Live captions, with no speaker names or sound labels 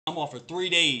I'm off for 3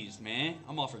 days, man.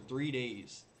 I'm off for 3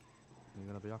 days. You're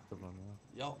gonna be active then,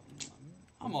 yeah. Yo,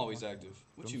 I'm always active.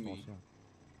 What you Gun mean? stores,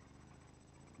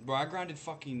 yeah. Bro, I grinded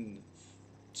fucking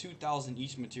 2,000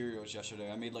 each materials yesterday.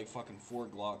 I made like fucking 4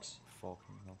 Glocks.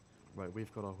 Fucking hell. Right,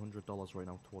 we've got $100 right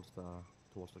now towards the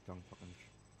gang package.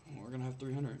 We're gonna have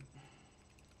 300.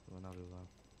 So now do that.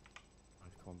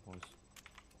 Right, come on, boys.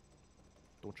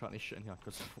 Don't chat any shit in here,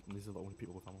 because these are the only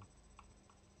people with ammo.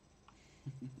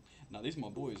 Nah, these my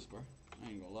boys, bro. I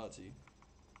ain't gonna lie to you.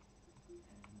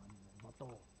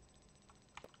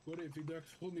 What if you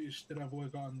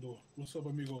What's up,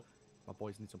 amigo? My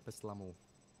boys need some pistol ammo.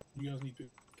 You guys need to.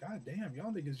 God damn,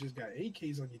 y'all niggas just got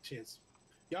AKs on your chest.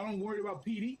 Y'all don't worry about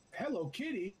PD. Hello,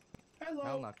 Kitty. Hello.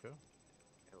 Hell not, girl.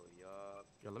 Hell yeah.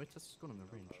 Yeah, let me test this gun in the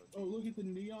range. Oh, look at the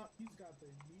neon. He's got the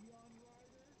neon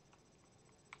rider.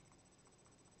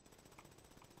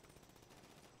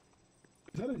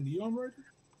 Is that a neon rider?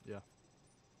 Yeah.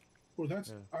 Bro, that's.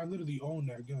 Yeah. I literally own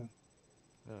that gun.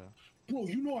 Yeah. Bro,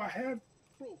 you know I have.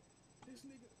 Bro,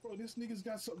 this nigga's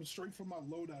got something straight from my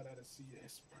loadout out of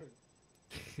CS, bro.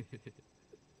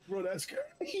 Bro, that's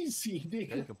crazy, nigga.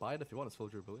 Yeah, you can buy it if you want. It's full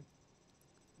durability.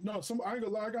 No, I ain't gonna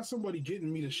lie. I got somebody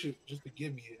getting me the shit just to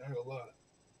give me it. I ain't gonna lie.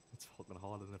 It's fucking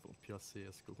hard and everyone pure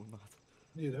CS going mad.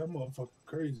 Yeah, that motherfucker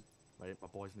crazy. Right, my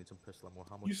boys need some pistol ammo.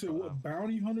 How much? You said what?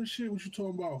 Bounty hunter shit? What you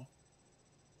talking about?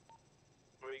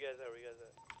 Where you guys at?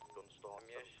 Gun store.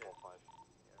 Yeah, shit. 4-5.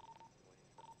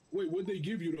 Wait, what'd they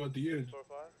give you though at the end? Store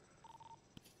 5?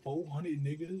 400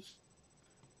 niggas?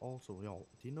 Also, yo,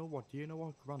 do you know what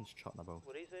Grant's chatting about?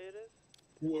 What do you say it is?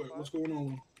 What? What's going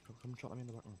on? Come chat to me in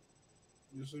the background.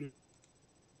 Yes, it is.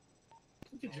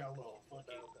 Look at y'all little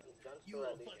fucking, you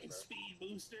little fucking speed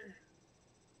booster. You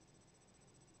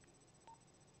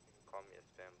can call me a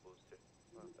spam booster.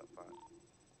 Oh, that's fine.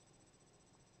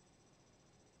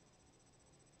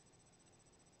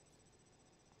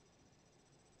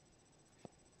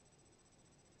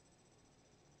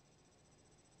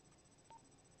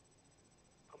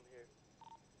 Come here.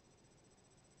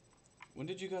 When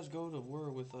did you guys go to war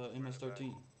with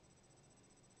MS-13?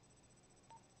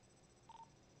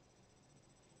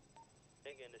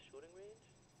 Nigga in the shooting range?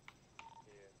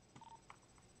 Yeah.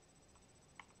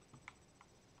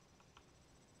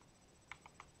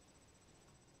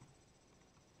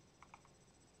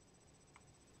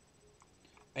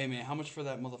 Hey man, how much for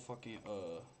that motherfucking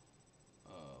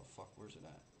fuck, where's it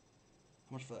at?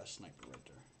 How much for that sniper right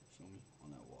there? You feel me?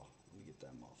 On that wall. Let me get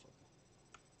that motherfucker.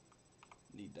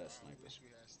 Need that sniper.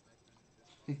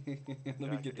 Let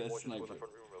me get that sniper. Go in the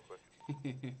front room real quick.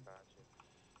 Gotcha.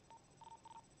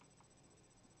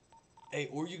 Hey,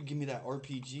 or you can give me that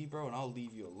RPG, bro, and I'll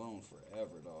leave you alone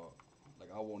forever, dog. Like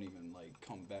I won't even like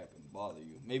come back and bother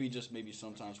you. Maybe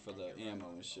sometimes for the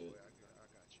ammo and shit.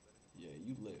 Yeah,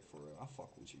 you lit for real. I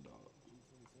fuck with you, dog.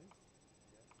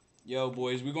 Yo,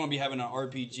 boys, we're gonna be having an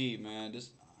RPG, man.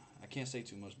 I can't say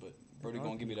too much, but Brody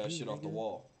gonna give me that shit off the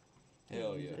wall.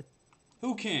 Hell yeah.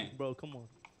 Who can? Bro, come on.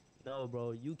 No,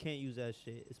 bro, you can't use that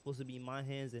shit. It's supposed to be in my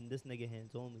hands and this nigga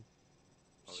hands only.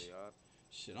 Oh, yeah.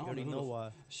 Shit, I You don't already know why.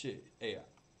 Shit, hey,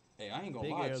 I ain't gonna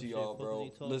Big lie Arab to shit, y'all, fuck bro. is he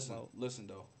talking about? Listen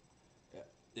though.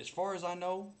 As far as I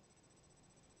know,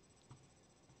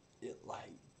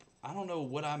 I don't know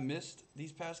what I missed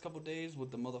these past couple days with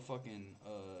the motherfucking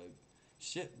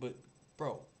shit, but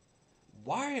bro,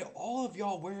 why are all of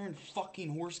y'all wearing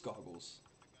fucking horse goggles?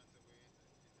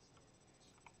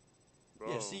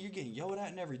 Bro. Yeah, see, you're getting yelled at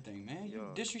and everything, man. Yo.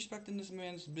 You're disrespecting this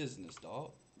man's business,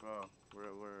 dog. Bro, we're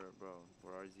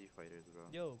RZ fighters, bro.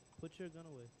 Yo, put your gun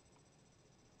away.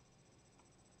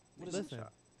 What is Listen, it?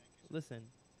 listen.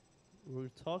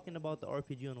 We're talking about the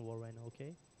RPG on the wall right now,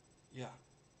 okay? Yeah.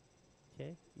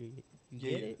 Okay? You Yeah,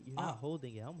 get yeah. it? You're not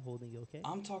holding it. I'm holding it, okay?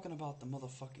 I'm talking about the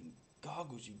motherfucking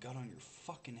goggles you got on your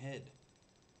fucking head.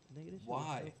 Nigga, this shit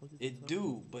Why? is so fucking It funny.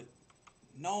 do, but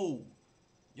no.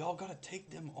 Y'all gotta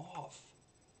take them off.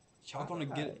 Y'all gonna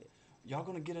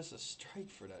get us a strike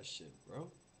for that shit,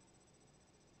 bro.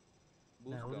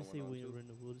 Nah, we'll just see when you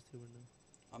renew. We'll just see when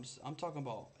renew. I'm talking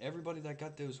about everybody that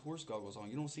got those horse goggles on.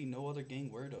 You don't see no other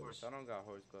gang wear Of those. course, I don't got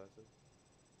horse glasses.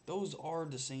 Those are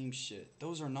the same shit.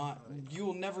 Those are not.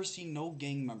 You'll never see no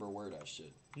gang member wear that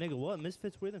shit. Nigga, what?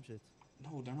 Misfits wear them shits.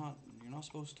 No, they're not. You're not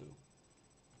supposed to.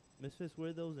 Misfits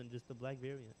wear those and just the black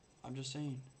variant. I'm just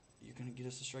saying. You're gonna get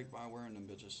us a strike by wearing them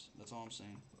bitches. That's all I'm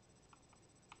saying.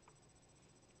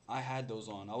 I had those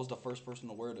on. I was the first person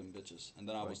to wear them bitches, and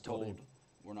then I was told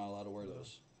we're not allowed to wear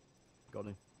those. Got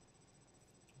him.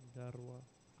 Garwa.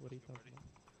 What are you talking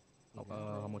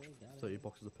about? How much? 30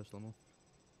 boxes of pistol ammo.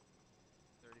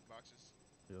 30 boxes?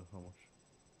 Yeah, how much?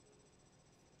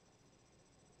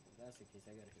 If that's the case,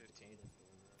 I gotta hit the 15. potato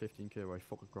store, bro. 15k, right?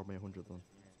 Fucking grab me 100 then.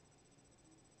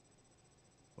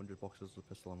 100 boxes of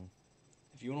pistol ammo.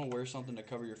 If you want to wear something to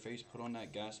cover your face, put on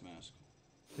that gas mask.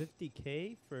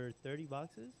 50K for 30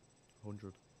 boxes?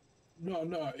 100.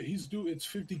 No, he's due. It's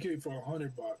 50K for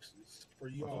 100 boxes for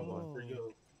y'all. Oh. For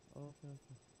yo. Okay.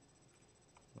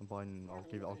 I'm buying.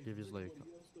 I'll give you like.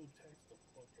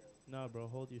 Nah, bro,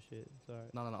 hold your shit. It's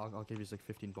alright. No. I'll give you like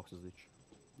 15 boxes each.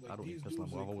 Like, I don't need these pistol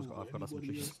dudes ammo. ain't cool, I've got anybody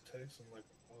SMGs. else texting like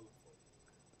a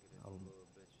motherfucker. I don't.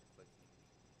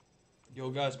 Yo,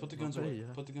 guys, put the guns Okay, away.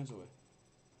 yeah. Put the guns away.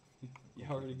 You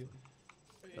already get.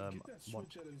 Hey, Um, get that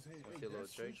what- switch out of his hand. Wanna Hey, see a that little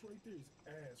switch Drake? right there is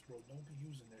ass, bro. Don't be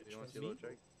using that. You want to trust see a little me.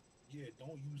 Drake? Yeah,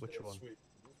 don't use Which that one? switch.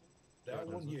 Yeah, That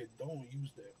one, those are- yeah, don't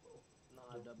use that, bro.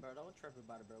 Nah, bro, don't trip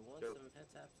about it, bro. Once Yo. some head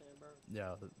taps in, bro.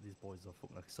 Yeah, these boys are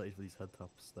fucking excited for these head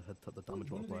taps. The When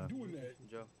damage on are the player. they doing that?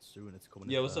 Joe, Soon it's coming.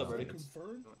 Yeah, in, what's up, I buddy? think it's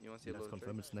Confirmed? you want to see a That's little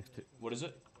confirmed. Drake? It's next to What is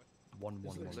it?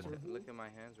 Look at my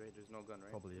hands, right? There's no gun,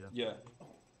 right? Probably yeah. Yeah.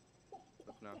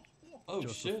 Look now. Oh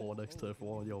Just shit. before next turf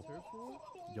war, yo, Oh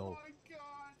my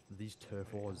god. these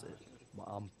turf wars.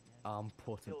 I'm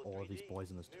putting all of these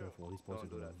boys in this turf war. These boys are Don't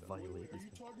do gonna that, Wait, violate are this you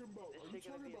thing. talking about? Are you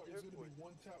talking about? Is it gonna be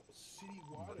one tap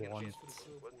citywide? One- or just for the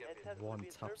surf What's war? gonna be One a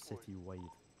tap surf war? city wide.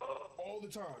 All the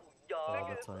time. Y'all All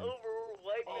niggas the time.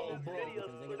 overwiping Oh, the bro. video.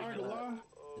 I ain't gonna lie.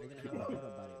 They're gonna have a bet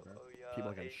about it, bro. People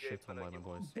are getting shit on by my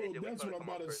boys. Bro, that's what I'm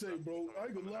about to say, bro. I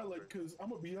ain't gonna lie, like, cause I'm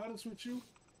gonna be honest with you.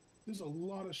 There's a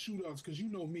lot of shootouts, cause you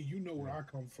know me, you know where I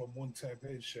come from, one tap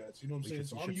headshots. You know what I'm saying?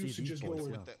 So I'm used to just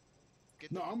going.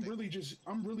 I'm really just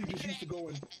used to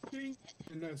going ding,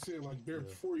 and that's it, like there Yeah.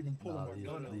 before even pulling Nah, my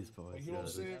gun out. these boys. Like, you know what I'm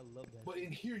yeah, saying? I love that But shit.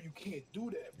 in here you can't do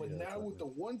that. But Yeah, now with the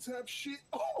exactly. one tap shit,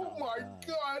 oh my God.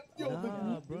 god, yo,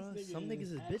 Nah, the, bro. Some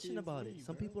niggas is bitching about it.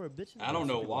 Some people are bitching. I don't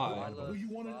know why. who you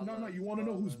want to? No, you want to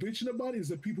know who's bitching about it? Is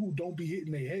the people who don't be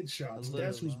hitting their headshots.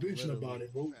 That's who's bitching about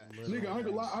it, bro. Nigga, I ain't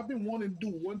gonna lie. I've been wanting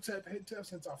to do one tap head tap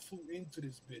since I flew into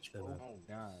this bitch, bro. Oh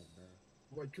god,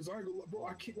 bro. Like, cause I ain't gonna lie, bro.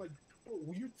 I can't like, bro.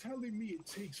 When you're telling me it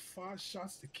takes 5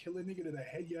 shots to kill a nigga, that'll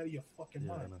head you out of your fucking Yeah,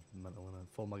 mind. mental and a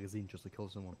full magazine just to kill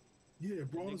someone. Yeah,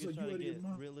 bro. I was Niggas like, you trying out to of your get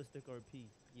mind. realistic RP.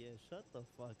 Yeah, shut the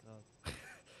fuck up.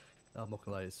 I'm not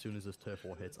gonna lie. As soon as this turf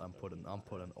war hits, I'm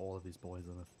putting all of these boys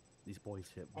in it. These boys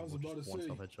hit I was with about just to one say-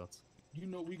 stop headshots. You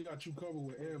know we got you covered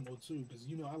with ammo too, cause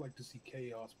you know I like to see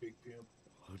chaos, big pimp.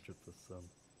 100%.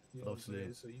 You know what I'm Obviously.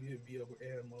 saying? So you hit me up with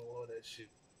ammo, all that shit.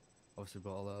 Obviously, but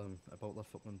about that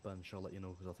fucking bench, I'll let you know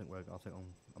because I'm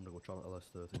gonna go try it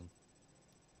LS13.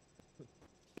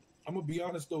 I'm gonna be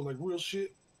honest though, like real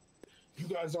shit. You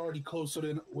guys already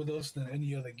closer with us than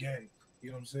any other gang. You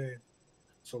know what I'm saying?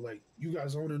 So like, you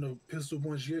guys owning a pistol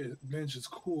bench is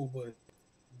cool, but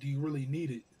do you really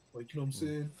need it? Like, you know what I'm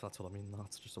saying? That's what I mean.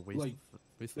 That's just a waste. Like,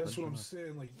 waste That's of what I'm bench,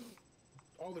 saying. Like,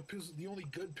 all the pistol, the only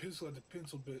good pistol at the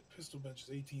pistol bench is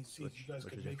 18C. You guys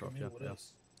which could is make them rough, in yeah, with yeah.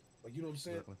 us. Like, you know what I'm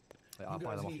saying? Exactly. Like, You I'll buy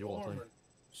guys them off need you all the time. armor.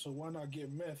 So why not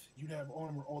get meth? You'd have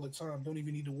armor all the time. Don't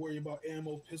even need to worry about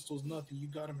ammo, pistols, nothing. You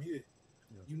got them here.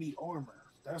 Yeah. You need armor.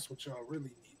 That's what y'all really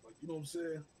need. Like, you know what I'm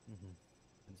saying?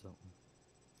 Exactly.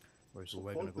 Right, so So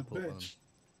we're gonna fuck go the pull up an, bench.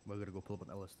 we're gonna go pull up an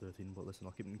LS13. But listen,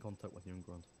 I'll keep in contact with you and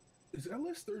Grant. Is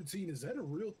LS13, is that a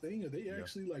real thing? Are they Yeah.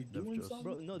 actually like They've doing just- something?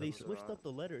 Bro, no, they That's switched right. up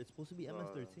the letter. It's supposed to be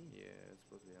MS13. Yeah, it's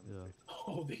supposed to be Yeah. MS13.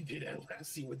 Oh, they did that. I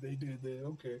see what they did there.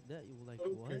 Okay. That you were like,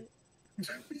 Okay. what? You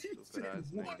Stupid said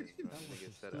ass what? niggas, bro. That was Niggas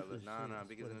some said stupid nah, shit, I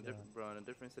because swear in a to different, bro, in a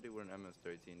different city, we're in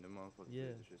MS13. The motherfuckers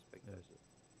Yeah. disrespect Yeah. that shit.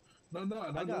 No, no,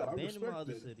 I no, got I banned in my respect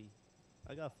other that. city.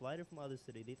 I got flighted from my other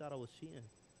city. They thought I was cheating.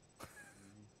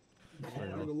 I'm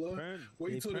not gonna lie. Perm-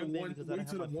 Wait they till the permed me one, because I wait didn't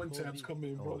till the have my one full taps V. come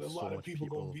in, bro. Oh, A so lot of much people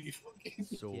gonna people- be fucking.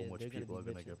 So Yeah, much they're gonna people be are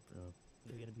gonna bitching. get.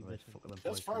 They're gonna be Right, bitching. fucking them That's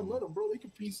boys fine. from- Let them, bro.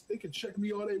 They can check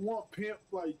me all they want, pimp.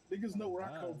 Like niggas know where I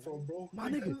come God, from, bro. My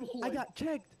Niggas, nigga, I like, got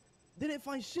checked. Didn't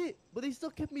find shit, but they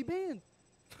still kept me banned.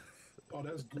 Oh,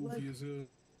 that's goofy like- as hell.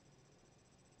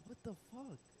 What the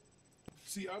fuck?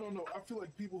 See, I don't know. I feel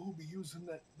like people who be using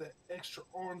that extra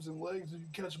arms and legs, if you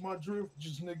catch my drift,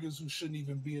 just niggas who shouldn't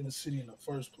even be in the city in the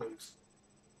first place.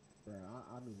 Bro,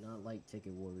 I do not like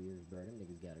ticket warriors, bro. Them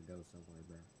niggas gotta go somewhere,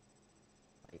 bro.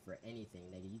 Like for anything,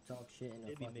 nigga. You talk shit in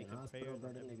They a be fucking making hospital, prayers bro.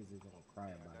 and Them everything. niggas is gonna cry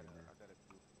about it, bro. got a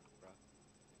proof, bro.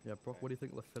 Yeah, Brock, what do you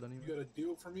think of the fit anyway? You got a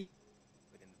deal for me?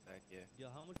 Look in the back, yeah. Yo,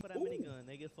 how much for that Ooh. minigun?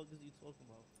 Nigga, fuck is you talking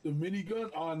about? The minigun?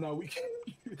 Oh no, we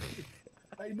can't.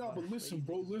 Hey, no, but Wow, listen, crazy,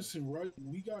 bro. bro. Listen, right?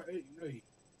 We got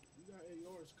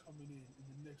ARs coming in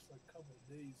the next like couple of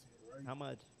days here, right? How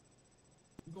much?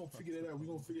 We gonna figure that out. We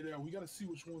gonna figure that out. We gotta see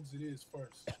which ones it is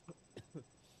first.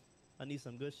 I need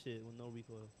some good shit with no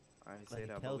recoil. I ain't Like say a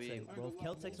that, but we. Caltech, bro. If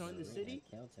Caltech's are in the Yeah, city,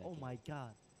 Caltech oh is- my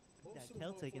god. Most That of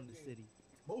the Caltech in the motherfucking- city.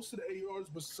 Most of the ARs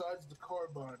besides the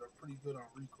carbine are pretty good on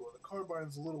recoil. The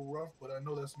carbine's a little rough, but I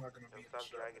know that's not gonna be in the Stop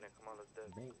shot. dragging it. Come on, let's do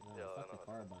it. Bring, Yeah, fuck no, the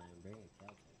carbine. Bring a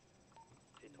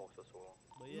Caltech. he talks us all.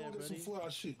 But You yeah, gonna get some buddy. fly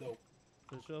shit though.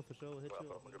 For sure, for sure. We'll hit Well, you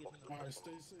I up. put We'll 100 get bucks you All in right, the-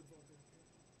 stay safe out there.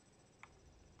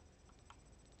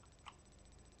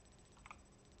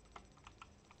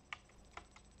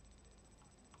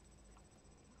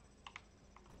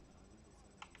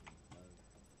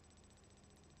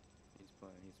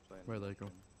 He's playing. Where they go?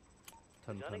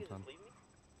 10, Did y'all 10, niggas 10. just leave me?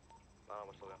 Nah,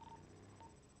 we're still there.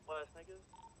 What ass niggas?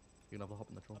 You can have a hop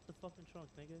in the trunk. Up the fucking trunk,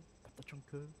 nigga. Up the trunk,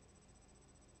 curve.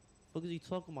 Fuck is you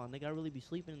talking about, nigga? I really be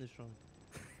sleeping in this trunk.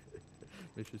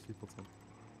 Make sure you sleep with him.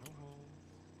 No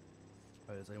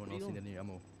home. Has anyone Where else you seen any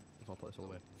ammo? I'll put this all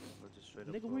the way. We're just straight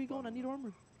up. Nigga, where you going? I need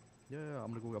armor. Yeah,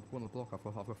 I'm gonna go on the block. I've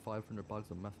got 500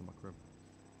 bags of meth in my crib.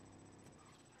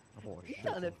 I bought a You shit.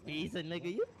 trying to ton. face a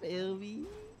nigga? You feel me?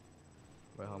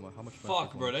 Wait, how much? Meth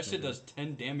Fuck, is bro. on That this shit nigga? does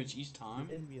 10 damage each time.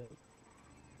 Hit me up.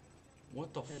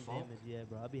 What the 10 fuck? damage, yeah,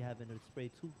 bro. I be having to spray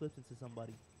 2 clips into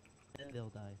somebody, and they'll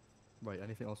die. Right,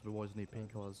 anything else we always need?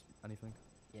 Painkillers? Anything?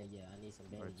 Yeah, I need some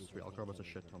Right, bandages. sweet. I'll grab us a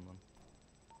shit ton then.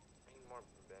 I need more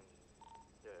bandages.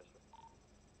 Yeah, yes, sir.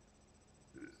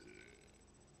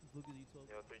 Look at you talking.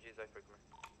 Yo, 3G's I come here.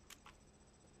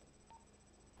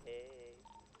 Hey.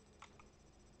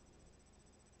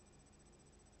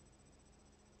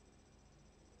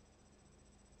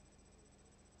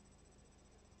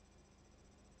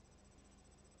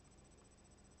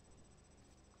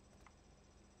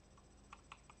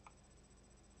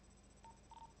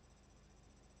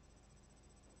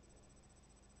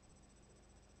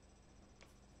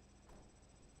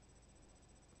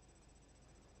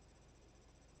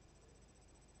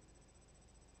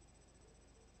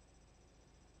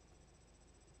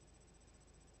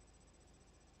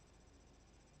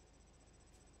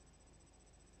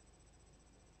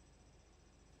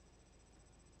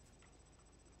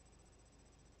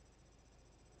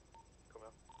 Come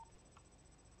here.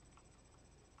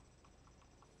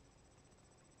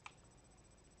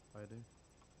 I do.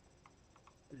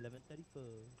 11:34.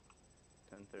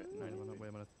 10:30. Wait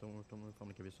a minute. Don't move. I'm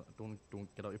gonna give you some.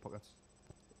 Don't get out your pockets.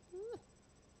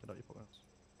 Get out your pockets.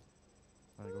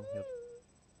 There you go. Here.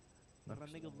 My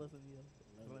Next. nigga blessing me up.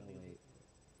 No, My no, nigga wait.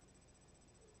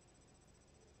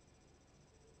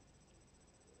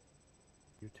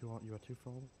 You are too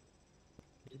far.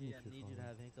 AJ, I need you to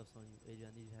have handcuffs on you. AJ,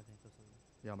 I need you to have handcuffs on you.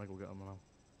 Yeah, I'm gonna go get them now.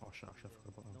 Oh shit, actually I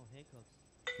forgot about that. No handcuffs.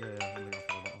 Yeah, I'm gonna go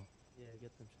forget about that. Yeah,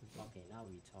 get them shit. Okay, now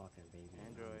we talking, baby. Now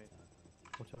we Android.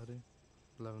 talking. What should I do?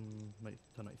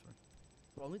 1093.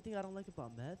 The only thing I don't like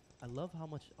about meth, I love how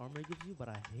much armor it gives you, but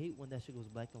I hate when that shit goes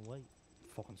black and white.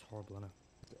 Fucking horrible, innit?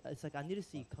 It's like I need to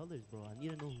see colors, bro. I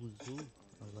need to know who's who.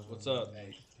 What's up? There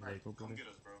you go, Come buddy. get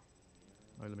us, bro.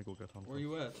 Alright, let me go get Tom. Where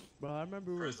you at? Bro, I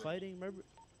remember we were Prison. fighting. Remember?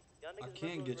 Y'all niggas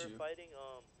can't remember get we you. were fighting,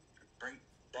 Take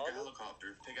a Bobby?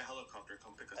 helicopter. Take a helicopter.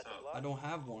 Come pick us At the up. block? I don't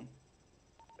have one.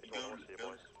 You go to the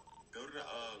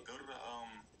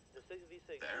The 6v6,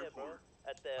 the yeah, bro. airport.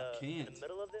 At the, I in the can't.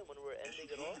 middle of it, when we were Yes, you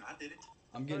ending it off. can. I did it.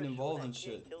 I'm getting First, involved in that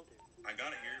shit. kid killed her. I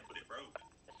got it here, but it broke.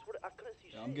 I swear to, I couldn't see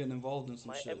Yeah, shit. I'm getting involved in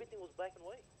some shit. Everything was black and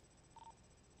white.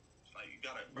 Like you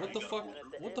gotta. What the fuck?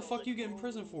 What the fuck you get in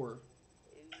prison for?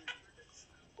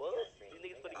 What? These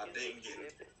niggas finna I get didn't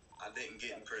shit. get. I didn't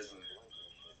get in prison.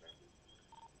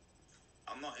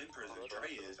 I'm not in prison.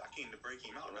 Trey is. I came to break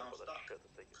him out. Now I'm stuck.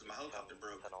 Cause my helicopter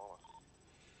broke.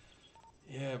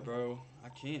 Yeah, bro. I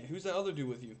can't. Who's that other dude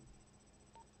with you?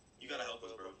 You gotta help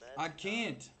us, bro. I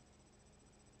can't.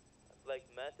 Like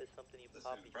meth is something you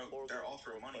pop Listen, before bro. They're going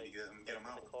offering money to like, get them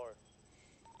in out. the car.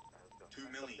 2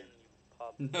 million.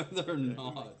 Something you pop. No, they're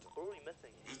not. What are we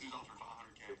missing? This dude's offering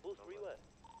 500K. Yo, Boost, where you at?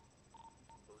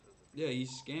 Yeah,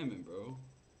 he's scamming, bro.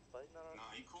 Why he's not on?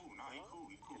 Nah, he cool. Nah, he cool.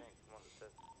 He cool. Come on, let's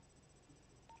set.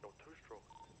 Yo, two-stroke.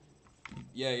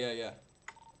 Yeah.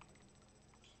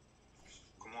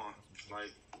 Come on.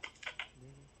 Like,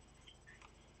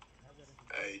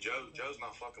 hey, Joe's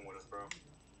not fucking with us, bro.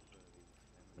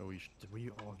 Oh, you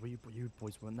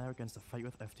boys weren't there against the fight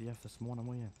with FDF this morning,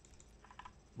 were you?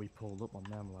 We pulled up on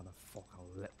them, and fuck,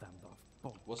 I let them off.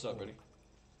 Fuck. What's up, Eddie?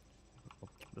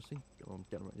 Just see, get him.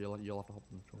 You'll have to hop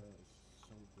in the trunk.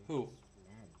 Who?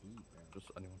 Mad deep, bro.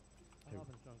 Just anyone. I'm up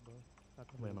in the trunk, bro.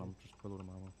 Wait, man, I'm just reloading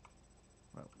my ammo.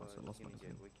 Right, that's it. It's Last gonna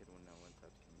magazine. get wicked when that one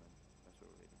taps come in. That's what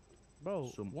we're waiting for. Bro,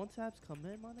 Some- one taps come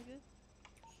in, my nigga.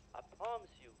 I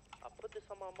promise you, I put this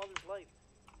on my mother's life.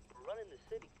 We're running the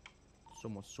city. So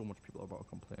much people are about to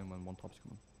complain when one top's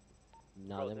coming.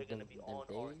 Nah, Bro, them, they're gonna them, be them on our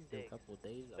days, them dicks. couple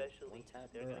days of Especially- one tap,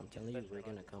 they're bro. gonna I'm be telling you, especially we're on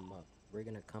gonna our come up. We're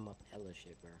gonna come up hella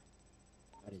shit, bro.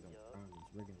 That is a Yup. promise.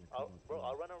 We're gonna come up Bro,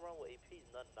 I'll here. run around with APs.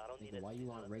 I don't need Nigga, why SMGs you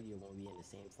or on nothing. radio when we in the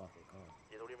same fucking car?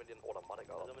 You don't even need an automatic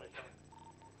out. I'm in the trunk.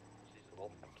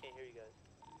 I can't hear you guys.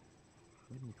 What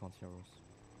do you mean you can't hear us?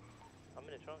 I'm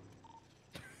in the trunk.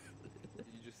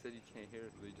 You just said you can't hear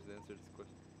it, but you just answered this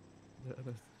question.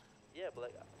 Yeah, but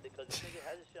like, because this nigga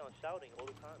has this shit on shouting all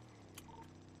the time.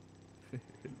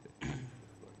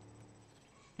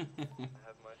 I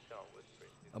have my shit on whispering.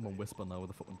 I'm on whisper now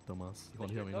with a fucking dumbass. You can't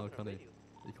Nigga, hear you're me now, talking on can he? radio.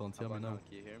 You can't How hear me about now.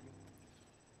 Can you hear me?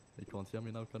 You can't hear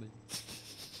me now, can he?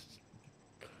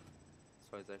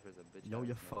 That's why Zypher's a bitch. Yo,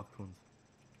 you ass nigga. fuck cunt.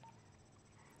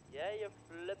 Yeah, you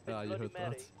flipping Ah, you Bloody heard that.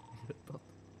 Mary. You heard that.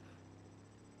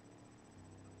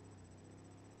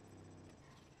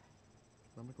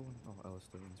 Where am I going? Oh,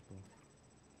 LS13's, bro.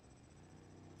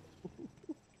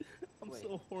 I'm Wait,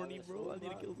 so horny, LS bro. I need to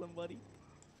what? kill somebody.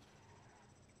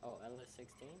 Oh,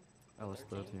 LS16?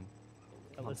 LS13.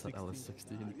 I said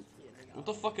LS16. What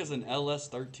the fuck is an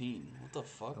LS13? What the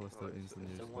fuck? LS13's the It's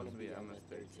news. So wanna supposed to be be MS-13,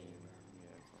 MS-13. bro.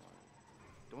 Yeah, it's a lie.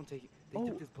 Don't take it. They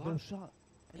took this the block. shot.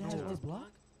 They took took our this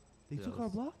block? They took our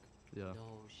Yes. block? Yeah.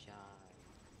 No shot.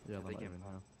 Yeah, they they're not get even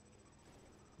here.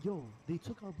 popped. Yo, they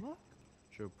took our block?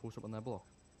 Should we post up on their block?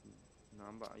 No,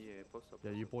 I'm about, yeah, post up.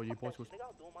 Yeah, post you up. boys Fuck go. that shit, nigga,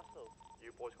 I'll do it myself.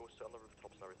 You boys go sit on the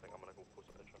rooftops and everything. I'm gonna go post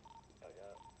some intro. Oh,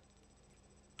 yeah.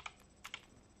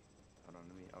 Hold on,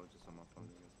 I was just on my phone.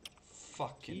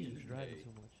 Fucking He's driving A.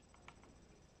 too much.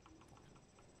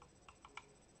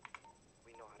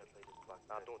 We know how to play this block.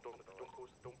 Nah, don't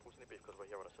post any beef because we're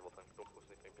here on a civil thing. Don't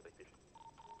post anything like beef.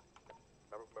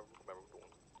 Remember, don't.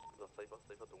 That's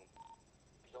safer, don't.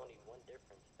 There's only one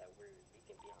difference that we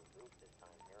can be on roof this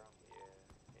time, hero.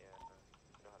 Yeah.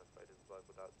 You know how to play this block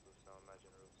without roofs. Now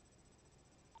imagine roofs.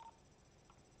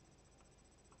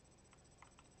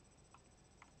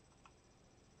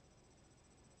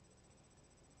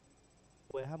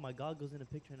 Wait, I have my goggles in the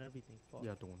picture and everything. Fuck.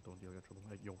 Yeah, don't, you'll get trouble.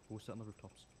 Hey, yo, go sit on the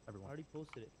rooftops, I everyone. already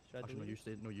posted it. Should I Actually, delete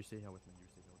it? no, you stay here with me. You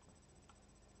stay here with me.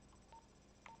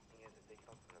 Thing is, if they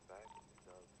come from the back,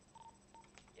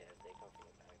 Yeah, if they come from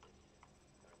the back, it's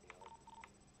gonna be hard.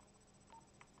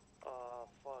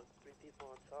 Fuck. 3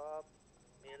 people on top.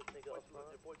 Me and this nigga up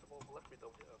front. your boys have all left me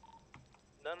though. Yeah.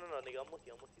 No, nigga, I'm with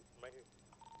you. I'm right here.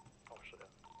 Oh shit. I'm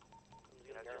just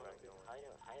Yeah, gonna you're get right.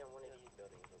 on. Hide in one of these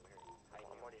buildings over here.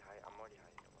 I'm already high.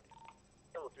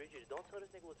 Yo, 3G, don't tell this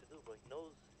nigga what to do, bro. He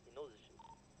knows this shit.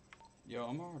 Yo,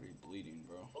 I'm already bleeding,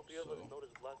 bro. All 3 of us So know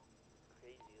this block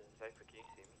crazy. Cypher, can you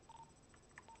see me?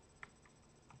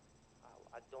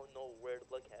 I don't know where to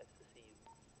look at to see you.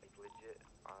 Like legit,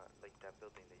 like that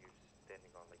building that you're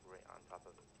standing on, like right on top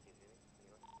of it. Can you see me?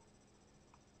 Anyway?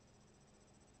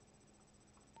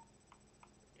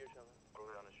 You're chilling. Go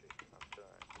away on the street. I'm still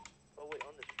alright. Oh, wait,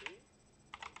 on the street?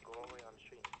 Go away on the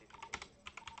street and see if you can see me.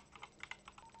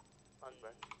 On the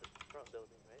front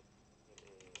building, right?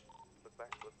 Yeah. Look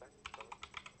back. Tell me.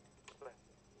 Look back.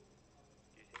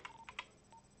 Do you see me?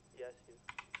 Yeah, I see you.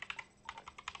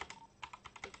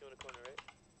 That's you in the corner, right?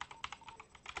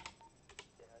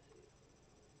 Yeah, I see you.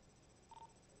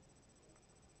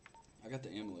 I got the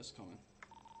ambulance coming.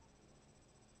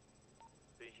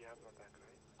 Did you have my back,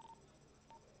 right?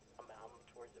 I'm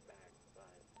towards the back, but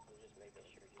I'm just making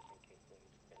sure just in case things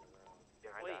spin around.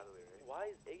 Behind Wait, the alleyway, right? why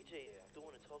is AJ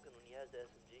doing the talking when he has the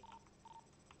SMG?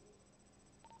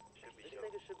 Should be This sure.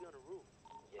 nigga should be on the roof.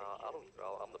 Yeah, I don't.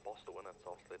 I'm the boss to win it,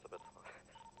 so obviously it's a bit.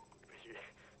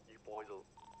 you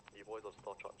boys will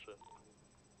start chatting shit.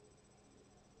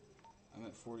 I'm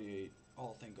at 48.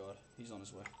 Oh, thank God. He's on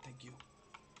his way. Thank you.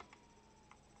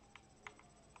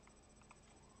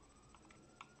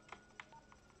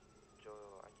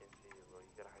 Joe, I can't see you, bro.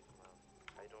 You gotta hide somewhere else.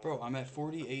 I don't. Bro, I'm at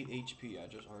 48 HP. I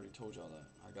just already told y'all that.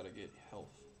 I gotta get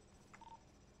health.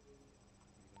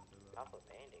 Stop a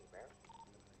banding, bro.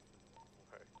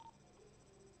 Okay.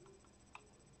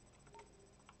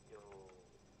 Yo,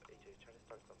 AJ, try to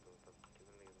start something with them. Give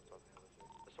them niggas some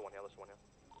talking hella shit. There's someone here.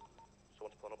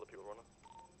 Someone's pulling up the people running.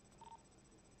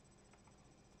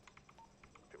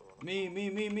 People running.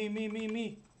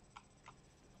 Me.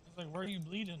 It's like, where are you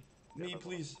bleeding? Me,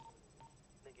 please.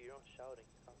 Nigga, you're on shouting.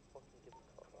 Stop fucking giving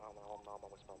cover. I'm on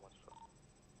whisper.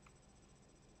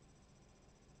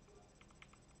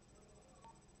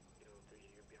 You know,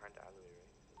 you're behind the alleyway, right?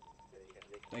 Yeah, you can.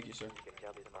 Thank you, sir. You can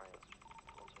yell these boys.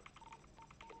 Come on, sir.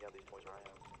 You can yell these boys where I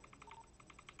am.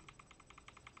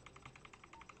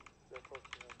 They're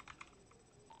posting up.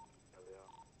 There they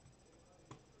are.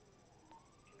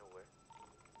 Do you know where?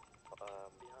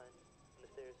 Behind. On the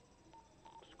stairs.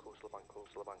 Close to the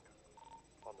bank.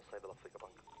 On the side of the flicker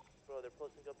bank. Bro, they're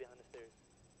posting up behind the stairs.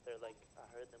 They're like, I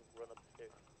heard them run up the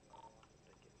stairs.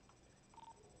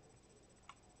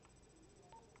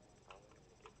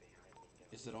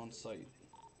 Is it on site?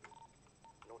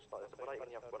 No, it's not. We're not even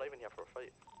here for a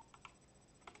fight.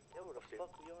 Yeah, where the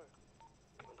fuck we are?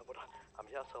 No, but I'm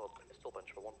here to sell a pistol bench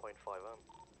for 1.5 M.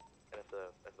 And if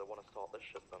they want to start this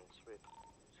shit, then sweet.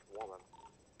 Just warm them.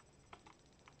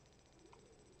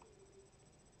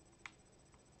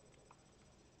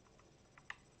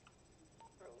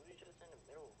 Bro, we just in the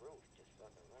middle roof, just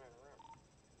fucking running around.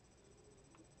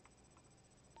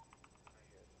 I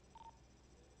hear them.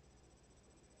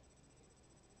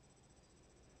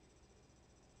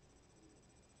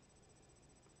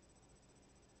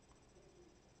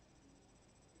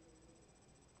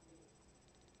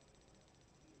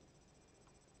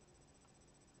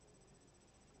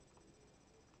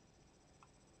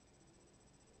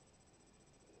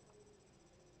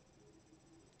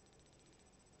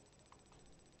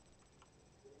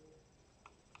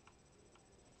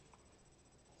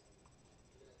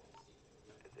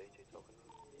 Is AJ talking to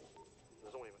them?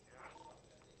 There's only...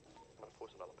 I'm gonna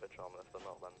post another picture on them. If they're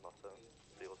not, then that's it.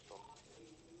 Deal's done.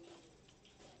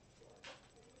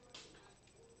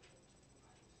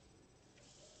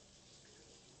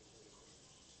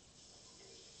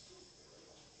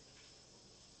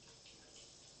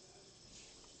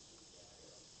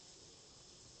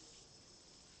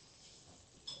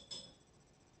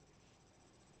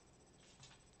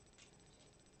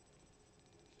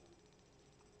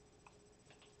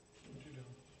 What you doing?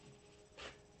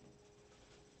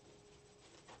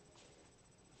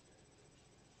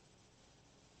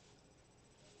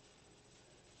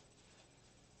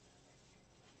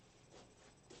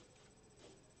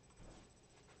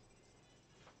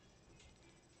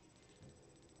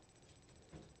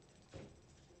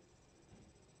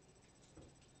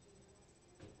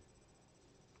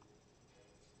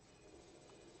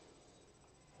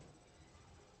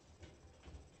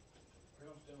 Are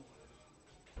y'all still with us?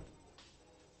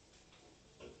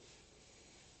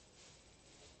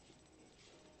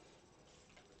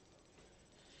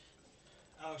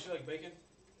 Alex, you like bacon?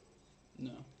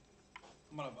 No.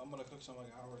 I'm gonna cook some like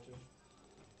an hour or two.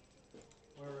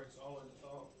 Wherever it's all in the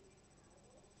thaw.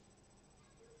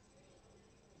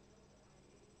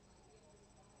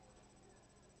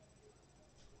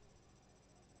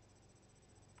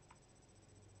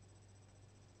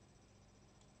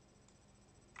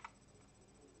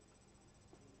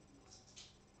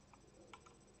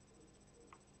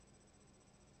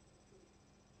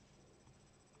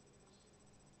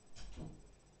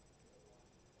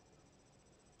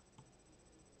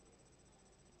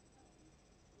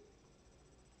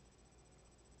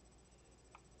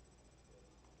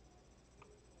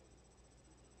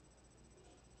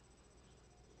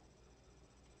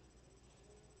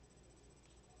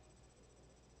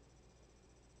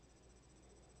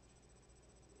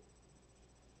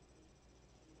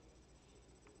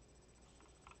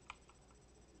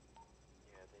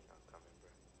 Yeah, they not coming, bro.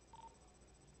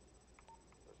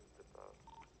 Let's just dip out.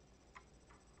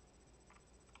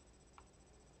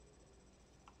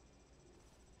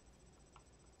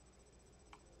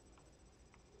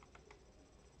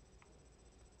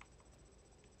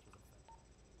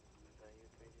 Is that you,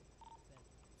 3D?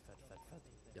 Fed.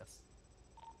 Yes.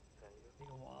 Is that you?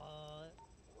 Nigga, what?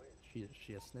 Where? She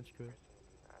a snitch, girl. Person in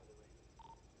the alleyway.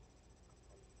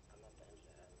 I'm at the edge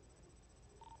of the alley.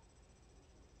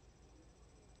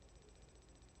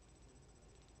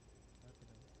 Nothing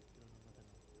else. You don't know nothing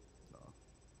else. No.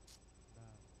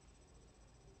 Nah.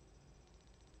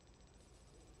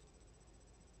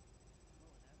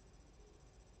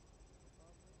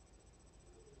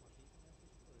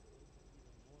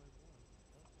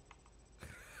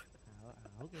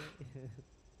 Okay. These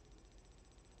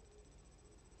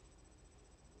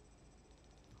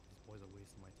boys are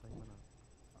wasting my time, innit?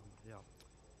 Yeah.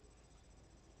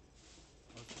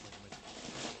 I was just like,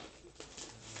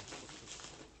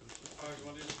 Alex, you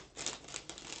want these?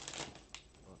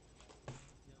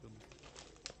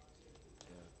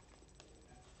 Yeah.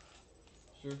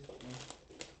 Sure. Yeah.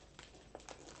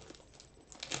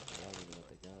 Y'all really let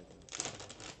the guys know.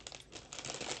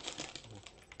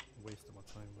 wasting my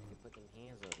time, You man. put them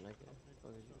hands up, nigga.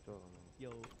 What is you talking about?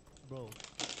 Yo, bro,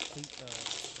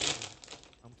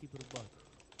 I'm keeping a buck.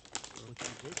 What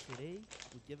you did today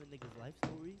with giving niggas life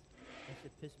stories, that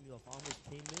shit pissed me off. I almost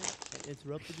came in and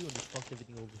interrupted you and just fucked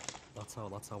everything over. That's how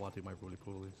I do my roly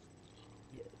polies.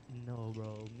 Yeah, no,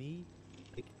 bro. Me,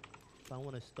 like, if I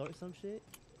want to start some shit,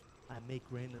 I make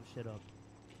random shit up.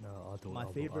 No, I don't. My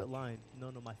favorite line,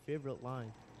 no, my favorite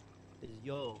line is,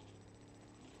 yo,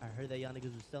 I heard that y'all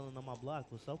niggas was selling on my block.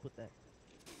 What's up with that?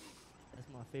 That's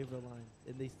my favorite line.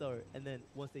 And they start, and then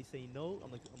once they say no,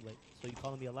 I'm like, so you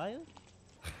calling me a liar?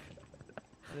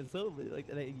 And it's over. Like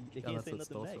they can't say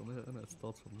nothing back. It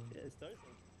starts from there. Yeah, it starts.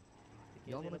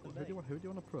 They Y'all can't say wanna, nothing back. who do you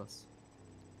wanna press?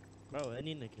 Bro,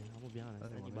 any nigga. I'm gonna be honest.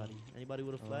 Anyone, Anybody. yeah. Anybody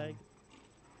with a flag.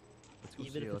 Let's go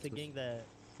Even see if it's a gang that,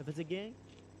 if it's a gang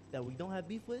that we don't have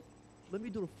beef with, let me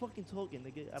do the fucking talking,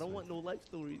 nigga. I don't want no life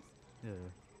stories. Yeah.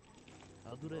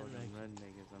 I'll do that in them action. red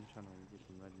niggas. I'm trying to get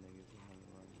them red niggas.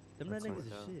 Them red niggas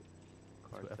is shit.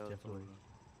 Cartel.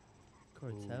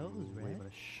 Cartels, Wait a red?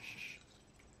 minute. Shh.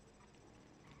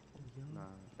 Oh, yo. Nah,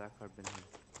 that car been here.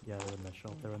 Yeah, they're in the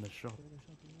shop. They're in the shop.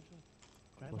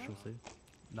 Drive What by? shall we see?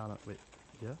 No, wait.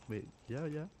 Yeah, wait.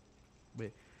 Yeah.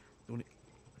 Wait. Only.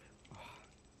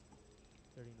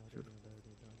 30, no, Shoot. 30, no, 30,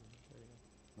 no, 30, no.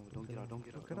 No, don't get out. Don't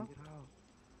get out.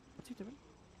 What's he doing?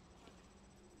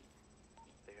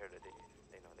 They heard it.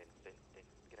 They know.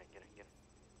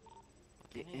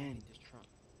 Get in. Get in this trunk.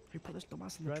 Who put this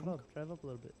dumbass in the trunk? Drive up a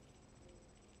little bit.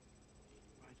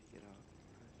 Why'd you get out?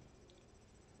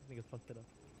 Nigga fucked it up.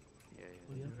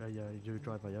 Yeah. Yeah, you do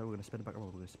drive by. Yeah, we're gonna spin back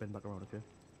around. Okay?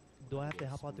 Do I have to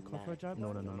hop out the car for a drive?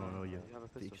 No. No, Yeah. you have a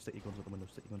You pistol. stick your guns at the window.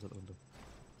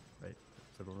 Right.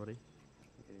 Is everyone ready?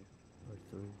 Yeah. Right,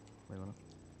 3. Wait a minute.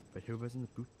 Right, whoever's in the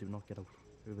boot, do not get out.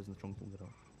 Whoever's in the trunk, don't get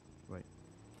out. Right.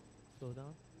 Slow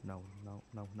down. No.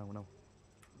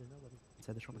 There's nobody.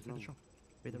 Inside the shop.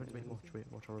 Wait,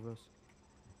 watch our reverse.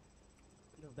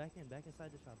 No, back inside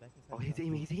the shop. Oh, he's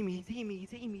aiming. He's aiming.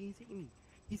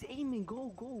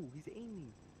 Go. He's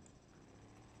aiming.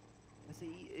 I say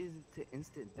he is to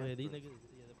instant death. Oh, yeah, these bro. niggas,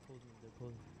 yeah, they're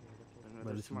posing. No, Right,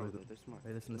 they're listen, smart. listen. They're smart.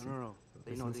 Hey, listen. No.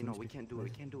 They know. Listen, We can't do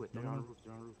it. They're No. on roofs. They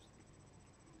are on roofs.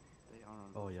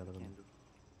 Oh, yeah, we they're can't do.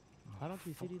 How don't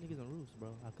you see these niggas on roofs, bro?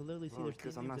 I could literally see Bro, their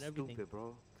because skin I'm not names and everything. stupid,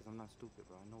 bro. I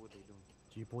know what they're doing.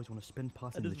 Do you boys want to spin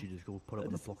past I him, just- that you just go put it I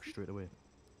on the just- block straight away?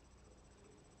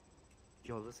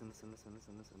 Yo, listen.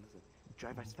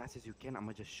 Drive as fast as you can.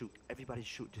 I'ma just shoot. Everybody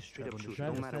shoot. Just straight up Everyone shoot. just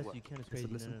Drive No as matter fast what. as you can is crazy.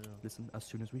 Listen, No. listen. As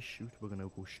soon as we shoot, we're gonna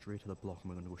go straight to the block and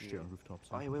we're gonna go straight Yeah. on rooftops.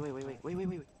 Oh, wait. I'm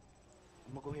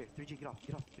gonna go here. 3G, get off.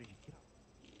 3G, get off.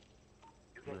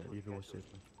 You guys Right, do it, you've you always guys do said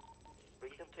it. that.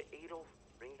 Bring them to 80.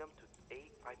 Bring them to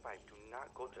 855. Do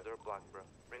not go to their block, bro.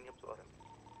 Bring them to us.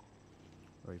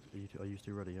 Right, are you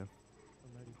still ready? Yeah.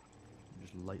 I'm ready.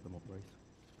 Just light them up, right?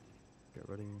 Get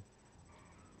ready.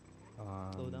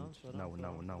 Slow down.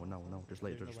 No. Just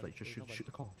There's shoot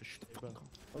the car. Just shoot the Bro. fucking car.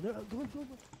 Oh, there. Go. I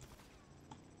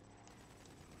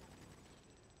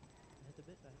hit the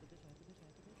bitch.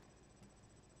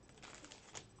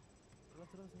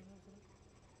 Left to those.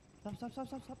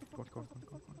 Stop the Go fuck. on.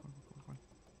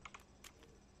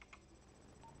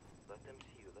 Let them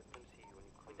see you when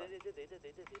you come They back. did.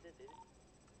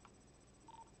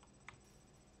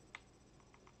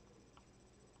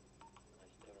 I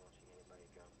still don't see anybody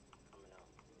coming out.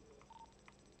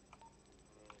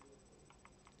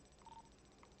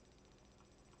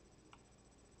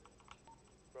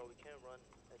 Bro, we can't run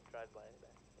and drive by it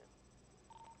back. Yeah.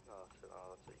 No, that's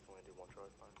it. You can only do one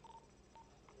drive by.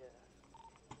 Yeah.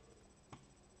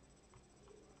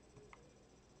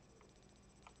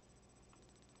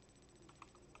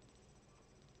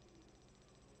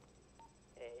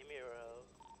 Hey, Miro.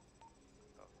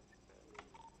 Oh, yeah.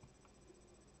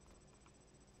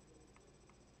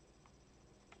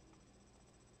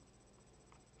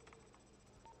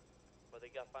 But they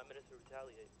got 5 minutes to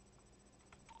retaliate.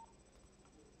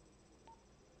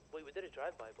 Wait, we did a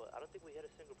drive-by, but I don't think we hit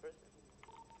a single person.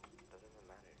 Doesn't even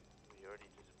matter. We already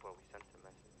we sent a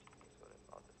message. That's what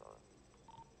that's all.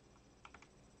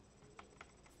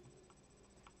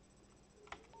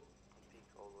 Peek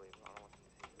all the way, bro. I don't want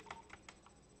you to see.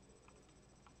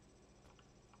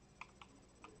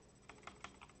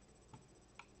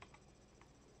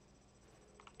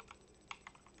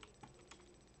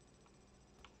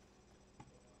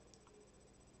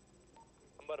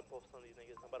 I'm about to post on these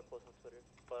niggas. I'm about to post on Twitter.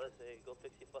 But I say, go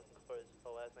fix your fucking cars,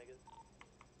 hoe ass niggas.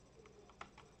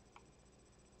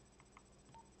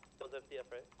 That was FDF,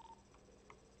 right?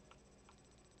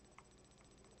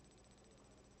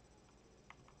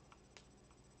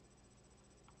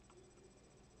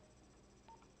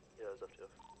 Yeah, it was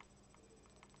FGF.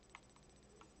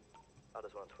 I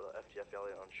just went for that FGF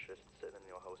yelling on shit, sitting in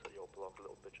your house at your block,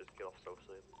 little bitches, get off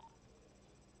Southside.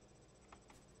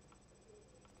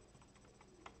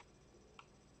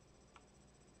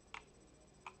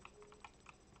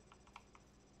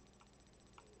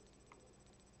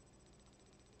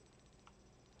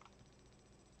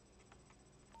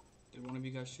 Did one of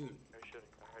you guys shoot? I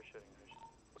heard shooting.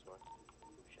 What's mine?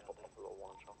 Pop off a little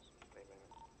one shots. Me.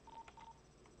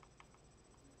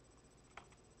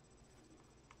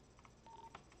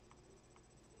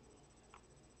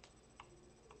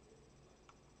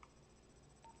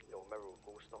 Yo, Meryl,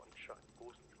 go start and chat.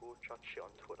 Go chat shit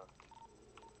on Twitter.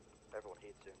 Everyone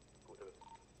hates you. Go do it.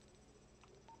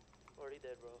 Already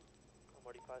dead, bro. I'm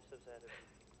already 5 steps ahead of you.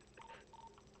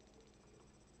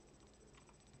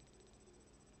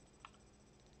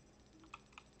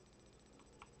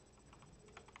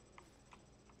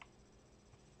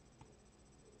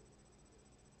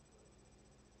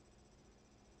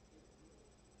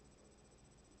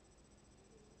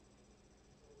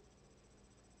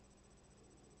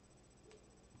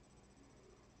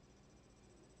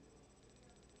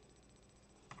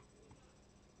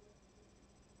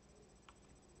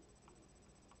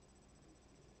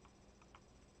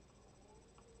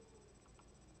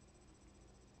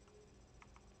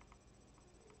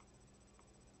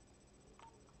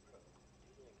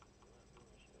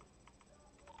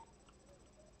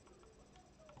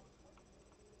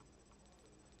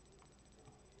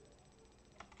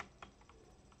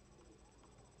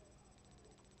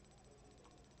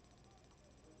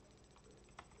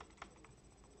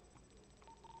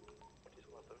 What do you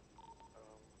want to do?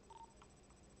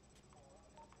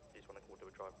 Do you want to go do a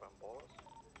drive around bars?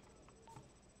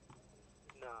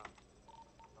 Nah. Don't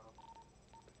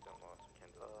know what else we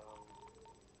can do.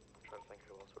 I'm trying to think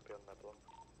who else would be on that block.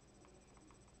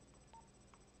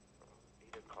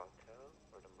 Either Cartel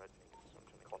or them red niggas.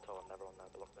 Cartel are never on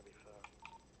that block, to be fair.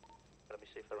 Let me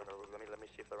see if they're on a let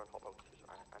me see if they're on hop out.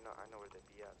 I know where they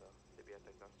be at though. They be at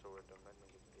the gun store where them red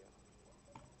niggas be at.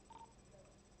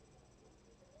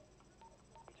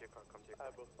 Come to your car, come to your car.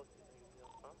 Alright, bro, fuck these niggas, yo.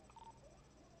 Huh?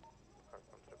 Come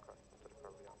to the car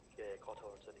we are. Yeah, Cartel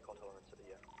Orange City,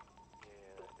 yeah.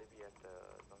 Yeah, they be at the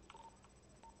gun store.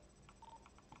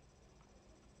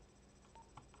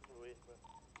 Wait, bro.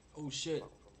 Oh shit.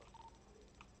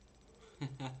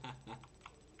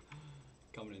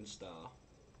 Coming in style.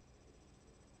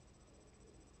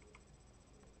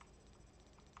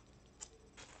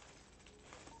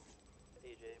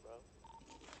 AJ, bro.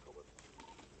 Go with.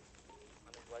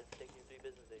 Why is it taking you 3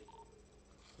 business days?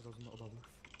 Because I was not above roof.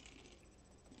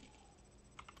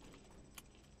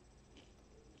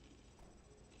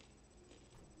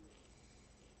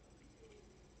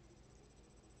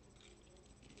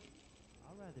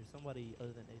 I'd rather somebody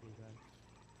other than AJ drive.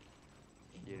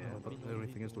 Yeah, but the only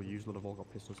thing is, though, usually they've all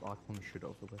got pistols. I can't shoot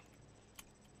out of the way.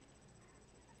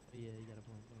 Oh, yeah, you got a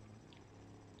point.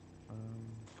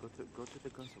 Go to the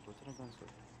gun store. Go to the gun store.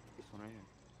 This one right here.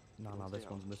 Nah, this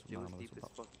one's this one. Nah, deep as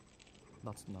fuck.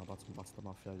 That's the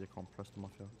mafia. You can't press the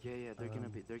mafia. Yeah,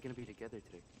 they're gonna be together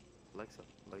today. Alexa,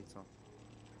 lights on.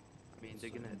 I mean,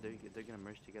 they're gonna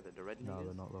merge together. The red niggas. No,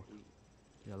 they're not though.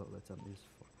 Yeah, look, they're empty as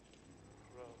fuck.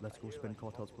 Bro, Let's go spin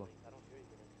Cartel's block. I don't hear you.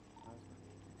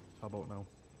 How about now?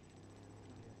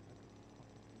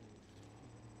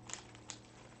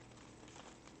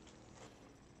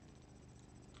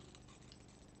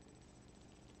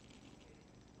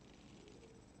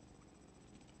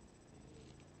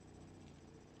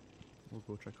 We'll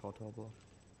go check Cartel block.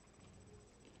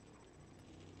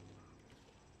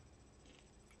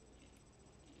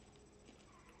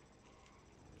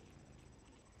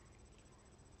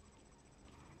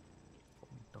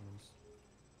 Fucking dummies.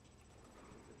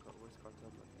 Where's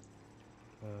Cartel block?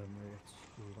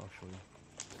 I'll show you.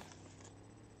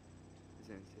 Is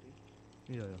it in city?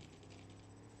 Yeah.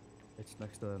 It's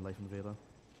next to Life Invader.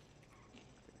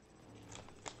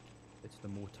 It's the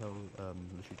motel,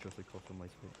 literally just across from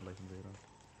Life Invader.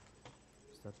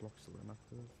 Is that block still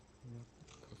inactive? Yeah,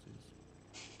 pussies.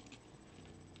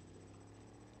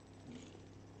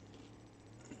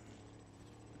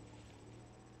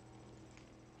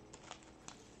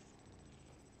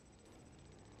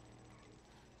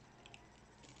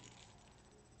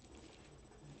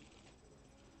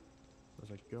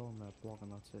 There's a girl on that block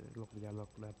and that's it. Look, yeah, look,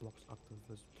 that block's active.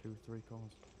 There's 2-3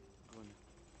 cars. Go on.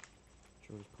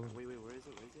 Sure, just pull. Wait, where is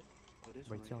it? Oh, this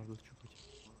right one. Here, Right literally.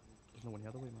 There's no one the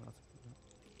other way, man. That's yeah.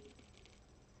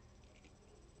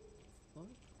 What?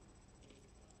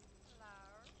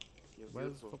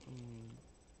 Where's fucking...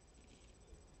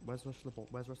 Where's the rest of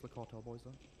the Cartel boys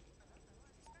then?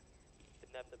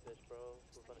 Kidnap the bitch, bro.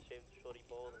 We're gonna shave the shorty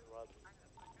bowl and rob him.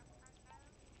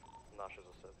 Nah, she's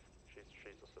a Civ.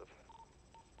 She's a Civ.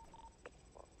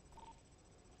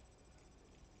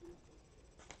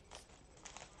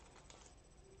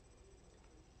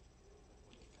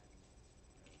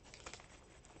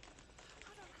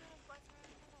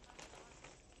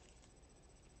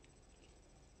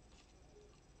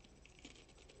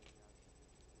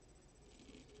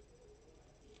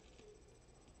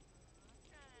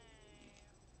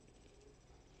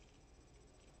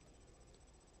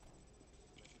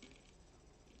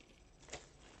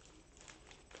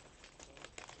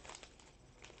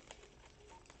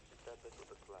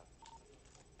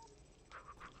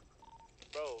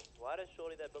 Why does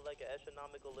shorty that built like an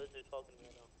astronomical lizard talking to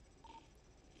me right now?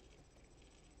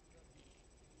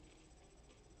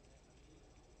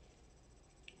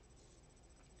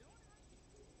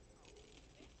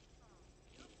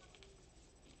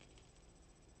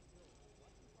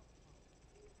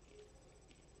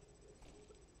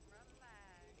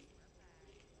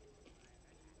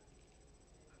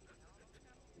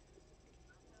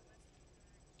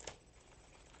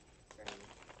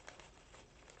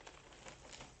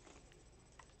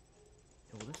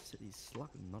 Yo, this city's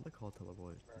slapping, not a cartel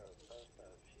boy. Bro, stop.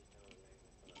 She's telling me.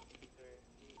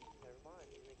 Never mind.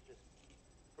 These niggas just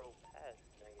drove past.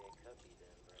 Nigga, it could be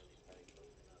them, bro. They probably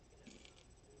posting up, you never know.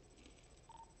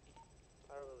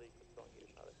 I really don't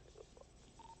get not a single fuck.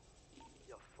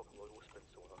 Yeah, fuck, we'll spend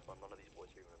so much, but none of these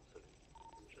boys are even in the city.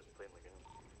 Just playing the game.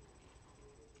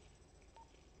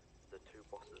 The two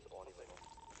bosses aren't even on.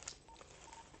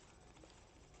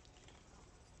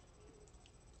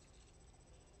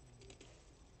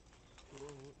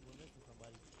 We're missing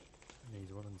somebody. Yeah, he's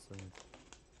running inside.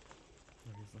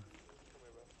 Where is that? Come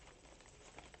here, bro.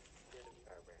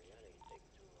 Alright, bro, y'all niggas taking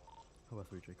too long. How about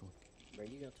 3 Jacob? Bro,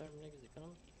 you gonna tell them niggas to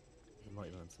come? There's a light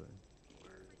there inside.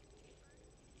 Word.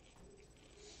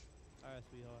 Alright,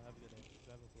 sweetheart. Have a good day.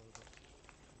 Drive up a little bit.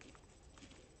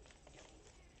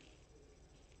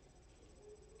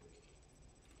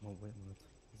 Oh, wait a minute.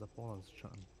 There's a ball that's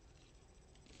chatting.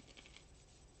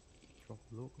 Drop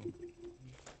local.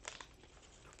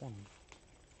 Twan.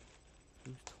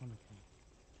 Who's Twan again?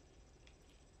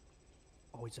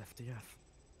 Oh, it's FDF.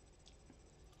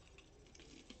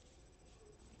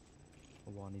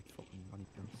 Oh, I need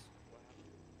guns.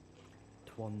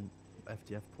 Twan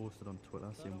FDF posted on Twitter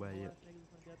saying where you.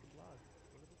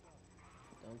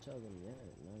 Don't tell them yet.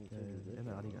 Not until Yeah, you in live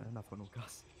there, I there, didn't have no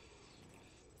gas.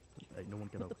 Hey, no one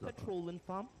get Put out. the 'cause I- petrol in,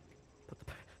 fam. Put the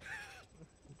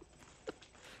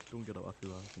Don't get out after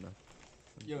that, you know.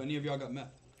 Yo, any of y'all got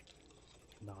meth?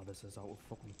 Nah, this is out of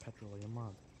fucking petrol, are you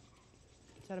mad?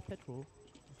 It's out of petrol.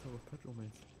 It's out of petrol,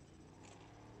 mate.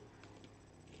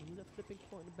 Who's that flipping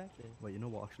point in the back there? Wait, you know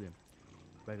what, actually?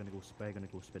 We're gonna go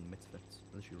spin Misfits.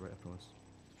 Literally right after us.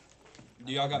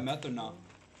 Do y'all got meth or not?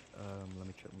 Let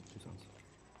me check my 2 cents.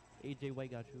 AJ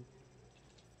White got you.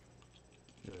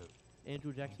 Yeah.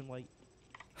 Andrew Jackson White.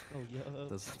 Oh, yeah.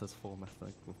 There's 4 meth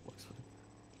like with blocks for it.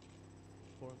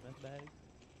 4 meth bag.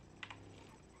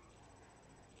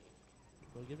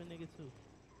 Bro, give a nigga 2.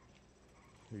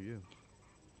 Who are you?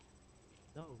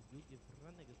 No, you give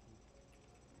one nigga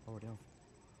 2. Already have.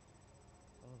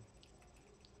 Oh.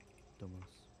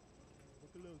 Dumbass.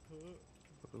 Look a little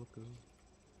cut. Look.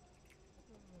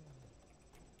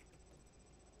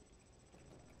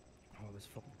 Oh, this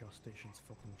fucking gas station's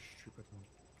fucking stupid, man.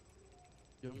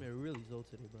 Yo, man, really slow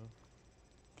today, bro.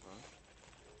 Huh?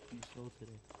 You slow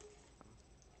today.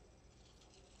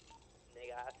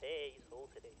 Nigga, I said you slow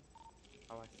today.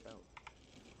 How I felt.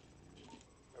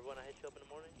 Everyone, I hit you up in the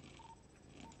morning?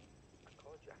 I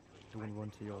called you. Do you want to run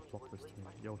to your block this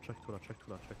time? Yo, check Twitter,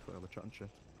 we're chatting shit.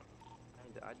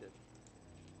 I did.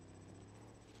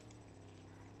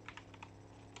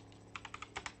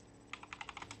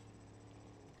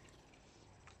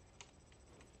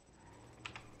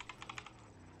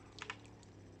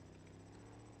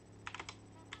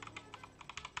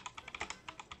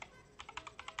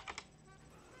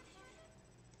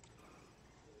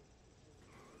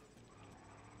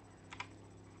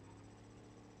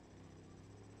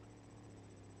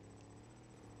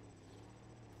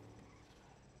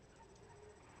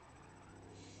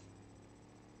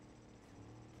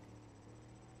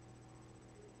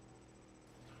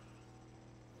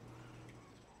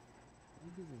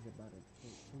 Niggas is about to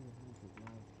take 200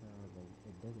 miles per hour, but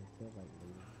it doesn't feel like they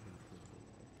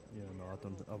Yeah, no, I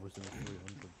was doing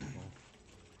 300. No.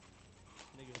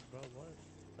 Nigga, bro, what?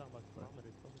 Talking about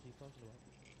kilometers. What was he talking about?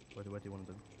 Where do you want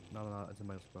to do? No, it's a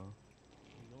miles per hour.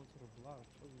 We going to the block.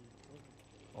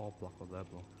 All block or their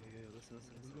block. Yeah, listen.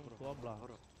 We going Hold to our block.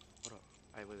 up.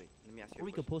 Alright, wait. Let me ask you Or a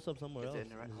we could question. post up somewhere else.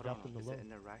 and just drop them Is below. the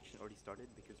interaction already started?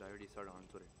 Because I already started on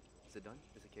Twitter. Is it done?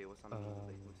 Is it okay? What's on like,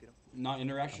 we see them? Not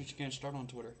interactions you can't start on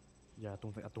Twitter. Yeah, I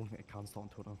don't think it can start on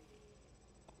Twitter.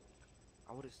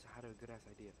 I would have had a good ass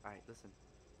idea. Alright, listen.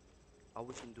 All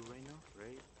we can do right now,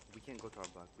 right? We can't go to our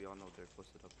block. We all know they're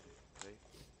posted up there, right?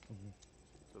 Mhm.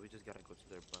 So we just gotta go to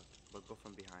their block, but go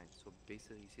from behind. So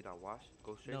basically, you see that wash?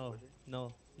 Go straight No, towards it.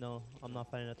 no. I'm not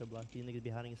fighting at their block. These niggas be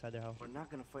hiding inside their house. We're not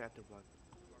gonna fight at their block.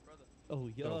 Oh,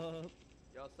 yo.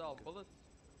 Y'all sell bullets?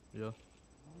 Yeah.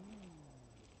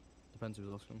 Depends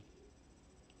who's asking.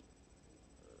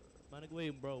 Man,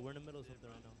 wait, bro. We're in the middle of something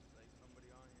right now. Like somebody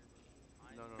on here,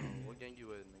 bro. No. What gang you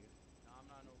with, nigga? Nah, I'm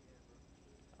not no gang, bro.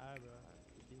 Alright, bro. Alright.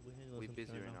 You deal with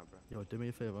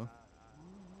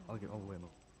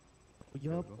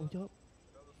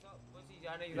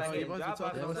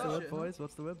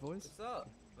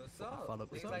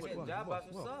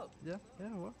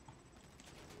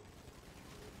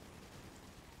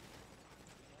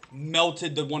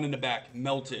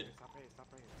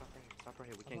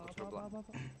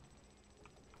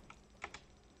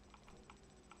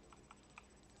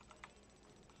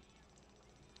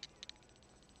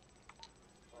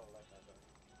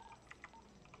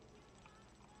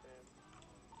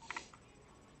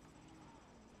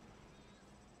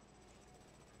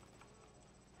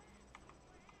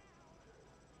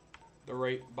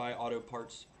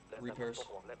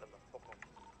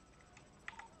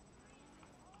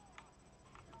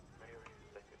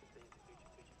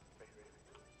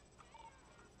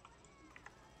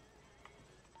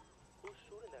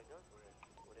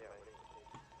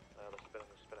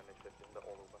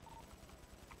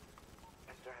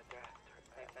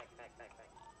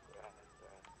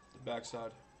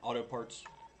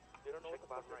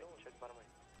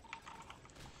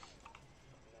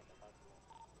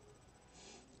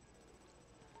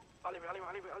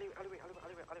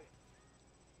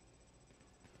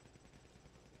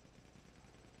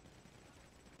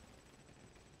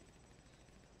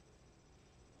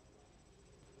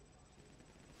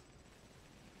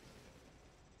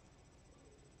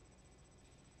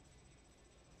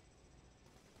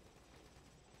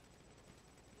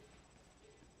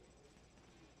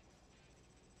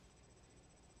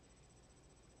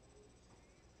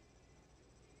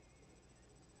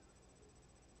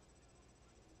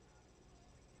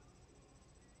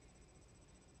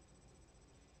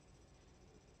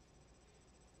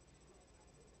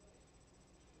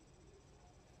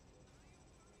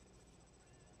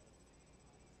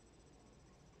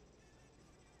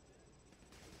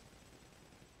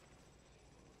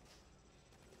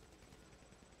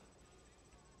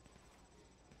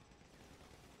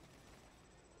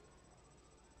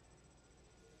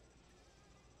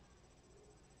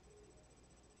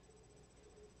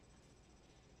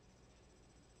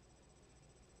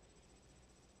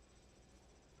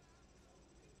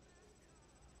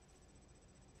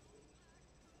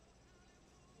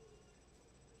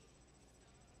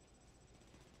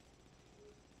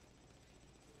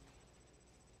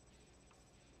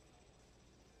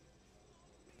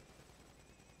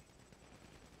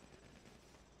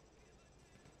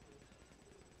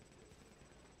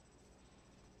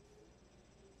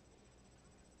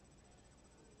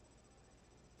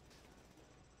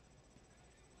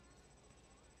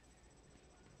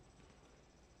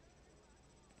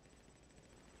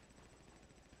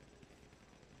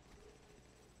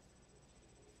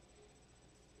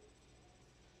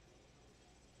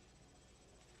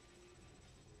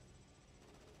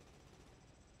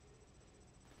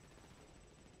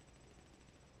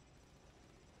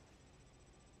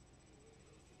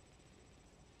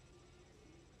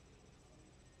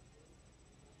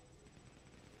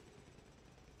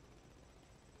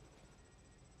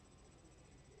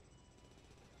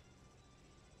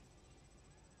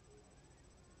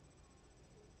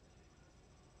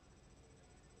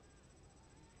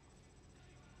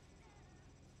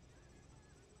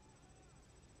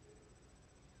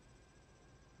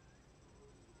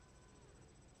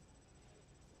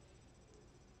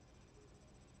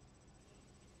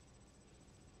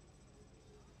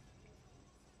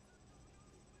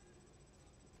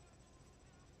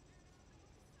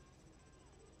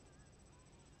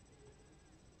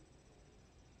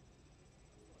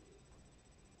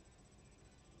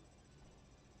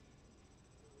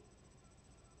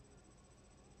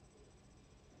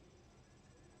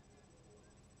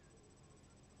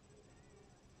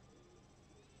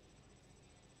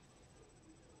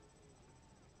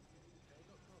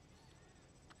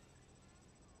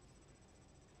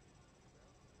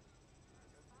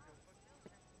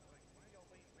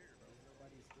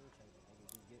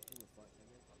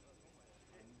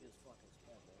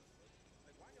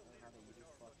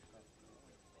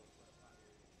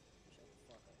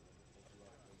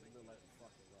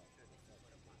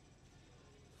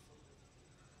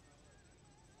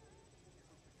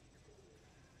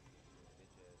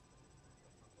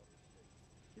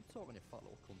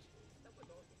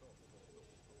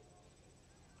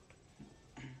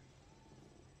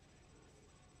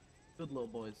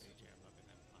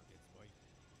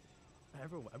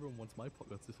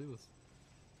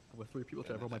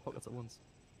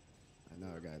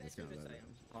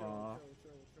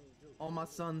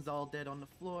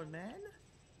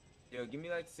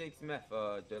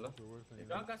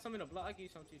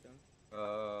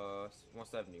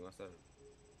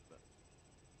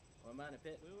Or am I in a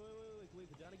pit? Wait,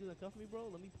 could y'all niggas uncuff me, bro?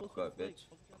 Let me post Fuck up, up, bitch.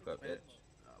 Fuck up, bitch.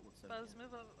 Buzz,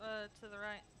 move up to the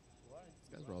right.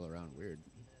 These guys roll around weird.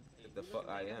 What the fuck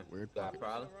I am? Weird Got a pocket.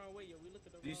 problem?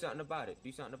 Do something about it.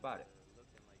 Do something about it.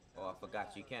 Oh, I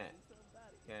forgot you can't.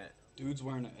 Can't. Dude's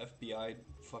wearing an FBI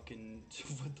fucking.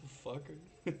 What the fuck?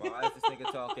 Why is this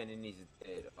nigga talking and he's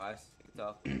dead? Why is this nigga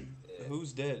talking? Dead.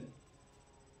 Who's dead?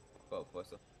 Fuck up,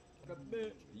 pussy.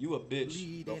 You a bitch.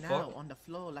 The Bleeding fuck? out on the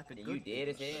floor like a You good dead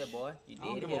as hell, boy. You I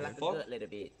don't dead as give a hell like a fuck. good little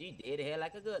bitch. You dead as hell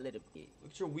like a good little bitch.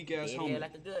 Look at your weak You ass dead helmet.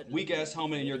 like a good little Weak ass bitch.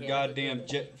 helmet and You your dead hell like a goddamn good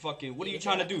jet fucking. What are Dead you as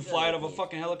trying to hell like do? a good Fly out little of a bitch.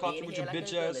 fucking helicopter Dead with as your hell like a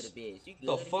bitch good ass? little bitch. You The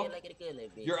good as hell fuck? like a good little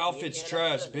bitch. Your Dead as outfit's hell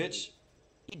like a trash, good little bitch.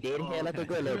 You dead as hell like a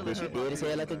good little bitch. You Okay. dead as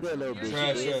hell like a good little bitch. You Trash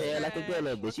dead as ass. hell like a good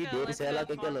little bitch. You dead as hell like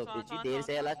a good little Twan, bitch. You Twan, dead as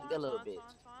Twan, hell like a Twan, good little Twan, bitch. Twan, Twan, Twan,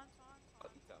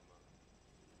 What you talking about?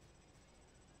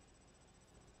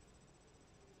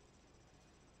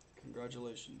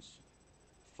 Congratulations.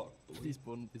 Fuck, boy. These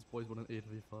boys want an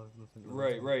 8v5. Nothing.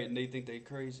 Right, right, and they think they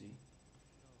crazy.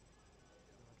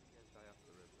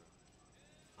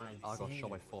 I got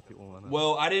shot by 4 people. Man.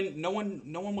 Well, I didn't. No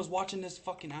one was watching this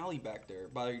fucking alley back there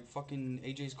by fucking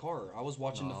AJ's car. I was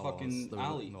watching the fucking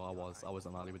alley. No, I was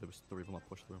in alley, but there was 3 of them I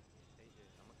pushed through.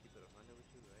 I'm gonna keep it 100 with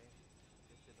you, right?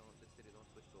 This city don't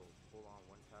switch to full on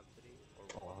one tab city.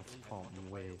 Oh, I can't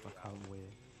wait. I can't wait.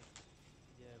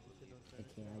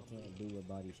 I can't do with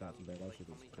body shots, bro. That shit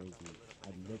is crazy.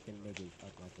 I lit them niggas up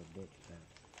like a bitch, man.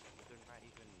 But they're not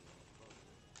even, bro,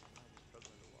 they're not even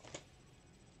struggling to walk.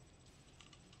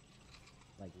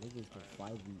 Like niggas can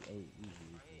 5v8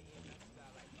 easily.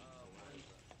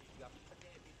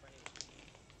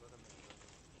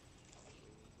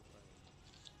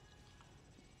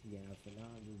 Yeah, for now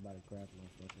I'm just about to craft my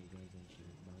fucking guns and shit.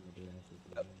 But I'm gonna do that shit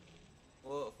later.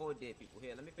 Four dead people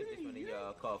here. Let me put this one in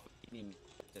your car. You need me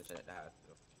to at the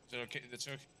hospital. Is it okay? That's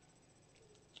okay.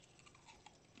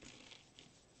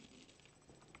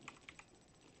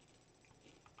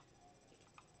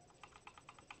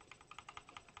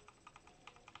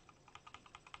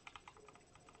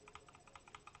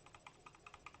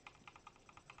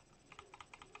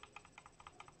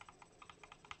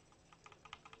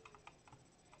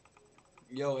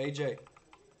 Yo, AJ.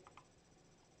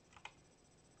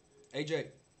 AJ.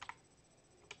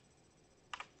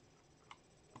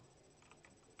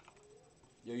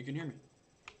 Yo, you can hear me.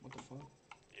 What the fuck?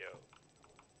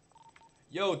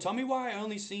 Yo, tell me why I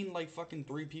only seen like fucking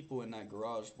 3 people in that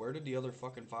garage. Where did the other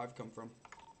fucking 5 come from?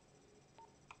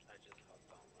 I just hopped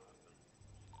on what happened.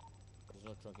 There's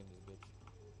no trunk in this bitch.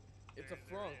 It's a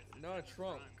front, not a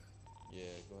trunk. Yeah,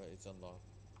 go ahead. It's unlocked.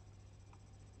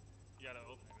 You gotta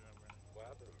open it up, bro. What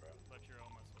happened, bro? Let your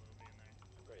own muscle be in there.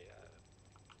 Where you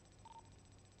at?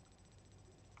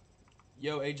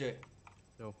 Yo, AJ.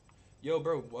 Yo. Yo,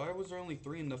 bro, why was there only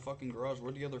 3 in the fucking garage?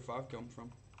 Where'd the other 5 come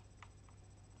from?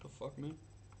 The fuck, man?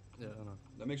 Yeah, I know.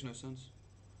 That makes no sense.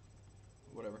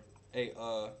 Whatever. Hey,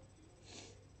 I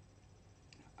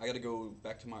gotta go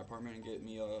back to my apartment and get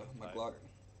me, my Glock.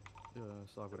 Yeah,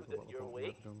 so I gotta go back to You're the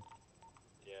awake? apartment.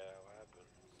 Yeah, what happened?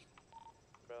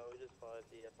 Bro, we just fought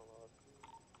the FMO.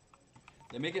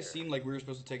 They make it seem like we were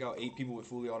supposed to take out 8 people with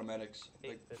fully automatics.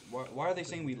 Like, why are they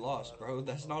saying we lost, bro?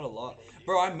 That's not a lot.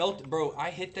 Bro, Bro,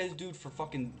 I hit this dude for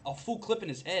fucking a full clip in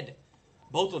his head.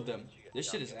 Both of them. This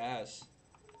shit is ass.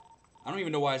 I don't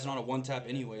even know why it's not a one tap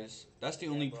anyways. That's the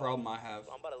only problem I have.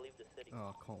 I'm about to leave the city.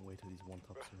 Oh, I can't wait till these one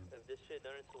taps soon. If this shit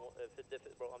turns to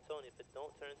bro, I'm telling you, if it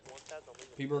don't turn to one tap, I'm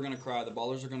leaving. People are gonna cry. The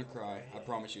ballers are gonna cry. I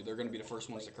promise you. They're gonna be the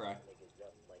first ones to cry. I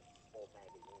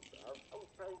was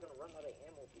probably gonna run out of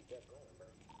ammo if we kept going, bro.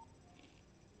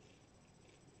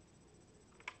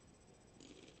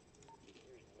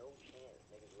 There's no chance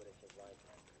niggas would have survived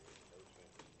that. There's no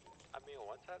chance. I mean,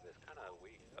 one tap is kind of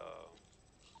weak, though.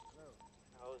 No.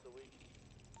 How is it weak?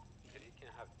 Because you can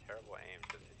have terrible aim,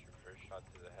 just hit your first shot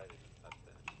to the head and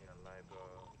nothing. Yeah, lie, bro.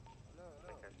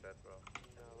 Like I said, bro.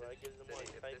 No, bro, it gives them more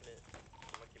excitement. I'm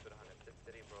gonna keep it 100. This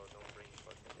city, bro, don't bring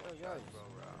fucking Yo, headshots, guys. bro,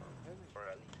 or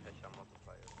at least headshot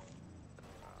multiplier, bro.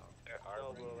 There are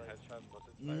No, bro, bringing like- headshot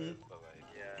multipliers, but like...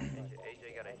 Yeah,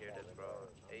 AJ gotta hear this, bro.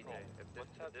 AJ, if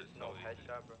there's no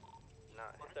headshot, bro,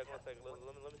 not One sec. Let me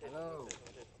say Hello.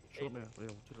 something. Shoot me. Yo,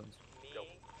 2 guns. Me,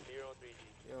 Miro, 3G.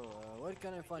 Yo, what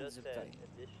can I find Just zip said, tie? if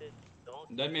this shit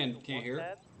don't That man turn to can't one hear.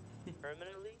 tap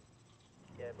permanently,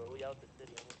 yeah, bro, we out the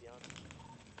city. I'm gonna be honest.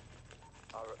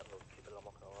 I'll keep it, I'm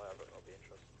not gonna lie, I'll be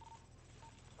interested.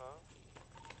 Huh?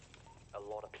 A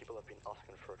lot of people have been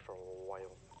asking for it for a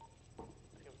while.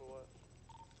 Asking for what?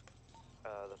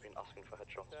 They've been asking for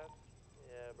headshots. Tap?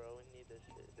 Yeah, bro, we need this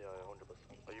shit. Yeah, 100%.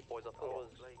 Are you boys up for Oh,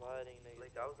 what? like,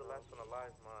 like I was the last one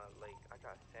alive, man. Like I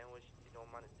got sandwiched. You know,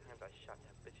 amount of times I shot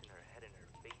that bitch in her head and her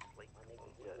face. Like, My nigga,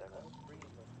 yeah, the yeah. screens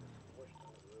was smushed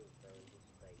on the roof, bro. Just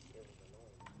like it was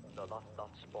annoying. No,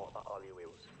 that spot, that alleyway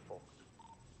was fucked.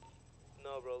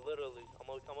 No, bro, literally. I'm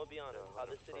gonna be honest. Yeah, How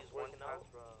this 100%. city's One working task, out.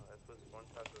 bro. It was one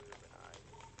task where we've been alright.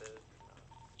 This, nah.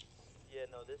 Yeah,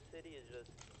 no, this city is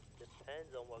just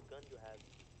depends on what gun you have.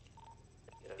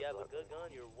 Yeah, If you have a exactly. good gun,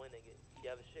 you're winning it. If you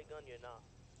have a shit gun, you're not.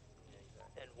 Yeah,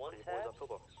 exactly. And Are one you boys taps, up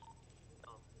toolbox?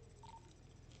 no.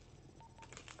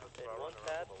 That's And bro, I one run around with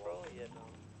taps, a wall. bro, yeah, no.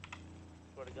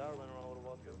 Swear to God, I run around with a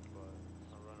wall too. But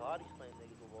I run Body around. slam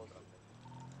niggas with walls too.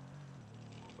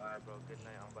 Bye, bro. Good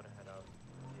night. I'm about to head out.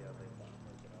 See ya later.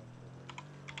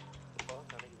 The fuck?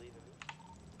 That nigga leaving me?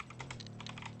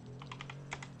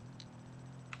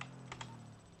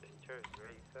 There's turfs,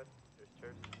 right? You said there's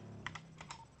turfs.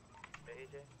 Hey,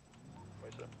 AJ.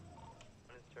 Wait, sir.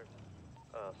 When is turfs?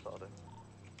 Saturday.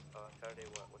 Saturday.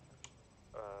 What time?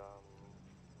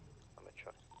 I'm in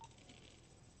check.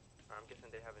 I'm guessing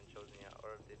they haven't chosen yet,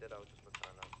 or if they did, I'll just look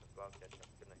on announcements. But I'll catch up.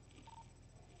 Good night.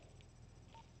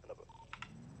 In a bit.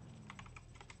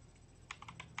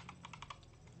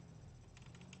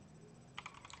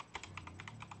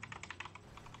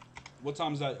 What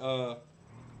time's that?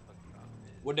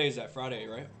 What day is that? Friday,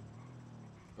 right?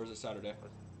 Or is it Saturday?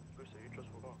 Booster, you just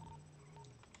forgot.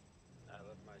 I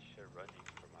left my shit running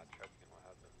for my trucking. What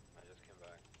happened? I just came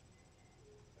back.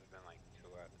 It's been like 3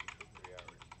 hours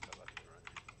since I left it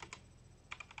running.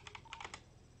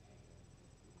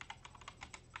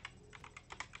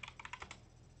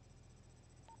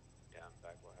 Yeah, I'm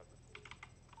back. What happened?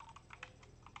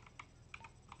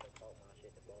 I caught my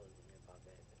shit. The ball is in your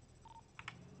pocket.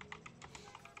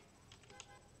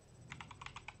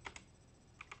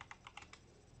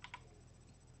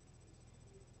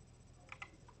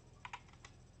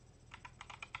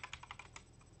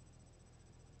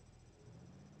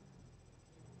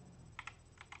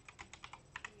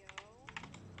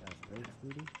 That's great,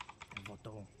 sweetie. And what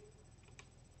though?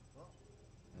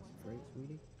 That's great,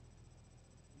 sweetie.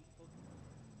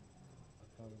 I'm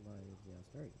talking about yeah,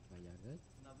 straight. Like y'all good?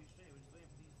 Now we straight. We're just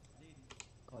waiting for these ladies.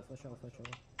 Oh, for sure, for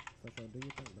sure. For sure, do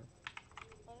your thing, bro.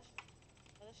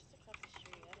 That's just across the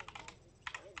street. I didn't know.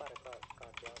 I ain't about to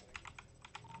cock block.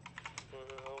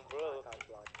 Oh, bro. Cock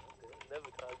block. Okay. Never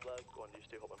cock block. Go on, you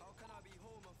stay hopping.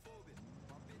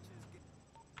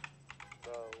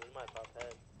 Bro, we might pop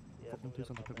head. Yeah, I Fuck them think two we're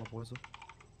sons gonna to pop pick my head. boys up.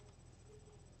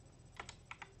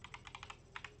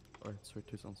 Alright, sweet,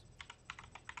 two sons.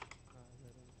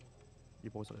 You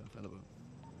boys are in front of him.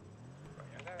 Bro,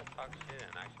 y'all gotta talk shit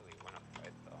and actually win a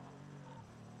fight, though.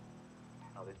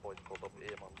 Now these boys pulled up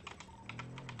here, man.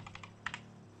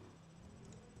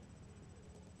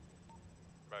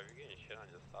 Bro, if you're getting shit on,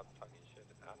 just stop talking shit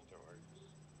afterwards.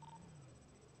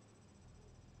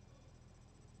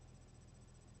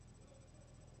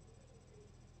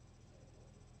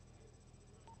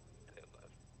 They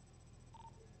left.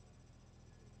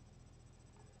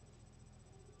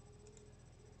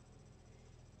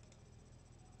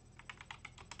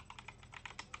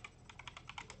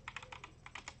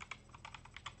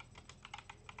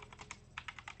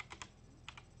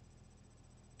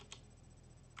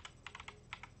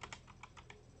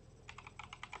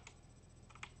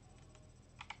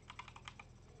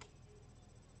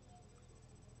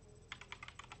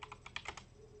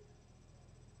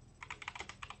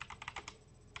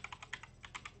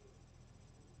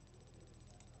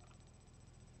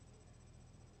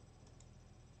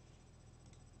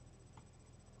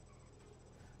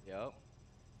 Yup.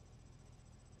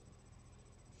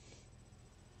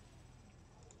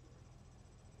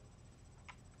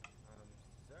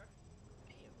 Sir?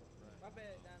 Damn. My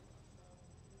bad, Don.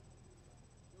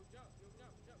 Yo, jump. Yo,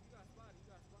 jump. Jump. You got spotted.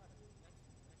 You got spotted. Next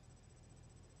to you. Next to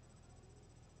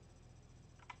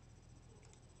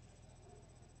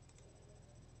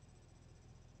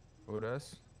you. Who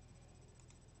this?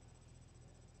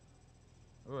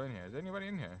 Who in here? Is anybody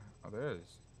in here? Oh, there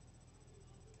is.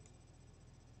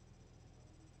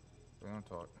 We don't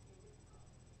talk.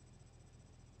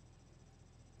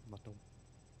 Matto.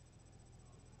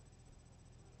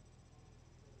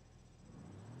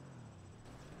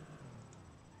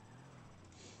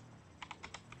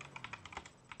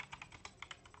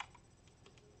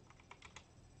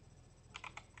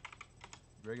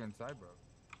 Greg inside, bro.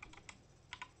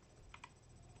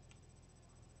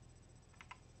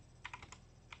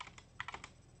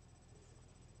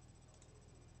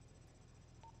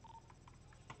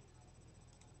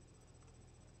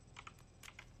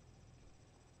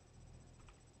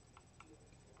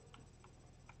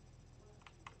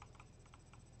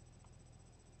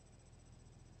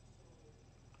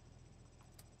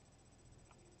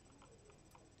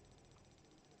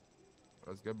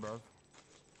 That's good, bro.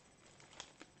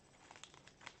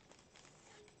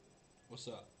 What's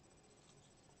up?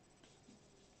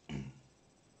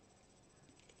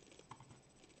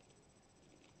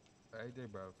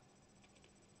 AJ, bro.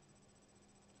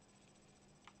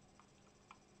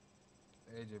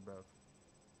 AJ, bro.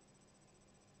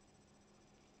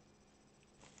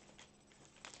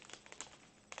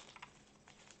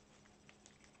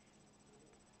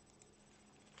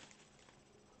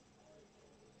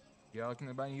 Yeah, looking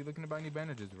to buy you looking to buy any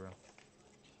bandages, bro?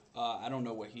 I don't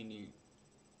know what he need.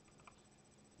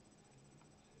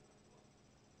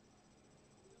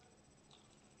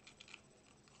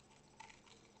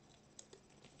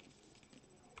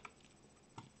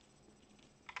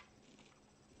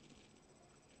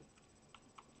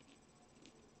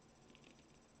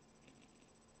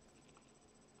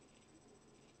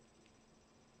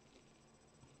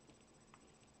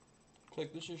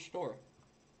 Click, this is your store.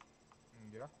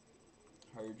 Yeah.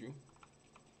 Heard you.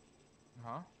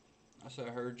 Huh? I said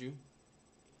heard you.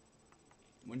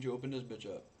 When'd you open this bitch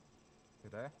up?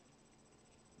 Today?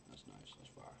 That's nice. That's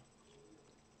fire.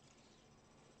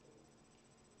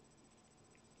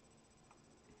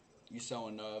 You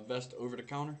selling vest over the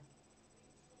counter?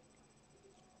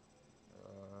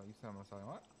 You said I'm selling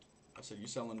what? I said you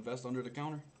selling vest under the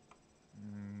counter?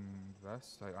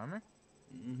 Vest, like armor?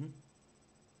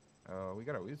 Mm-hmm. We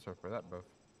got a weed store for that, bro.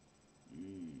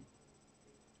 Mm.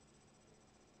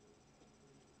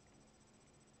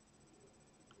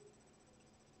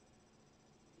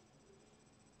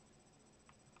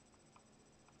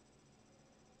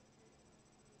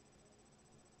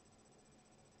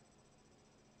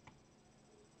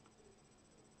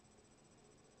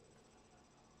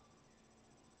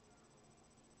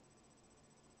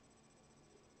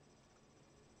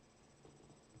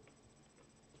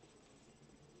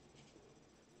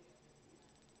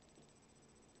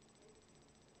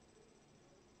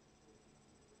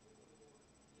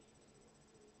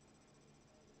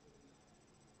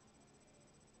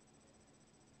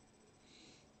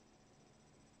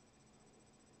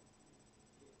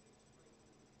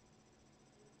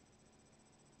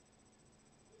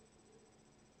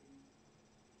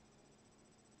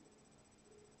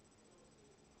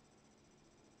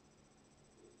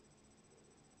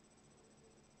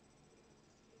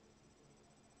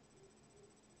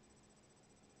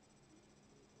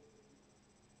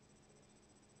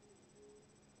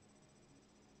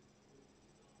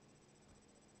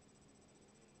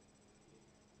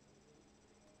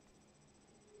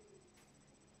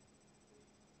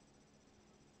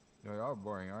 Yo, y'all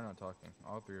boring. Y'all not talking.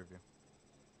 All three of you.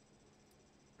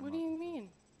 What do you mean?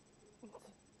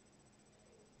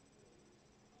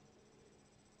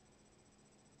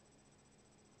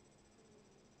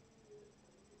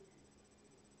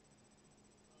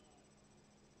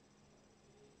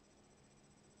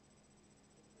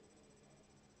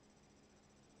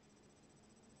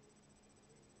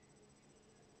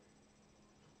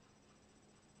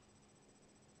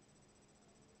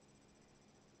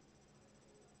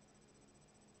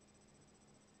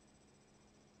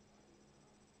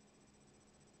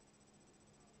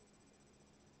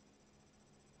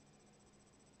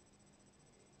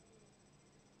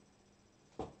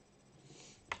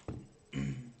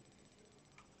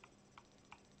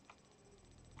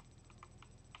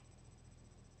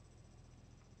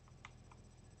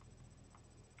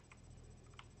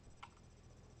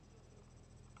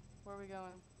 Where are we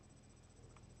going?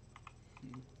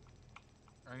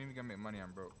 I ain't even gonna make money.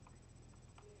 I'm broke.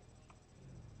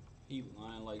 He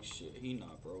lying like shit. He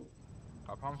not broke.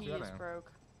 I promise He you I is am.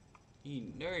 broke.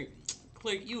 He there.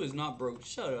 Click. You is not broke.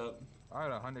 Shut up. I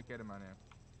had 100K to my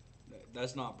name.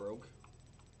 That's not broke.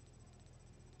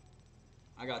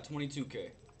 I got 22K.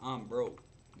 I'm broke,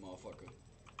 motherfucker.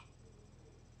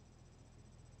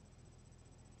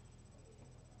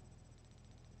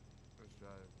 Let's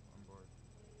drive. I'm bored.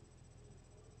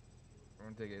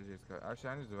 I'm gonna take AJ's car. Actually,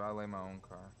 I need to valet my own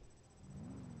car.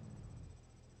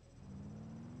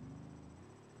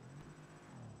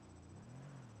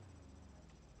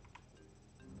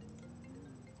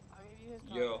 I'll give you his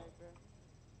Yo. contact, bro.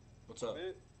 What's up?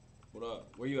 Bit. What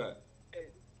up? Where you at? Hey,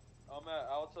 I'm at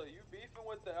Alta. You beefing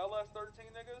with the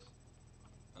LS13 niggas?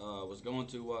 Was going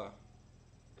to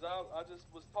Cause I just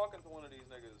was talking to one of these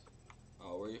niggas.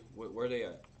 Oh, where you? Where they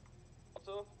at?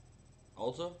 Alta?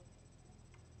 Alta?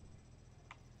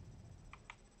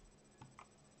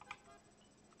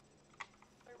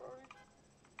 Hey, Brody?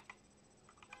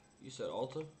 You said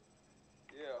Alta?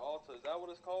 Yeah, Alta. Is that what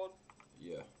it's called?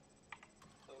 Yeah.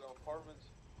 So the apartments?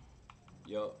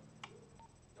 Yo.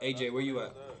 Yeah, AJ, that's where you niggas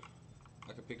at?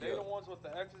 I can pick They you the up. ones with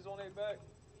the X's on their back?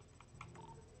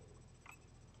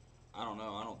 I don't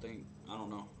know. I don't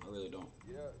know. I really don't.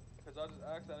 Yeah, cause I just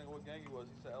asked that nigga what gang he was.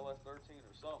 He said LS13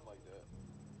 or something like that.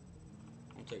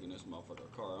 I'm taking this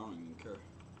motherfucker car. I don't even care.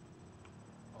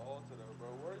 Alta though, bro.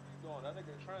 Where are you going? That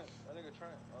nigga Trent. That nigga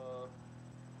Trent.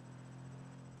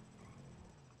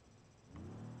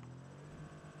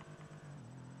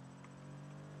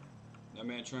 That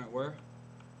man Trent where?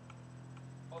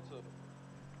 Alta.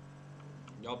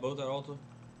 Y'all both at Alta?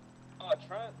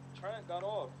 Trent got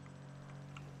off.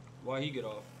 Why he get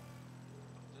off?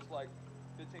 Just like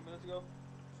 15 minutes ago.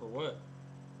 For what?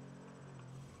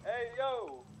 Hey,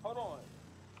 yo, hold on.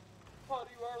 I talked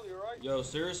to you earlier, right? Yo,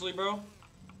 seriously, bro?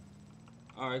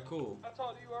 Alright, cool. I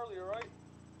talked to you earlier, right?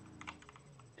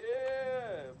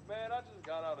 Yeah, man, I just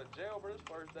got out of jail for this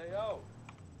first day out.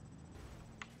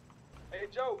 Hey,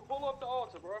 Joe, pull up the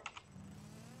altar, bro.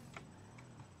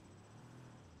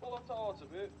 Pull up the altar,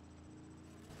 bitch.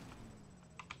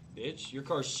 Bitch, your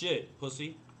car's shit,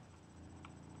 pussy.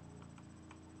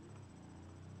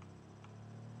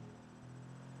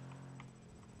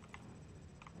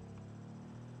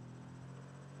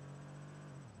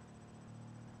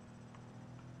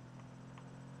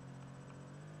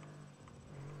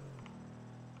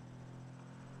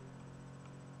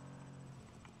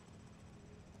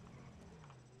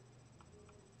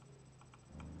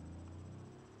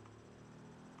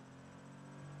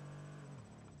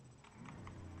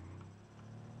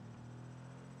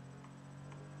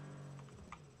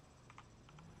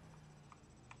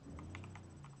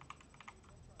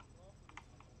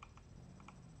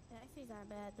 Taxis aren't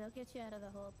bad. They'll get you out of the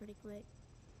hole pretty quick.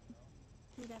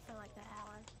 Do that for like an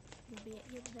hour. You'll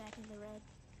be back in the red.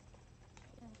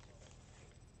 Yeah.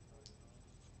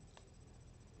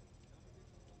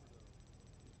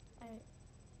 Alright.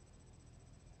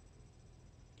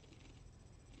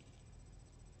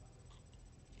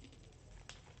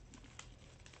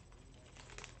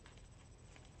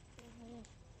 Yeah.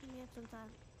 Give me up some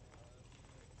time.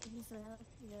 Give me some help.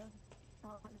 You know.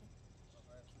 Call me.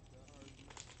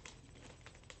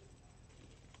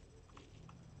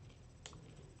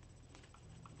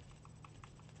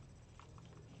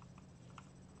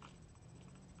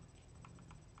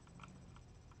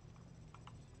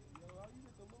 Yo, how you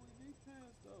get the Louis V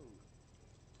pants, though?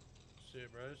 Shit,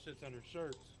 bro. This shit's under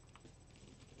shirts.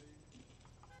 Yeah.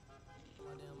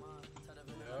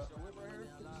 That's your whip right here?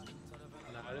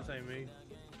 Nah, this ain't me.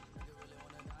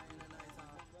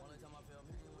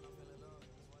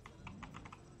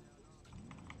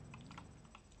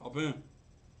 Hop in.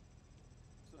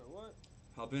 So what?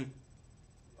 Hop in.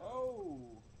 Oh,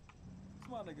 it's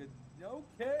my nigga.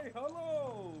 Okay,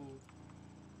 hello.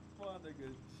 My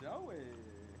nigga Joey.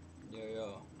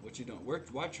 Yeah. What you doing?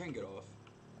 Why Trent get off?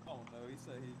 I don't know. He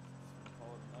said he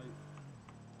called it night.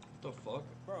 What the fuck?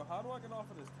 Bro, how do I get off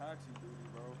of this taxi duty,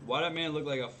 bro? Why that man look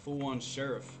like a full-on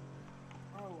sheriff?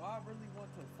 Bro, I really went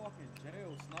to fucking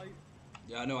jail, Snipe.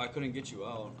 Yeah, I know. I couldn't get you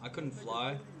out. I couldn't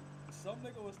fly. Some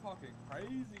nigga was talking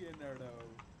crazy in there though.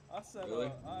 I said,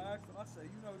 Really? I asked him. I said,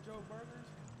 you know Joe Burgers?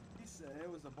 He said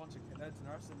it was a bunch of cadets in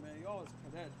there. I said, man, y'all is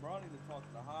cadets, bro. I need to talk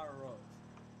to the higher ups.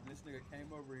 And this nigga came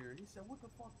over here. He said, what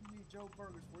the fuck you need Joe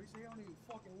Burgers for? He said, he don't even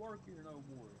fucking work here no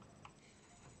more.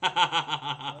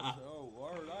 I said, oh,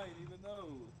 word, I ain't even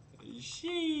know.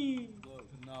 She. Look,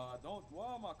 nah, don't.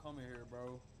 Why am I coming here,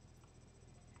 bro?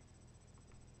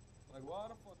 Like,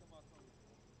 why the fuck am I coming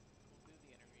here? We'll do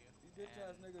the interview. These bitch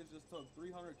ass niggas just took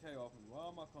 300K off me.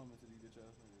 Why am I coming to these bitch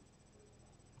ass niggas?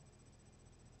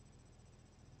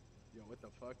 Yo, what the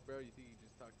fuck, bro? You think you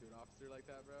just talk to an officer like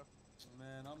that, bro?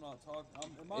 Man, I'm not talking.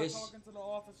 Am I talking to the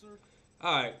officer?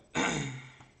 Alright.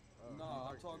 Nah,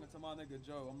 I'm talking to my nigga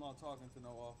Joe. I'm not talking to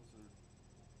no officer.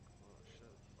 Oh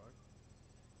shit, fuck.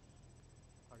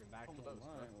 Talking back Come close, on,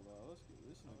 I ain't gonna lie. Let's get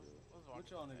this nigga. What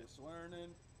y'all niggas swearing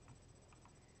in?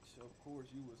 So of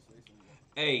course you would say some.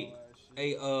 Hey,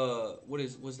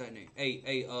 what's that name?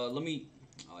 Hey, let me.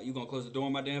 You gonna close the door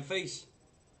in my damn face?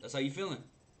 That's how you feeling?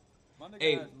 My nigga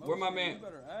Hey, has where my motion. man? You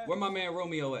better ask. Where my man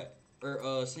Romeo at?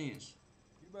 Or Sands?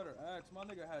 You better ask. My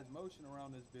nigga has motion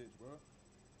around this bitch, bro.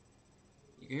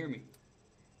 You can hear me?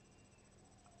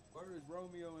 Where is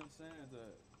Romeo and Sands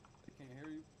at? They can't hear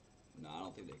you. Nah, I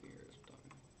don't think they can hear us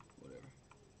talking. Whatever.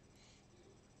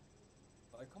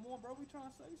 Like, come on, bro. We trying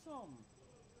to say something.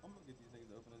 I'm gonna get these niggas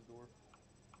to open this door.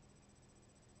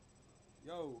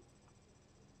 Yo.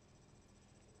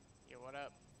 Yeah, what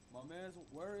up? My man's,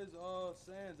 where is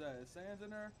Sands at? Is Sands in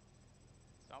there?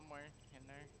 Somewhere in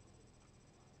there.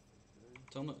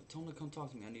 Tell him to come talk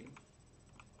to me. I need him.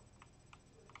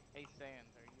 Hey,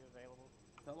 Sands, are you available?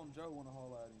 Tell him Joe wanna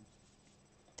haul at him.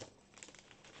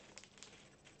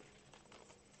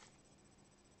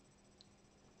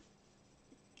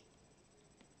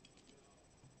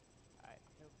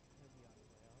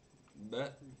 Bet.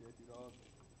 Appreciate you, dog.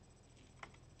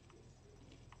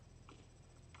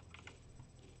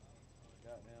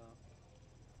 Goddamn.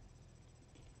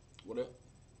 What up?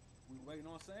 We waiting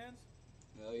on Sands?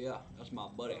 Hell yeah, that's my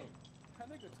buddy. Bro, that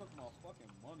nigga took my fucking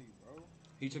money, bro.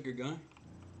 He took your gun?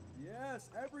 Yes,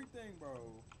 everything, bro.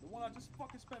 The one I just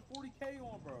fucking spent 40K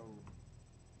on, bro.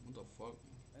 What the fuck?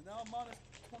 And now I'm minus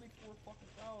 24 fucking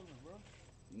thousand, bro.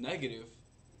 Negative.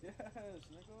 Yes,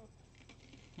 nigga.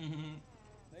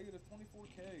 Negative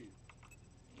 24K.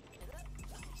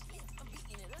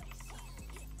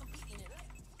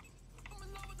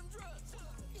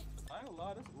 I ain't gonna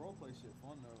lie, this roleplay shit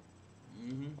fun though.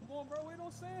 Come on, bro, wait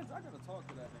on Sands. I gotta talk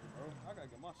to that nigga, bro. I gotta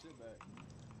get my shit back.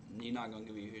 He not gonna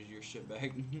give you your shit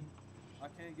back. I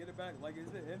can't get it back. Like,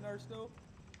 is it in there still?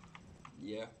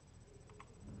 Yeah.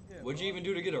 Yeah. What'd bro, you even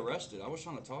do to get arrested? I was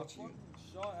trying to talk to you.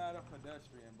 Shot at a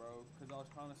pedestrian, bro, because I was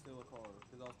trying to steal a car,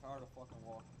 because I was tired of fucking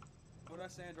walking. Oh,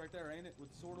 that's Sands right there, ain't it?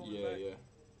 With the sword on his back? Yeah.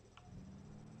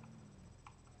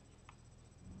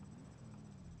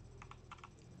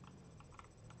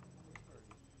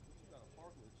 You gotta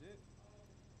park legit?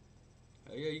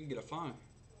 Hell yeah, you can get a fine.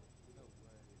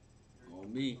 No way.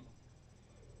 On me.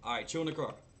 Alright, chill in the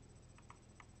car.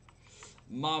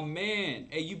 My man.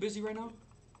 Hey, you busy right now?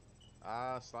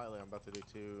 Slightly. I'm about to do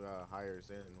 2 hires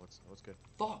in. What's good?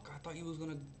 Fuck, I thought you was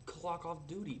gonna clock off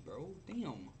duty, bro.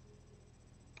 Damn.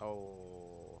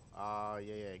 Oh,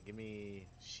 yeah. Give me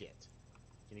shit.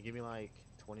 Can you give me like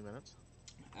 20 minutes?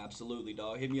 Absolutely,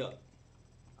 dog. Hit me up.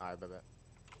 Alright, bet.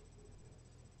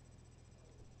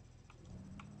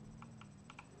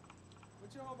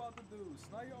 What y'all about to do?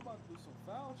 Snipe, y'all about to do some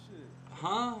foul shit.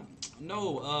 Huh?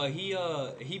 No, he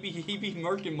be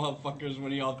murking motherfuckers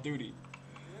when he off duty.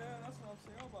 Yeah, that's what I'm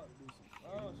saying. Y'all about to do some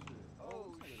foul shit.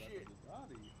 Oh, shit.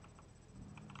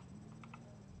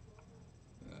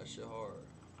 That shit hard.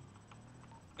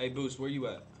 Hey, Boost, where you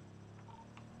at?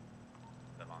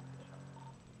 Devontae shot.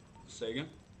 Say again?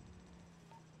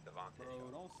 Devontae Bro,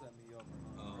 shot. don't set me up or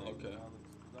nothing. Oh, right, okay. Alex,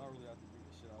 'cause I really have to beat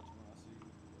the shit out you when I see you.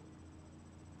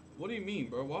 What do you mean,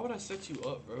 bro? Why would I set you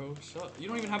up, bro? Shut. You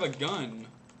don't even have a gun.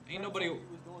 Ain't nobody. You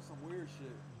was doing some weird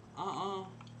shit. And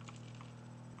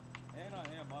I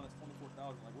am minus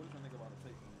 24,000. Like, what is that nigga about to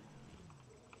take from me?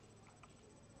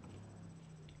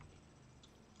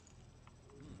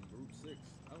 Group 6.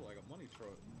 I look like a money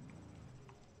truck.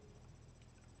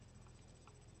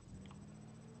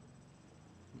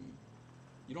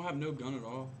 You don't have no gun at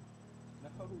all. No,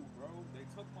 bro. They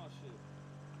took my shit.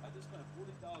 I just spent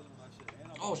 40,000 on that shit.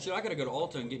 And Oh shit! I gotta go to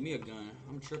Alta and get me a gun.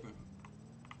 I'm tripping.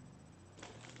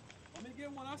 Let me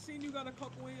get one. I seen you got a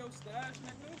couple in your stash,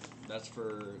 nigga. That's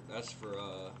for.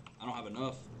 I don't have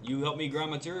enough. You help me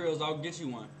grind materials, I'll get you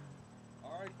one.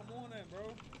 All right, come on then,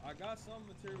 bro. I got some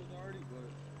materials already, but.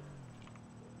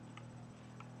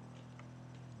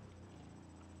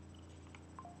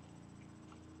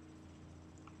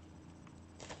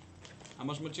 How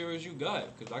much materials you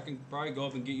got? Cause I can probably go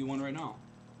up and get you one right now.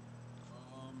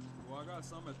 Well, I got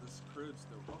some at this crib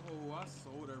still. Oh, I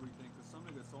sold everything because some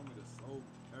nigga told me to sell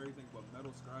everything but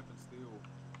metal, scrap, and steel.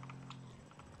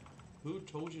 Who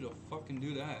told you to fucking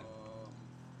do that?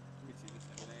 Let me see this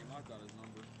nigga name. I got his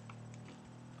number.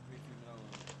 Let me see know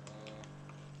him.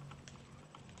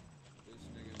 This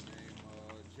nigga name,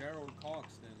 Gerald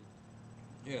Coxton.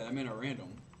 Yeah, that man a random.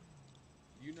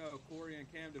 You know Corey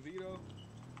and Cam DeVito?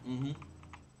 Mm-hmm.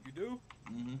 You do?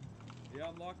 Mm-hmm. Yeah,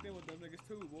 I'm locked in with them niggas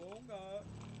too, boy. Oh, God.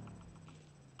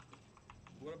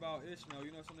 What about Ishmael?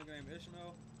 You know some nigga named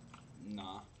Ishmael?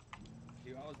 Nah.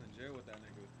 I was in jail with that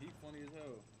nigga. He funny as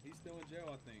hell. He's still in jail,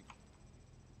 I think.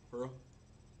 For real?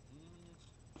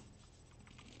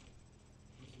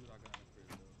 Let's see what I got in the crib,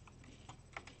 though.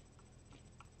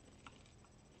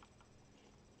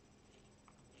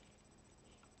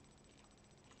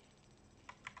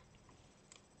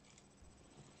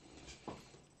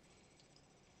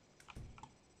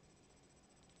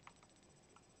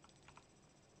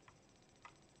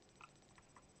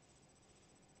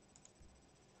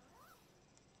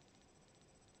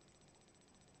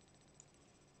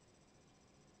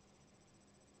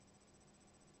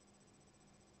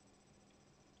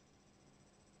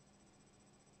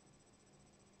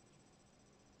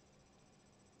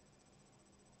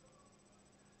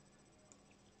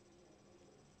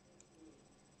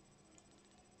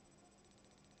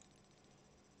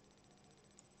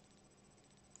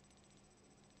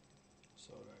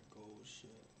 So that gold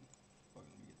shit. Fuck,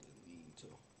 let me get that lean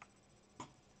too.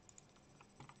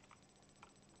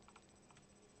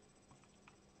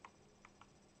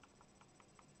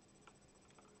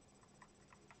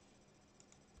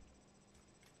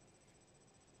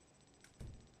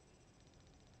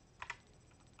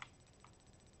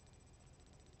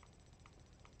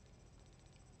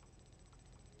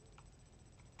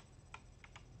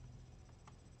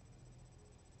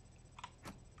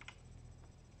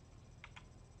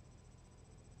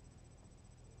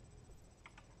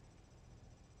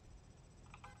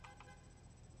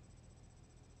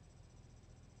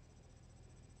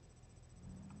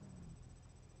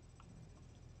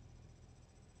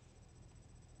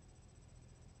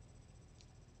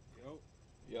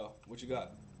 Yeah, what you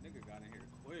got? Nigga got in here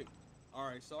quick. All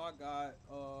right, so I got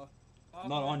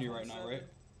Not on you right now, 527. right?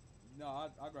 No,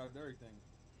 I grabbed everything.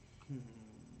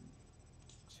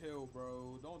 Chill,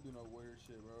 bro. Don't do no weird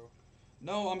shit, bro.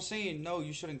 No, I'm saying no.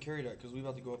 You shouldn't carry that because we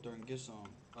about to go up there and get some.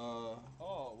 Oh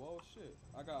well, shit.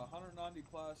 I got 190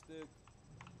 plastic.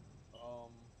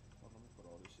 Hold on, let me put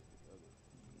all this shit together.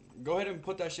 Go ahead and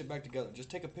put that shit back together. Just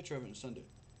take a picture of it and send it.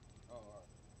 Oh, alright.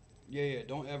 Yeah.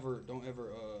 Don't ever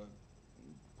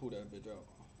pull that bitch out.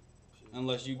 Shit,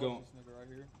 Unless you watch go. this nigga right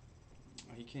here.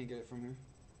 He can't get it from here.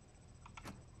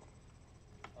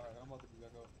 Alright, I'm about to be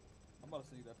back up. I'm about to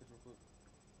send you that picture real quick.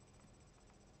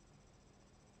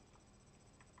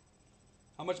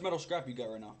 How much metal scrap you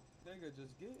got right now? Nigga,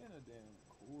 just get in a damn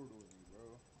cord with me,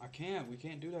 bro. I can't. We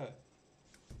can't do that.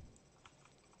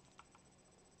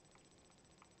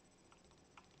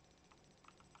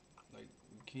 Like,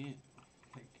 we can't.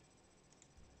 Like.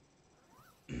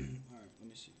 Alright, let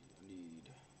me see.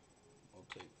 I'll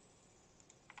take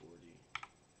 40.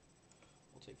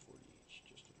 I'll take 40 each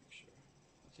just to make sure.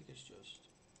 I think it's 40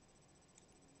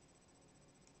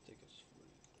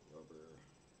 rubber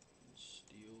and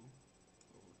steel.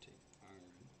 We'll take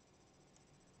iron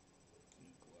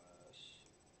and glass.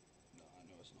 No, I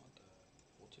know it's not that.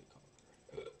 We'll take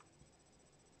copper.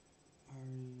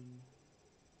 Iron.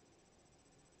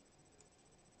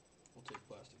 We'll take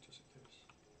plastic just in case.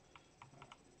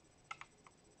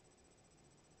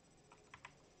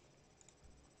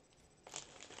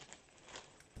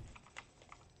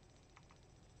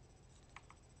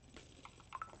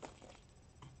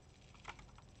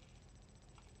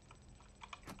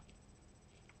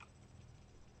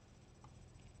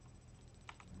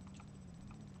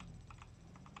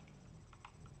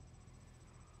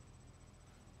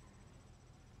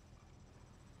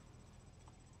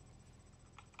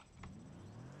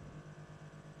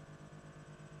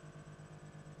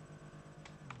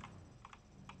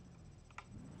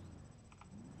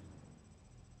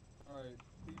 Alright,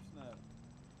 peep snap.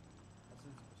 I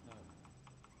sent you a snap.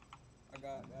 I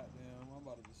got goddamn. I'm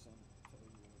about to just tell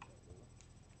you what I got, bro.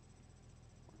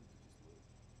 Or you can just look.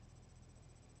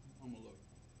 I'm gonna look.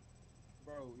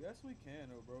 Bro, yes we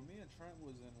can though, bro. Me and Trent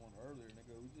was in one earlier,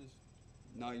 nigga. We just.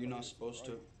 No, you're not supposed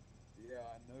to. Yeah,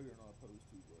 I know you're not supposed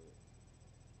to, but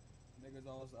niggas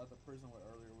I was at the prison with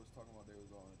earlier was talking about they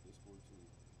was all in Discord too.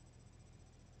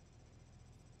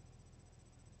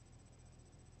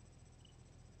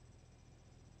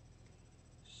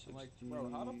 I'm like, bro,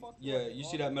 how the fuck? Yeah, you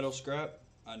see that metal scrap?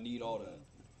 I need all that.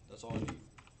 That's all I need.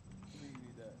 You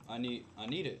need that. I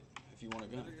need it if you want a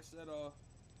gun. Nigga said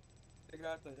they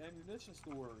got the ammunition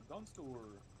store, gun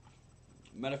store.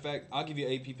 Matter of fact, I'll give you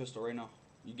an AP pistol right now.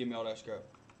 You give me all that scrap.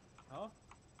 Huh?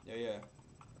 Yeah.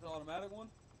 The automatic one?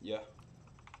 Yeah.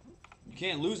 You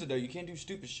can't lose it though. You can't do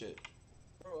stupid shit.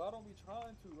 Bro, I don't be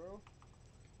trying to, bro.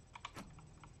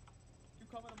 You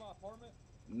come into my apartment?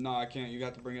 No, I can't. You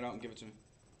got to bring it out and give it to me.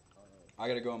 I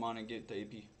gotta go in mine and get the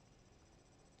AP.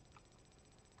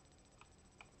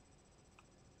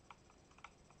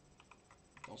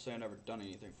 Don't say I never done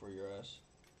anything for your ass.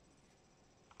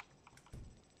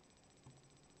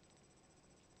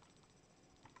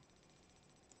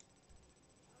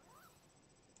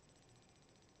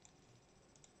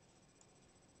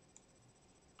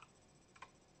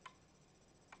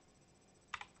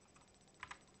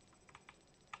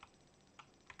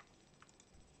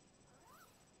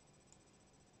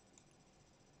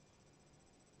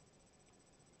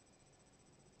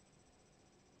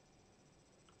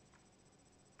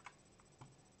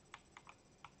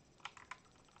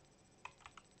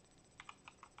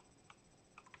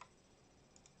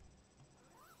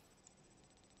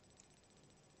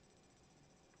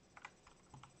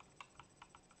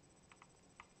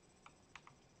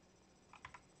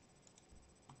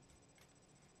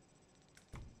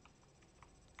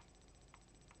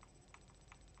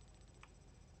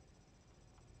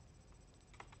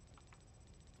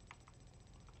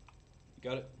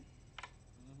 Got it?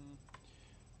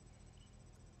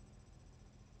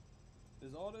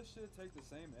 Does all this shit take the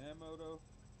same ammo though?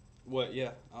 What? Yeah,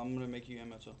 I'm gonna make you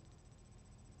ammo too.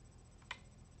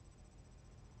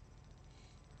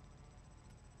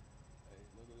 Hey,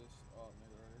 look at this. Oh,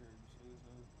 nigga, right here. You see this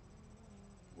nigga?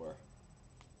 Where?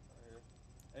 Right here.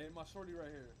 Hey, my shorty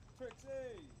right here.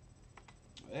 Trixie!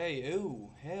 Hey, ew,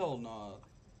 hell nah.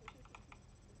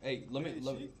 Hey, let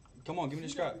me. Come on, give me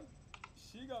the scrap.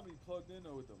 She got me plugged in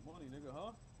though with the money, nigga,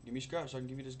 huh? Give me scrap so I can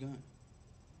give you this gun.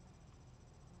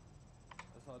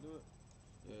 That's how I do it.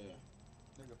 Yeah.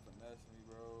 Nigga finesse me,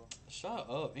 bro. Shut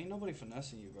up. Ain't nobody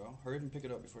finessing you, bro. Hurry up and pick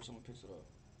it up before someone picks it up.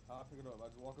 How I pick it up? I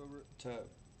just walk over it? Tab.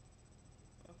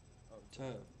 Huh? Oh,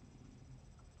 Tab.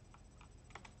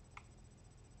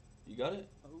 You got it?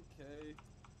 Okay.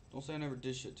 Don't say I never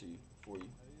did shit to you for you.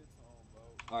 Hey, it's on, bro.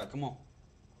 All right, come on.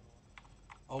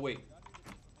 Oh wait. I need to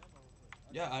get some ammo quick.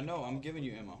 Yeah, I know. I'm giving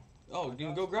you ammo. Oh, I you can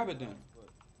got go some grab it then. rounds,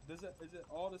 but is it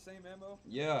all the same ammo?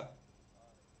 Yeah.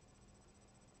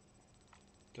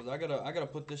 Cause I gotta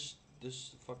put this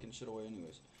fucking shit away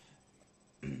anyways.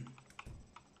 Cause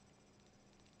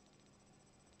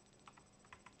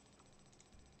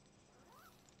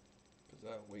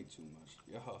that way too much.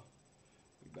 Yeah.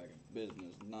 We back in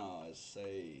business. Nah, I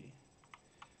say.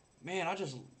 Man, I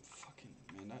just fucking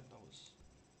man that was.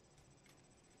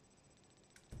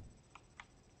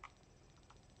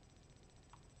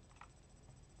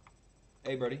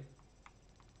 Hey, buddy.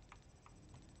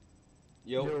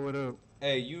 Yo. Yo, what up?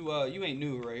 Hey, you ain't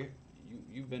new, right?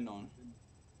 You've been on.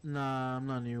 Nah, I'm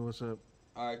not new. What's up?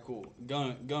 All right, cool.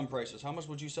 Gun prices. How much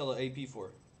would you sell an AP for?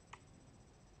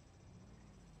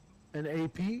 An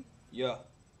AP? Yeah.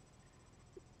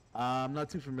 I'm not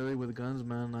too familiar with guns,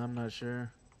 man. I'm not sure.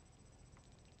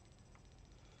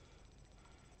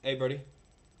 Hey, buddy.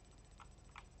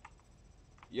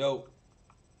 Yo.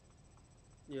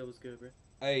 Yeah, what's good, bro?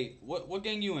 Hey, what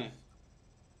gang you in?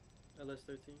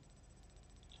 LS13.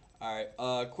 All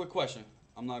right. Quick question.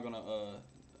 I'm not gonna No,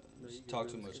 you good, talk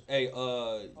bro. too What's much. good? Hey,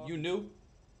 you new?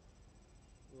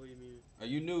 What do you mean? Are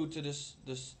you new to this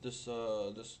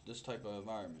type of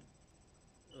environment?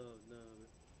 Oh, no, man.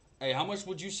 Hey, how much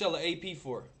would you sell an AP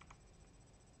for?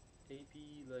 AP,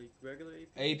 like regular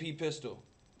AP? AP pistol.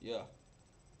 Yeah.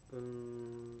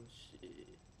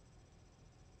 Shit.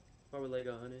 Probably like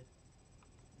 100.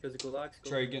 Because the Glocks go.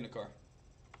 Trey, get in the car.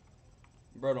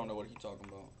 Bro don't know what he talking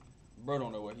about. Bro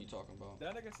don't know what he talking about.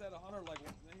 That nigga said 100, like,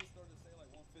 then he started to say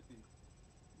like 150.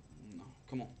 No,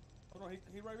 come on. Hold on,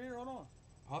 he right here. Hold on.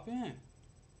 Hop in.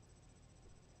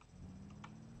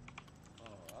 Oh,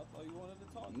 I thought you wanted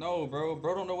to talk. No, bro.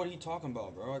 Bro don't know what he talking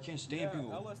about, bro. I can't stand people.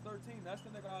 LS13, that's the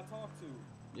nigga I talked to.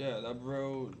 Yeah, that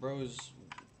bro is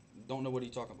don't know what he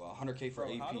talking about. 100K for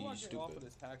Bro, AP, how do I you get stupid. off of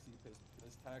this taxi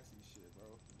shit,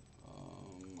 bro?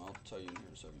 I'll tell you in here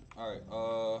in a second. All right.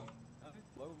 I need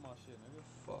to load my shit, nigga.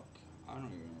 Fuck. I don't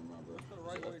even remember. What's the Is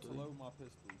right it way to F3? load my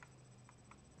pistol?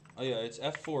 Oh yeah, it's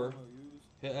F4. Ammo used.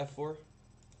 Hit F4.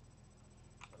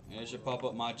 And it should pop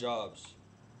up my jobs.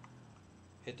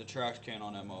 Hit the trash can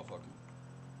on that motherfucker.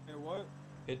 Hey, what?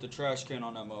 Hit the trash can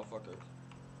on that motherfucker.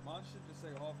 Mine should just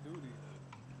say off duty.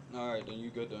 Alright, then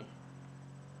you good then.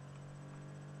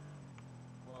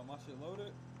 Well, my shit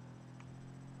loaded.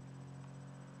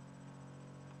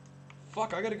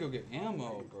 Fuck, I gotta go get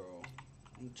ammo, bro.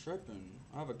 I'm tripping.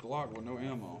 I have a Glock with no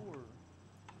ammo.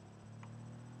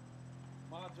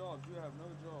 My jobs, you have no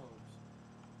jobs.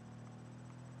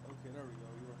 Okay, there we go.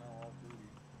 You are now off duty.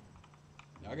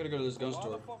 Yeah, I gotta go to this gun Why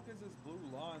store. the fuck is this blue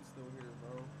line still here,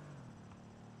 bro?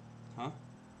 Huh?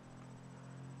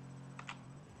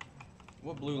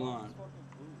 What blue Why line? is this fucking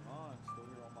blue line still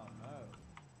here on my map?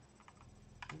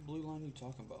 What blue line you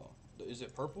talking about? Is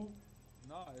it purple?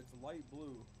 Nah, it's light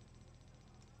blue.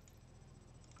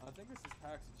 I think this is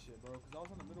taxi shit, bro, because I was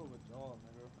in the middle of a job,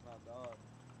 nigga, and I died.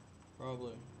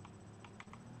 Probably.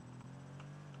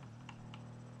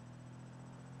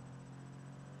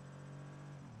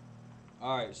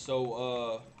 Alright,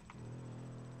 so,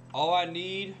 all I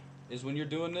need is when you're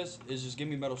doing this is just give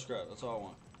me metal scrap. That's all I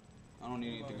want. I don't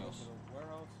need anything else.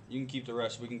 You can keep the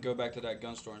rest. We can go back to that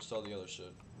gun store and sell the other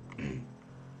shit.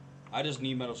 I just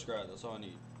need metal scrap. That's all I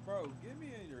need. Bro, get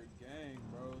me in your gang,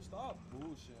 bro. Stop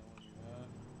bullshitting with me, man.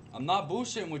 I'm not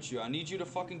bullshitting with you. I need you to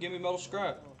fucking give me metal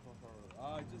scrap.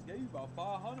 I just gave you about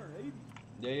 580.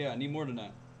 Yeah, I need more than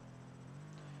that.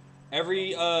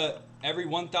 Every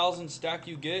 1,000 stack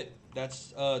you get,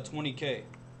 that's 20K.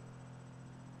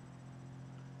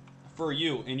 For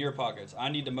you, in your pockets. I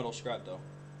need the metal scrap, though.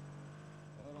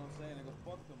 That's what I'm saying, nigga.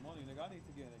 Fuck the money, nigga. I need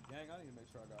to get in a gang. I need to make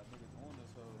sure I got niggas on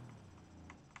this hoe.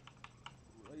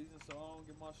 Reason so I don't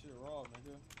get my shit robbed,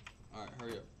 nigga. Alright,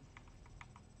 hurry up.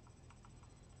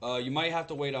 You might have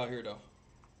to wait out here, though.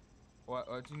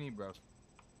 What you need, bro?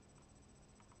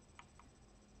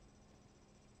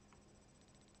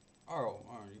 Oh,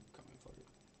 alright, you can come in, fuck it.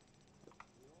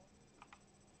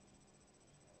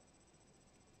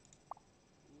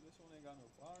 Ooh, this one ain't got no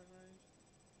firing range.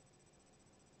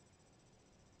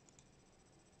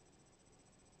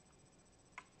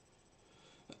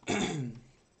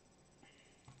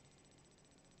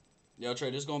 Yeah,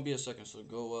 Trey, this is gonna be a second, so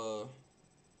go,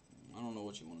 I don't know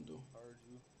what you want to do. Heard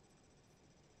you.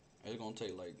 It's gonna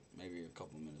take, like, maybe a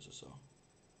couple minutes or so.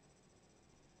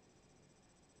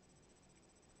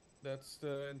 That's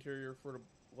the interior for the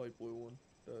light blue one,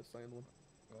 the sand one.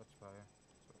 That's fire.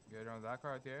 So get on that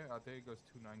car right there. I'll tell you it goes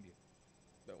 290.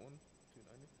 That one,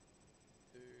 290.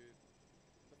 Dude,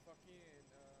 the fucking,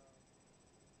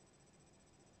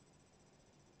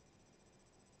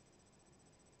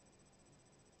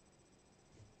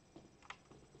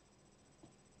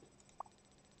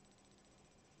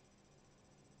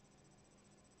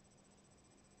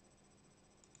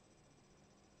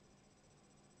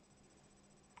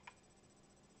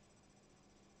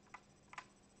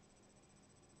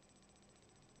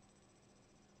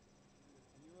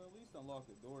 Can you at least unlock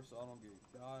the door so I don't get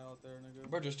guy out there, nigga?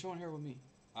 Bro, just chill in here with me.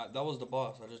 That was the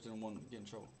boss. I just didn't want to get in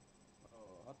trouble.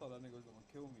 Oh, I thought that nigga was gonna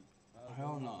kill me.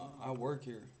 Hell no. I work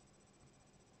here.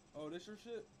 Oh, this your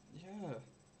shit? Yeah.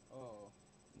 Oh.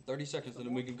 30 seconds, and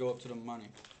then we can go up to the money.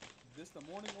 This the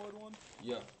morning wood one?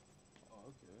 Yeah. Oh,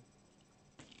 okay.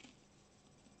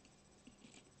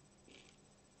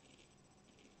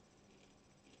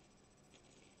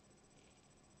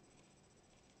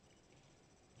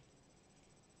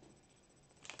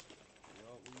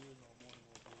 Yup, we is on morning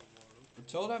wood boulevard. Okay.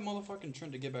 Tell that motherfucking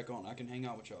Trent to get back on. I can hang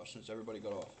out with y'all since everybody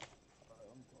got off. Alright,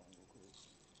 I'm calling real quick.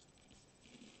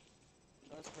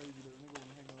 That's crazy that a nigga was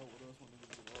hanging out with us when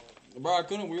niggas get off. Bro, I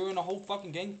couldn't. We were in a whole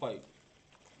fucking gang fight.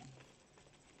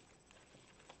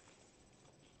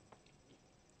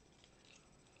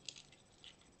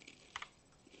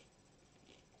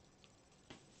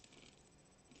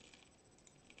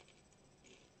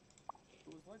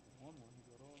 It was like one when he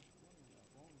got off. It wasn't even that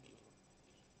long ago.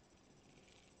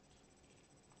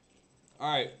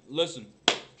 Alright, listen.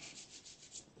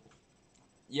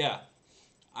 Yeah.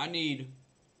 I need...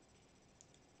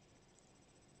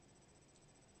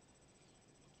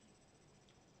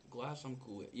 glass, I'm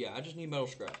cool with. Yeah, I just need metal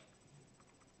scrap.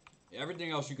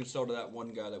 Everything else you can sell to that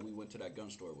one guy that we went to that gun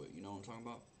store with. You know what I'm talking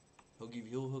about?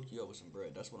 He'll hook you up with some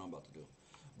bread. That's what I'm about to do.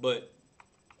 But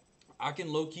I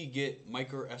can low-key get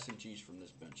micro SMGs from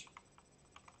this bench.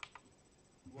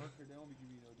 Worker, they don't be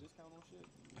giving you no discount on shit?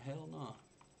 Hell nah.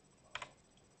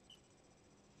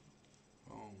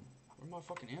 Where's my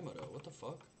fucking ammo though? What the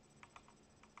fuck?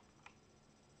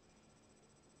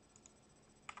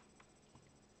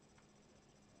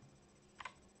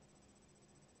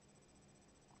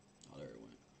 Oh, there it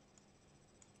went.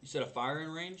 You said a firing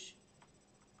range?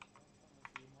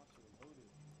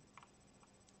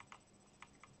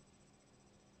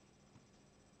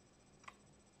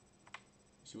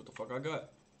 See what the fuck I got?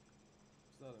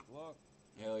 Is that a Glock?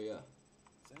 Hell yeah.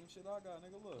 Same shit I got,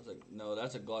 nigga, look. No,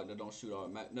 that's a Glock that don't shoot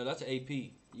automatic. No, that's an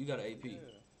AP. You got an AP.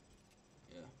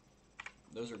 Yeah.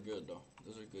 Those are good, though.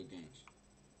 Those are good games.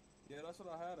 Yeah, that's what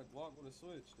I had, a Glock with a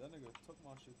switch. That nigga took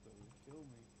my shit, though. He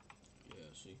killed me. Yeah,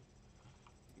 see?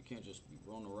 You can't just be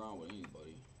rolling around with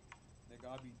anybody. Nigga,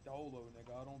 I be dolo,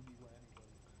 nigga. I don't be with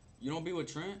anybody. You don't be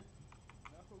with Trent?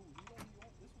 No, he don't be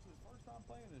on. This was his first time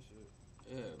playing this shit.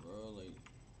 Yeah, bro, like...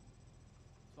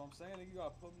 So I'm saying, nigga, you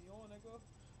gotta put me on, nigga.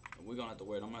 We're gonna have to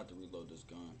wait. I'm gonna have to reload this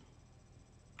gun.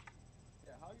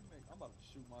 Yeah, how you make... I'm about to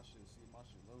shoot my shit, see if my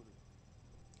shit loaded.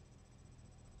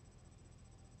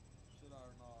 Should I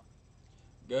or not?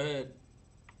 Go ahead.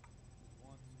 Just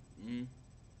once. Mm-hmm.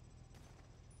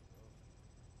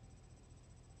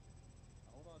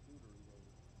 How would I do to reload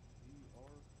it?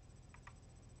 E-R?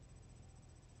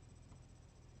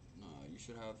 Nah, you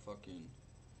should have fucking...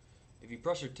 If you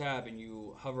press your tab and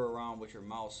you hover around with your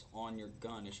mouse on your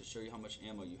gun, it should show you how much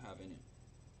ammo you have in it.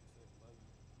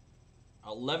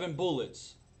 11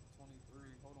 bullets. 23.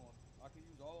 Hold on. I can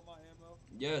use all of my ammo?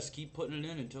 Yes, keep putting it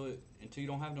in until you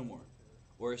don't have no more.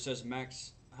 Where it says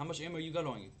max. How much ammo you got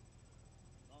on you?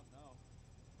 Not now.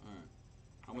 Alright.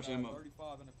 How I much got ammo?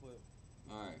 35 in the clip.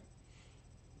 Alright.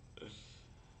 And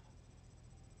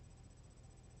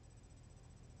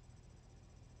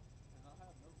I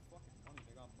have no fucking money,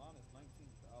 nigga. I'm minus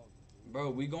 19,000, dude.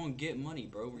 Bro, we gonna get money,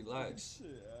 bro. Relax.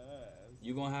 Shit ass.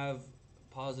 You gonna have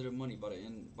positive money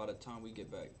by the time we get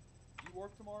back. You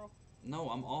work tomorrow? No,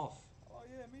 I'm off. Oh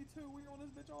yeah, me too. We on this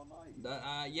bitch all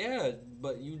night. Yeah,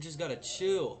 but you just gotta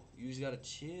chill. You just gotta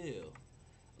chill.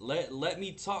 Let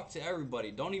me talk to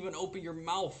everybody. Don't even open your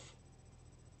mouth.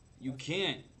 You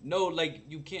can't. No, like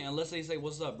you can't unless they say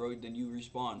what's up, bro. Then you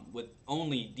respond with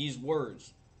only these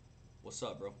words. What's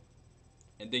up, bro?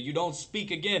 And then you don't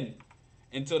speak again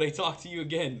until they talk to you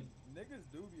again. Niggas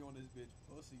do be on this bitch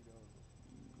pussy though.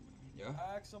 Yeah.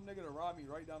 I asked some nigga to ride me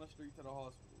right down the street to the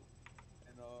hospital,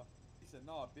 and he said,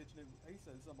 "Nah, bitch, nigga." He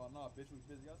said something about, "Nah, bitch, we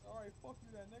busy." I said, "All right, fuck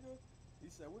you, that nigga." He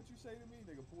said, "What you say to me?"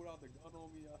 Nigga pulled out the gun on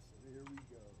me. I said, "Here we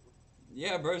go."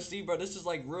 Yeah, bro. See, bro, this is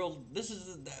like real. This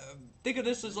is think of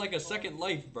this as like a second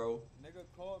life, bro. Nigga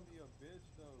called me a bitch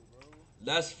though, bro.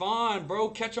 That's fine, bro.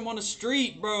 Catch him on the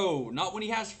street, bro. Not when he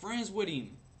has friends with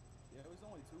him. Yeah, it was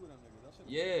only 2 of them niggas. I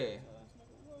Yeah. Nigga,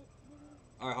 what?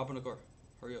 Nigga? All right, hop in the car.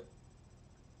 Hurry up.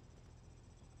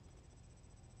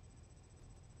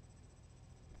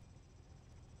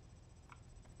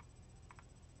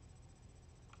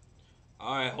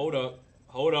 All right, hold up.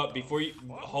 Hold up before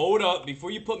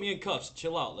you put me in cuffs.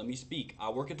 Chill out. Let me speak. I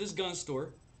work at this gun store,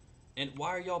 and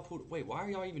why are y'all Wait, why are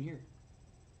y'all even here?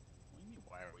 What do you mean?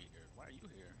 Why are we here? Why are you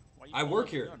here? Why you I pulling work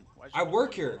out your here. gun? Why'd I you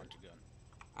work why you here. pulling out your gun?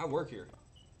 I work here.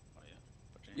 Oh yeah.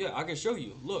 Put your Yeah, I can show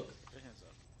you. Look. Put your hands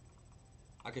up.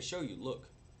 I can show you. Look.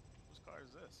 Whose car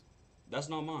is this? That's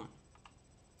not mine.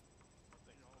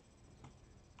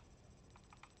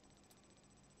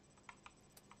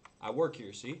 I work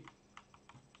here. See?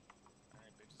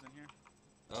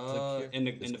 Any bitches in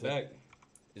here? In the back.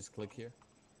 Just click here.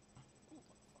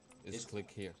 Just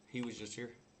click here. He was just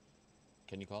here.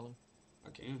 Can you call him? I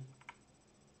can.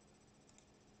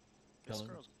 Tell him.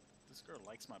 This girl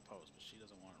likes my post, but she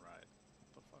doesn't want to ride.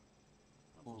 What the fuck?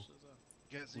 What Who? bullshit is that?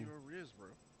 Get zero riz, bro.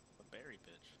 The berry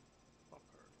bitch. Fuck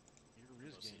her. Your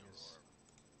riz Go see game is.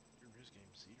 Aurora. Your riz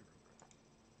game zero,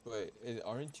 bro. Wait,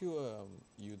 aren't you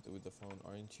you with the phone?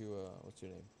 Aren't you what's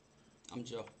your name? I'm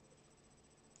Joe.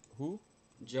 Who?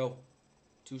 Joe.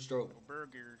 Two-stroke.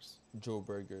 Burgers. Joe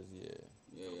Burgers. Yeah.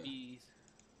 Yeah. Bees.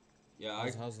 Yeah.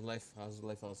 How's life? How's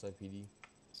life outside PD?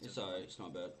 It's alright. It's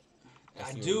not bad. I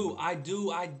I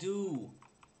do.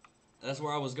 That's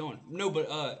where I was going. No,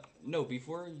 but no.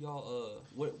 Before y'all,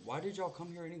 why did y'all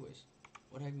come here anyways?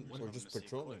 What have you? What? We're just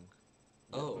patrolling.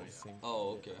 Oh.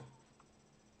 Oh, okay.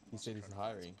 He said he's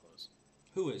hiring.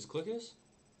 Who is? Click is?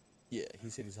 Yeah, he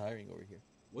said he's hiring over here.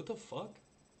 What the fuck?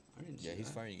 I didn't see Yeah, he's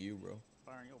that. firing you, bro.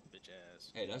 Firing your bitch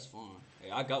ass. Hey, that's fine.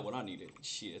 Hey, I got what I needed.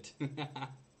 Shit.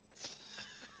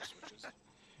 Switches.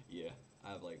 Yeah,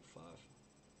 I have like 5.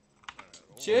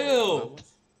 Oh, Chill.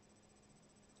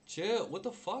 Chill. What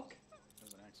the fuck? It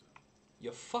was an accident.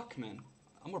 You fuck, man.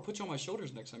 I'm gonna put you on my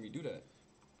shoulders next time you do that.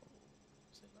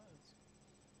 Say less.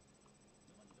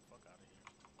 Let me the fuck out of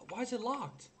here. Why is it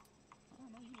locked? I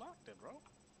don't know. You locked it, bro.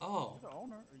 Oh. You're the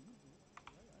owner. Or you?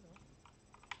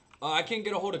 I can't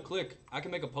get a hold of Click. I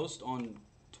can make a post on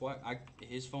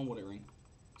his phone wouldn't ring.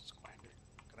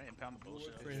 Can I impound the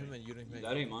bullshit? For him and you didn't make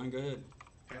That ain't mine. Go ahead.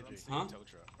 Huh? Tow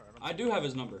truck. I do have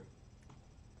his number.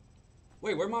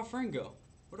 Wait, where'd my friend go?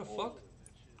 Where the fuck?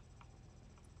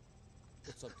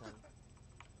 What's up, Tommy?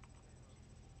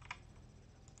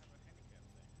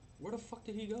 Where the fuck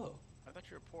did he go? I thought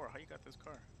you were poor. How you got this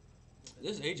car?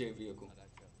 This is AJ vehicle.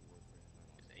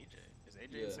 Is AJ? Is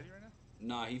AJ in Yeah. the city right now?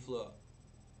 Nah, he flew out.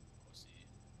 Let's see.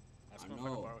 Ask I him if I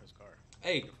can know. borrow his car.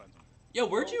 Hey, I can find some. yo,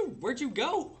 where'd you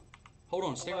go? Hold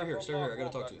on, stay right here, stay right here. I gotta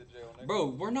talk to you, bro.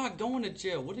 We're not going to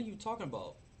jail. What are you talking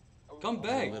about? Come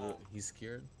back. He's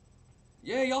scared.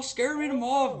 Yeah, y'all scared him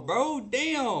off, bro.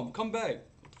 Damn, come back.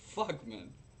 What the fuck, man?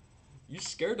 You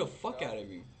scared the fuck out of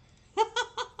me.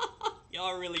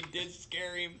 Y'all really did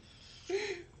scare him. Is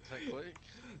that quick?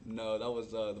 No, that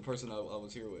was the person I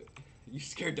was here with. You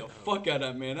scared the fuck out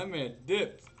of that man. That man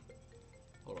dipped.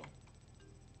 Hold on.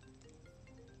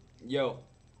 Yo.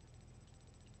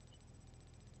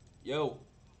 Yo.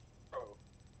 Bro.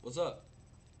 What's up?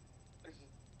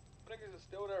 Niggas is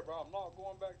still there, bro. I'm not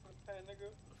going back to the pen, nigga.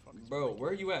 Bro,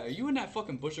 where are you at? Are you in that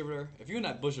fucking bush over there? If you're in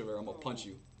that bush over there, I'm gonna punch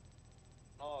you.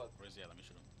 No. Where's he at? Let me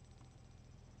shoot him.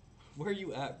 Where are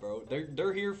you at, bro?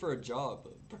 They're here for a job,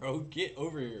 bro. Get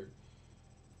over here.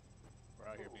 We're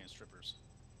out here being strippers.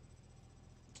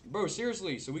 Bro,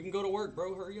 seriously, so we can go to work,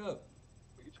 bro. Hurry up.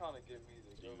 You trying to get me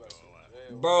to go back to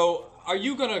jail? Bro, are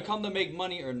you gonna come to make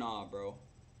money or nah, bro?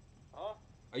 Huh?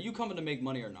 Are you coming to make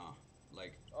money or nah?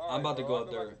 Like, All I'm about right, to bro, go I'll up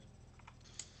go there. back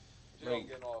to jail, Like,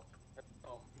 getting off.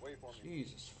 Wait for me.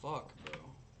 Jesus fuck, bro.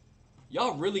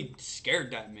 Y'all really scared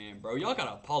that man, bro. Y'all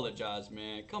gotta apologize,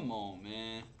 man. Come on,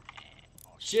 man.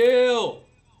 Chill.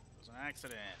 It was an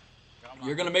accident.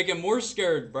 You're gonna make him more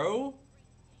scared, bro.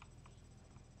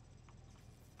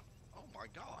 Oh my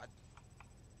god.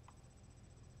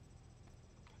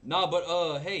 Nah, but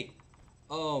hey,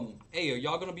 hey, are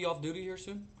y'all gonna be off duty here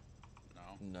soon?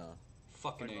 No. No.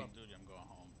 Fucking If I A. go off duty, I'm going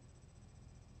home.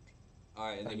 All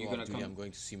right, and then If I you're go gonna off duty, come. I'm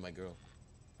going to see my girl.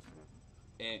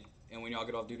 And when y'all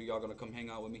get off duty, y'all gonna come hang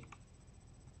out with me.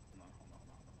 No.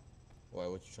 Why?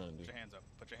 What you trying to do? Put your hands up.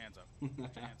 Put your hands up. Put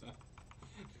your hands up.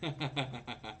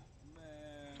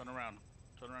 Man. Turn around.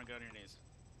 Turn around. Get on your knees.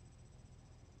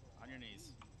 On your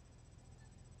knees.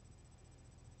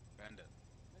 Bend it.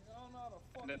 Nigga, I don't know how to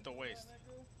fucking Bend at the do waist. that,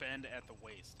 nigga. Bend at the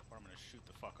waist, or I'm gonna shoot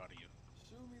the fuck out of you.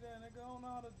 Shoot me that, nigga. I don't know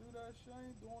how to do that shit. I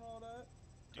ain't doing all that.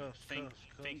 Dude,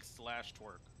 think slash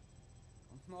twerk.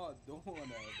 I'm not doing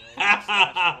that,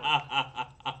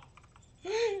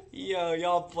 bro. Yo,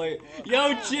 y'all play.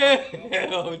 Yo, chill,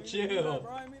 chill,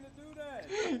 Bro, I didn't mean to do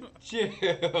that.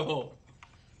 chill.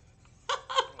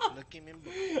 Look him in.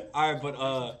 All right,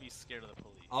 but Be scared of the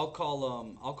police. I'll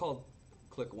call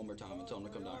Click one more time and tell him to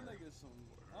come down. Y'all niggas some,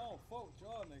 I don't fuck with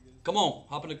y'all niggas. Come on,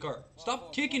 hop in the car. My Stop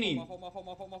fault, kicking him. My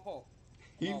fault.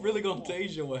 He Nah, really bro, gonna come on.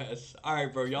 tase your ass. All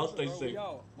right, bro. Y'all stay Bro, safe. we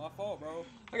out. My fault, bro.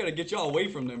 I gotta get y'all away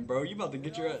from them, bro. You about to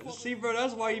get Yeah, your I'm ass. fucking See, bro,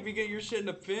 that's why you be getting your shit in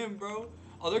the pin, bro.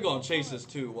 Oh, they're gonna chase us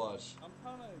too. Watch. I'm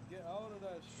trying to get out of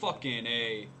that shit. Fucking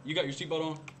A. You got your seatbelt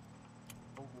on?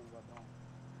 Oh, I don't.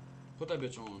 Put that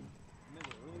bitch on.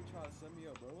 Nigga really try to set me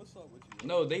up, bro. What's up with you,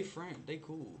 bro? No, they friend. They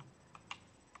cool.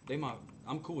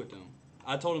 I'm cool with them.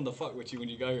 I told them to fuck with you when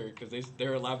you got here because they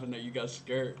were laughing that you got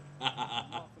scared. I'm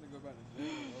not finna go back to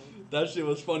jail, bro. That shit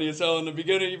was funny as hell in the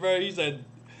beginning, bro. He said,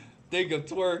 think of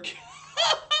twerk.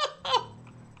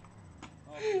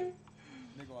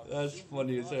 That's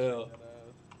funny as hell.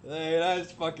 Hey,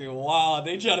 that's fucking wild.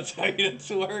 They try to tell you to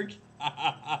twerk.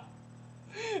 I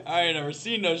ain't never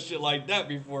seen no shit like that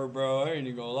before, bro. I ain't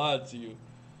even gonna lie to you.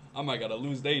 I might gotta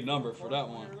lose their number for that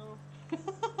one.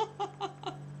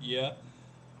 Yeah.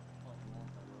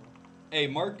 Hey,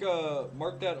 mark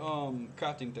that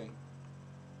crafting thing.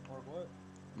 Mark what?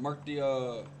 Mark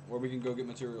the where we can go get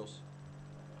materials.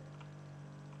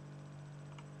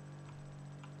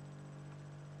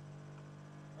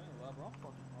 I ain't gonna lie, bro. I'm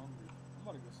fucking hungry. I'm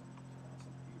about to get some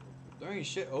eat real quick. There ain't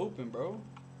shit open, bro.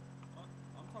 I'm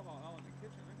talking about out in the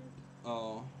kitchen, nigga.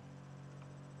 Oh.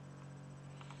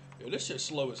 Yeah, this shit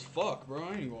slow as fuck, bro.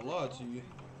 I ain't even gonna lie to you.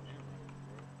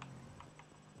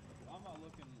 I'm not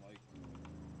looking like.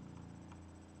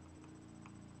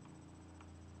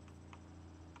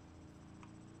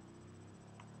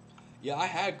 Yeah, I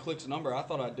had Click's number. I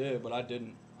thought I did, but I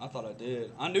didn't. I thought I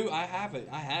did. I knew I have it.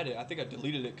 I had it. I think I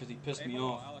deleted it because he pissed me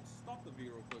hold off. on, Alex, stop the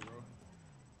video real quick, bro.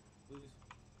 Please.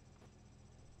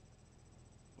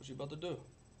 What you about to do?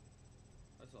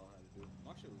 That's all I had to do.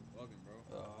 My shit was bugging,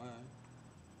 bro. Oh, alright.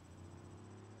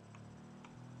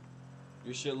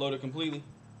 Your shit loaded completely?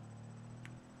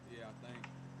 Yeah, I think.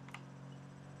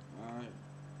 Alright.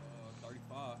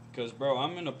 35. Cause bro,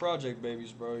 I'm in the project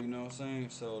babies, bro, you know what I'm saying?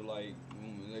 So like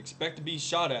expect to be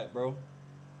shot at, bro.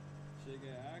 Shit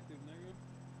get active, nigga.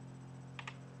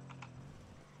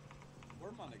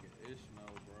 Where my nigga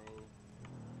Ishmael, bro?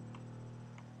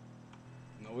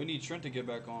 No, we need Trent to get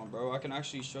back on, bro. I can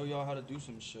actually show y'all how to do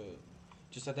some shit.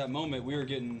 Just at that moment we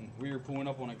were pulling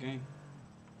up on a game.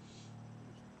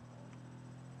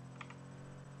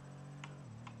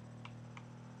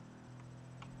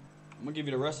 I'm gonna give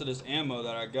you the rest of this ammo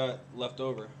that I got left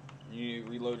over. You need to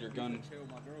reload your gun. Chill,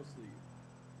 my girl sleep.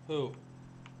 Who?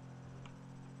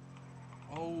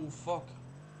 Oh, fuck.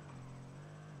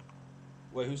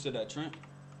 Wait, who said that? Trent?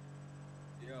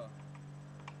 Yeah.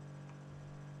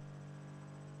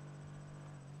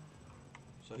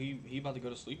 So he about to go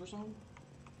to sleep or something?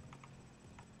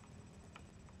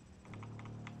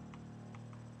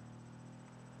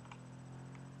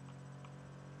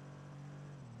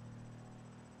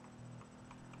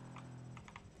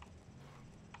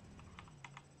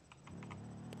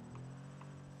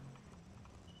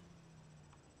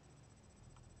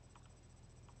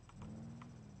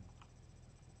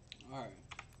 Alright.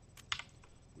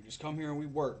 We just come here and we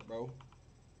work, bro.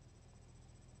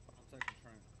 I'm taking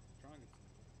Trent. Trying to get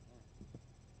some.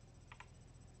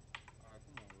 Alright,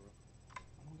 come on, bro.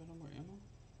 I don't got no more ammo?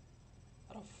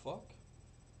 How the fuck?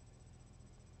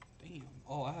 Damn.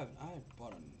 Oh, I had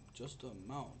bought just a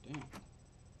amount. Damn.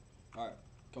 Alright.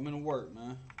 Come in and work,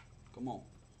 man. Come on.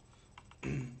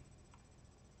 Snipe,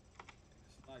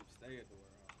 stay at the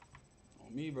warehouse.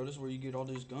 On me, bro. This is where you get all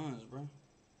these guns, bro.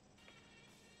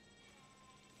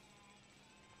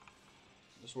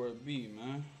 That's where it be,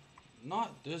 man.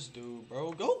 Not this dude,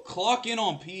 bro. Go clock in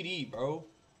on PD, bro.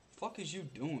 Fuck is you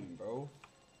doing, bro?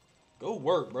 Go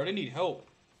work, bro. They need help.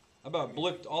 I about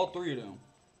blicked all three of them.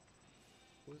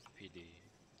 Who's PD?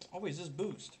 Oh, wait, is this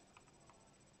Boost?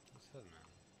 What's up, man?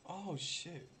 Oh,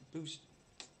 shit. Boost.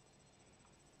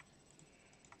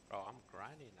 Bro, I'm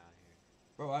grinding out here.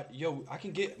 Bro, I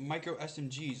can get micro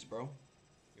SMGs, bro.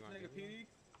 You want Nigga PD?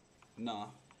 Nah.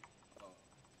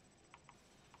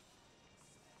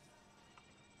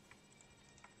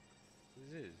 Who's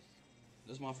this?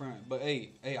 This is my friend. But,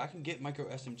 hey, I can get micro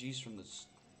SMGs from this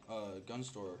gun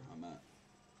store I'm at.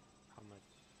 How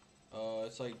much?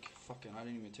 It's like, fucking, I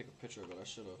didn't even take a picture of it. I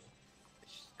should have.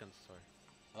 Which gun store?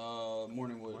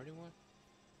 Morningwood. Morningwood?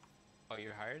 Oh,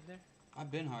 you're hired there? I've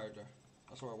been hired there.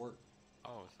 That's where I work.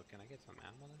 Oh, so can I get some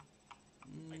ammo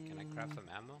then? Like, can I craft some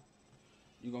ammo?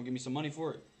 You gonna give me some money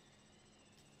for it?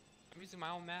 I'm using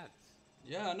my own mats.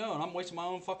 Yeah, I know, and I'm wasting my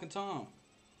own fucking time.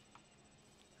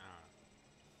 I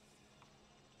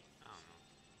don't know.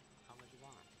 How much you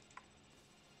want?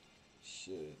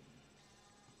 Shit.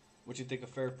 What you think a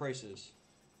fair price is?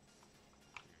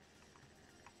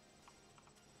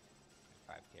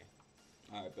 5K.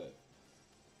 Alright, bet.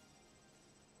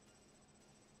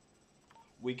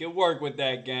 We can work with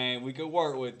that, gang. We can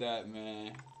work with that,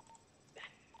 man.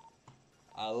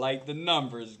 I like the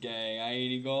numbers, gang. I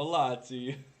ain't even gonna lie to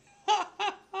you.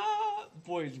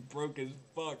 Boy's broke as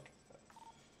fuck.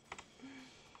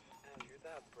 Damn, you're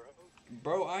that broke?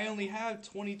 Bro, I only have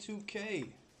 22K. Damn,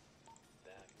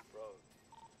 you broke.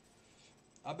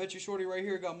 I bet you Shorty right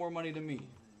here got more money than me.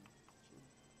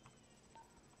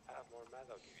 I have more mad,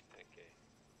 I'll give you 10K.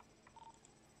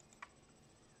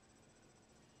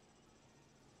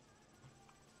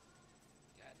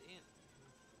 God damn.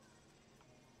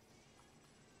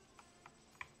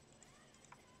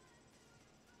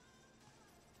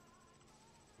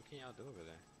 What can y'all do over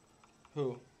there?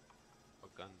 Who?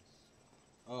 What guns?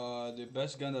 The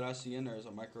best gun that I see in there is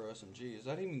a micro SMG. Is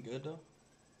that even good though?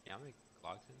 Yeah, how many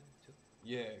Glocks in there too?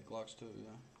 Yeah, Glocks too,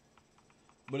 yeah.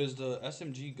 But is the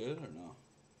SMG good or no?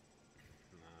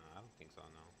 Nah, I don't think so,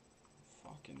 no.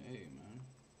 Fucking A, man.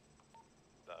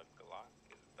 The Glock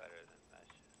is better than that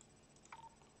shit.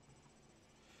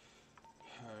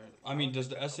 Alright. I mean, does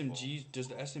the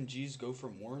SMGs go for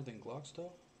more than Glocks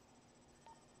though?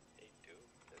 They do.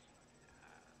 This fucking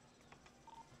ass.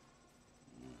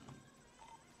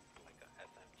 Like a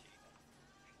SMG.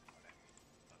 What I mean.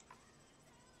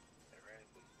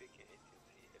 Theoretically speaking, it can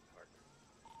see it's harder.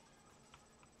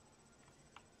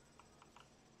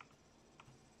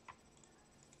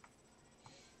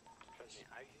 Trust me,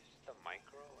 I used the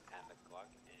micro and the Glock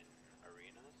in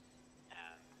arenas,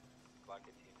 and Glock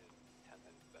 18 is 10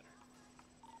 times better.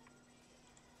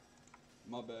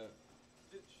 My bad.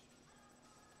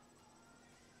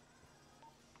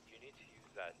 You need to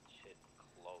use that shit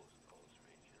close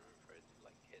range in order for it to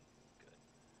like hit good.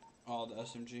 Oh, the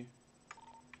SMG.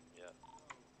 Yeah.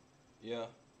 Yeah.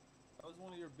 That was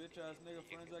one of your bitch ass nigga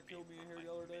friends that killed me in here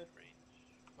the other day.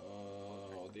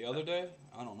 The other day?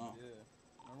 I don't know. Yeah.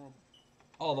 Remember?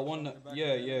 Oh, the one that.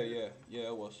 Yeah, it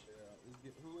was.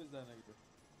 Yeah. Who is that nigga?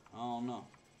 I don't know.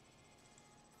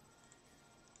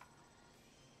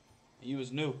 He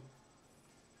was new.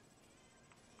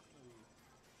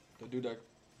 The dude that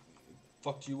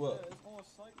fucked you up. Yeah, it's on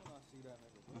sight when I see that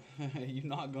nigga, bro. You're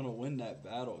not gonna win that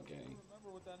battle, gang. I don't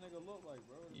remember what that nigga looked like,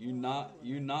 bro.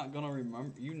 You're not gonna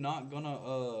remember. You're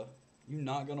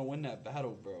not gonna win that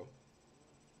battle, bro.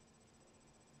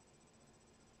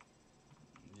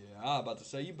 Yeah, I was about to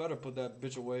say you better put that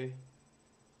bitch away.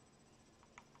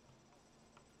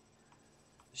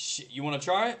 Shit, you wanna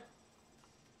try it?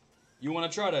 You wanna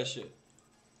try that shit?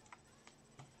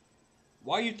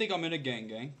 Why you think I'm in a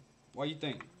gang? Why you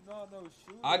think? Not no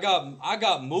shooter. I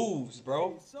got moves,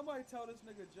 bro. Hey, somebody tell this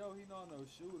nigga Joe he not no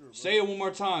shooter, bro. Say it one more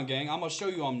time, gang. I'm gonna show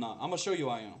you I'm not. I'm gonna show you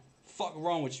I am. Fuck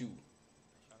wrong with you?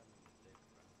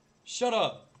 Shut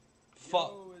up.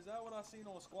 Fuck. Yo, is that what I seen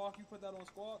on Squawk? You put that on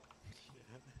Squawk?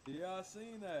 Yeah, I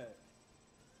seen that.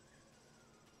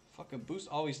 Fucking Boost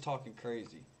always talking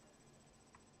crazy.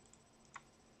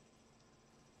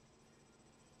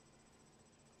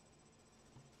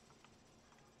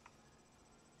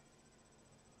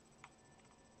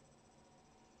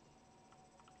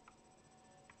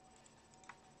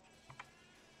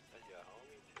 That's your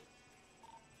homie too.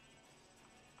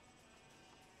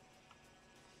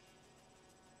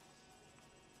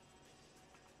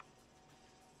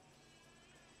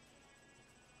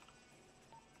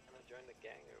 Gonna join the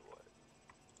gang or what?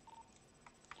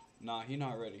 Nah, he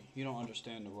not ready. He don't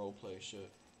understand the roleplay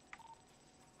shit.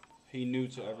 He new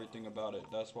to everything about it.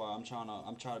 That's why been trying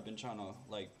to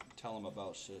like tell him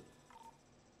about shit.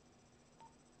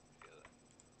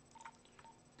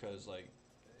 Cause like,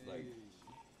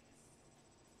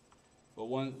 but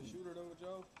one. Shooter though,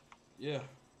 Joe. Yeah,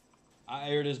 I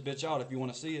air this bitch out if you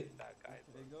want to see it. That guy.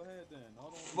 Hey, go ahead then.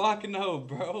 Hold on. Fuck no,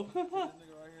 bro. This nigga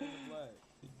right here in the black.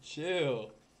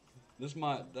 Chill. This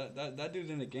that dude's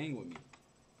in the gang with me.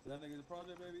 That nigga the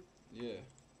project baby? Yeah.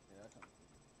 Yeah, I kinda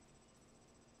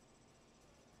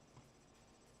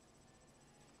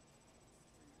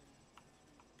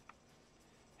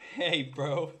Hey,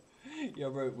 bro. Yo,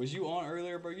 bro, was you on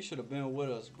earlier, bro? You should have been with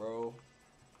us, bro.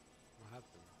 What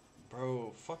happened?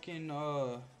 Bro, fucking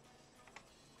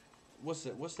what's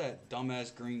that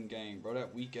dumbass green gang, bro?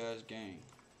 That weak ass gang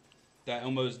that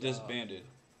almost disbanded.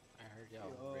 I heard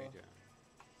y'all radio.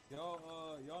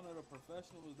 Y'all know the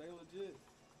professionals, they legit?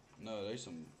 No, there's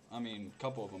some. I mean, a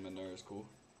couple of them in there is cool.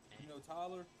 You know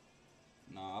Tyler?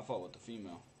 Nah, I fought with the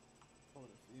female. Oh,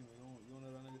 the female. You don't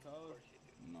know that nigga Tyler?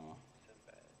 No.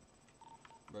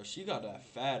 Bro, she got that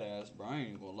fat ass, bro. I ain't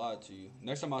even gonna lie to you.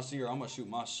 Next time I see her, I'm gonna shoot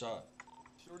my shot.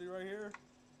 Shorty right here?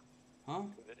 Huh?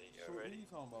 Shorty, what are you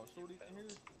talking about? Shorty in here?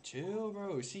 Chill,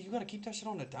 bro. See, you gotta keep that shit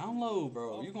on the down low,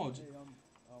 bro. You gonna. Hey,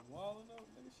 I'm wilding up,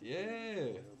 nigga.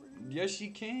 Yeah. Yes, she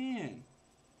can.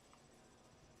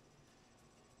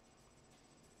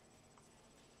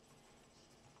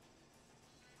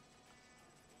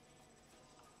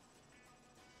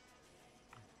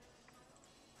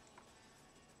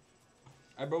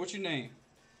 Hey, bro, what's your name?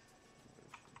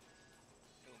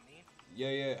 Who, me? Yeah,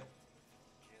 yeah.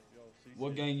 Yo, CC,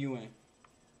 What gang you in?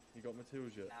 you got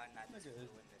materials yet? No, not This this nigga is,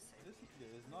 blue in this safe. this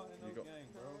nigga is not in You no got- gang,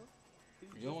 bro. He's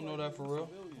You just don't know like that for you, real?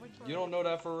 civilian. You don't know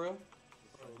that for real?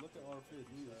 Bro, look at our fist.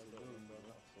 We a civilian,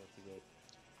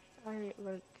 bro. Alright,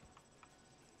 look.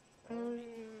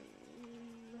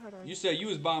 Hold on. You said you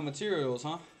was buying materials,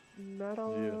 huh?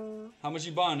 Metal, How much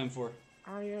you buying them for?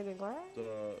 iron, and glass?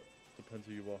 Depends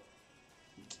who you are.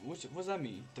 What's that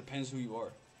mean? Depends who you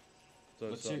are.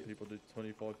 So certain people do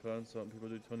 25 pounds, certain people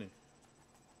do 20.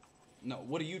 No,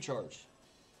 what do you charge?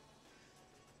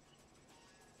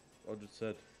 I just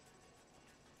said.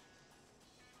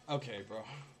 Okay, bro.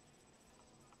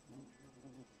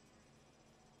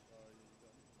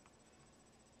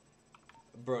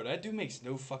 Bro, that dude makes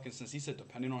no fucking sense. He said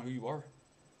depending on who you are.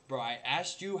 Bro, I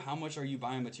asked you how much are you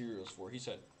buying materials for. He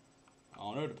said, I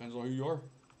don't know, depends on who you are.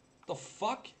 The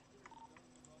fuck?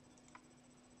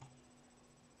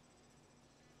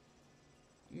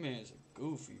 Man's a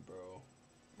goofy, bro.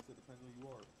 He said depends on who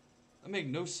you are. That make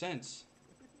no sense.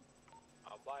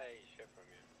 I'll buy shit from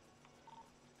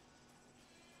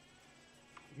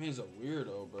you. Man's a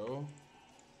weirdo, bro.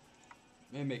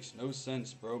 Man makes no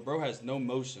sense, bro. Bro has no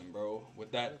motion, bro,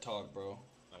 with that talk, bro.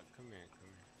 Come here, come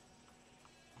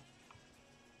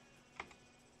here.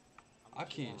 I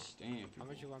can't stand people. How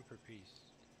much you want per piece?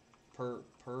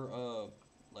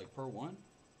 Like per one?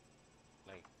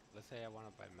 Like, let's say I want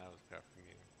to buy metal scrap from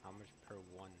you. How much per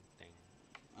one thing?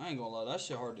 I ain't gonna lie, that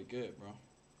shit hard to get, bro.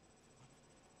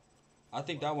 I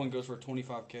think that one goes for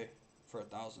 25K for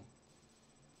 1,000.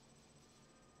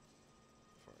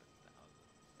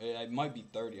 It might be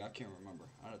 30. I can't remember.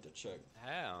 I'd have to check.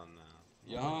 Hell no.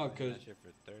 Yeah, I'm buying cause that shit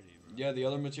for 30, bro. yeah, the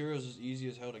other materials is easy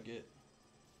as hell to get.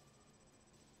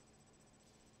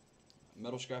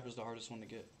 Metal scrap is the hardest one to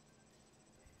get.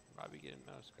 Probably getting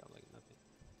metal scrap like nothing.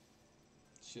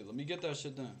 Shit, let me get that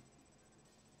shit done.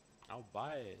 I'll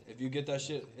buy it. If you get that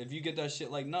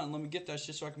shit like nothing, let me get that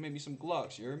shit so I can make me some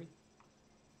Glocks. You hear me?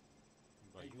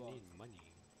 But you need money.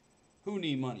 Who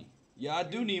need money? Yeah, I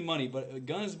do need money, but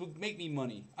guns would make me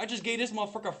money. I just gave this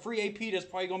motherfucker free AP that's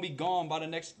probably gonna be gone by the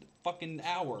next fucking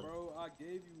hour. Bro, I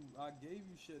gave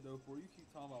you shit though. For you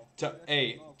keep talking about.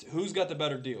 Hey, who's got the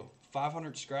better deal?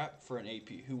 500 scrap for an AP.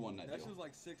 Who won that That deal? shit was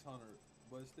like 600,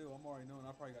 but still, I'm already knowing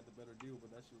I probably got the better deal. But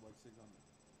that shit was like 600.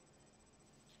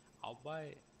 I'll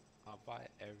buy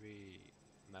every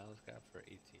metal scrap for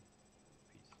 18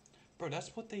 piece. Bro,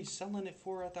 that's what they selling it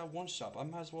for at that one shop. I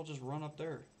might as well just run up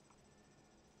there.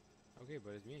 Okay,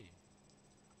 but it's me.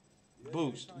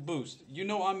 Boost. You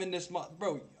know I'm in this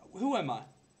bro. Who am I?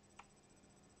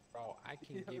 Bro, I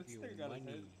can give you money.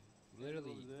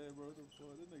 Literally. Bro,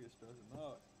 this nigga stressing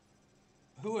out.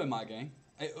 Who am I, gang?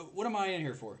 Hey, what am I in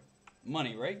here for?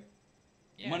 Money, right?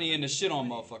 Yeah, money and the shit on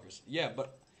motherfuckers. Yeah,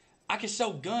 but I can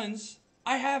sell guns.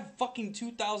 I have fucking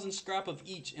 2,000 scrap of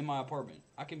each in my apartment.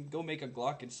 I can go make a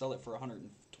Glock and sell it for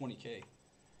 120K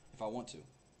if I want to.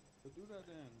 But do that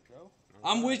then, Joe.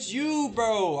 I'm with you,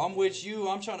 bro. I'm with you.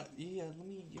 I'm trying to. Yeah,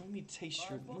 let me taste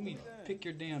your. Let me pick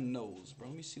your damn nose, bro.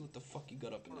 Let me see what the fuck you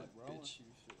got up in that bitch.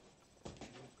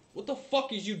 What the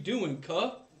fuck is you doing,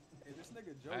 cuh? Hey, this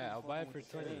nigga Joe. Alright, I'll buy it for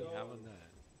 20. How about that?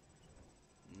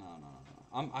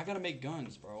 No. I gotta make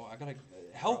guns, bro. I gotta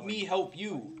help me help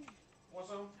you.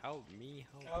 Help me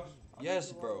help you.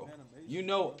 Yes, bro. You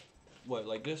know what?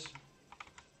 Like this?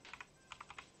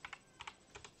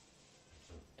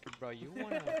 Bro, you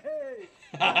wanna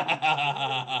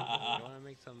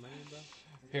make some money, bro?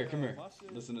 Here, come here.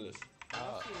 Listen to this.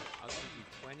 I'll give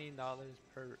you $20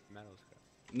 per metal scrap.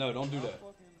 No, don't do that.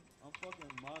 I'm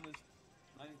fucking minus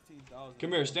 19,000.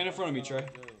 Come here, stand in front of me, Trey.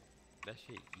 That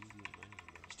shit easy money,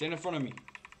 bro. Stand in front of me.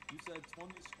 You said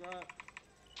 20 scrap.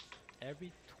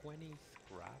 Every 20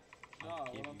 scrap, Nah, I'll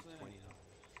what give I'm you saying.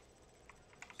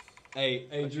 $20.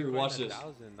 Hey, But Drew, you watch earned this.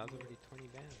 1,000, that's already 20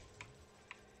 bands.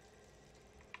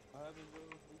 I haven't, bro.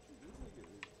 This nigga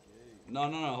is gay. No,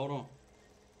 hold on.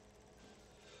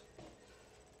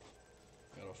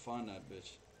 Gotta find that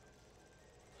bitch.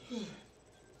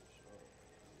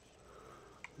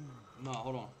 No,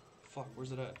 hold on. Fuck,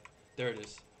 where's it at? There it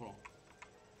is. Hold on.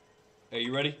 Hey,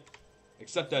 you ready?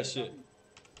 Accept that shit.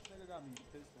 Nigga got me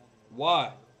pissed on me.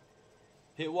 Why?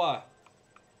 Hit Y.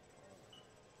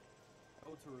 Oh,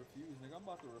 to refuse, nigga. I'm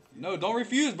about to refuse. No, don't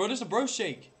refuse, bro. This is a bro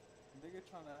shake. Nigga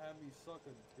trying to have me suck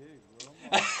a dick, bro.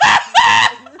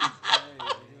 I'm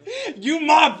like, You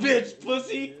my bitch,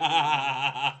 pussy.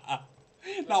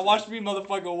 Now watch me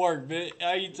motherfucking work, bitch.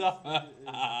 How you talking?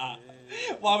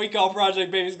 Why we call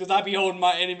Project Babies? Because I be holding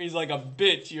my enemies like a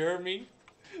bitch. You heard me?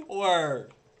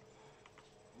 Word.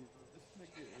 This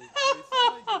nigga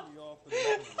is,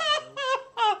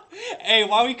 Hey,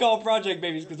 why we call project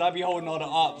babies? Because I be holding all the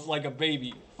ops like a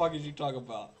baby. Fuck is you talking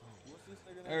about? What's this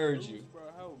nigga I name? heard Bruce, you. bro.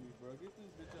 Help me, bro. Get this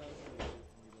bitch ass nigga shit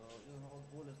for me, dog. You don't hold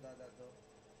bullets like that though.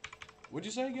 What'd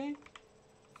you say, gang?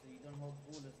 So you don't hold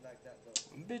bullets like that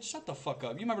though. Bitch, shut the fuck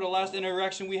up. You remember the last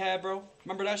interaction we had, bro?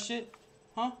 Remember that shit?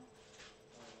 Huh?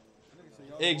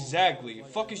 Exactly.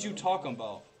 Fuck is you talking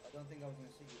about? I don't think I was gonna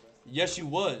see you, bro. Yes, you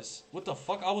was. What the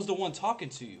fuck? I was the one talking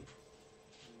to you.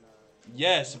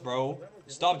 Yes, bro.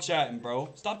 Stop chatting, bro.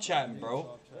 Stop chatting,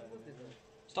 bro.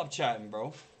 Stop chatting,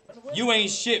 bro. You ain't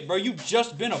shit, bro. You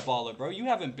just been a baller, bro. You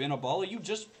haven't been a baller. You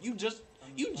just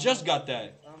got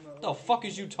that. What the fuck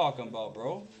is you talking about,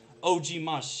 bro? OG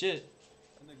my shit.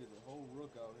 That nigga's a whole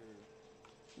rook out here.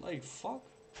 Like, fuck.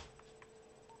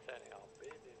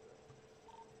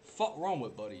 Fuck wrong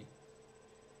with buddy.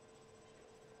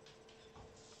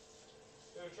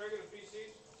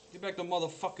 Get back to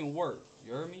motherfucking work.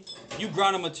 You heard me? You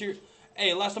grinding material.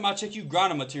 Hey, last time I checked, you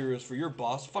grinding materials for your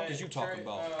boss. Fuck is you talking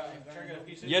about?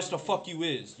 Yes, the fuck you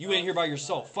is. You ain't here by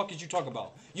yourself. Fuck is you talking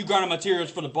about? You grinding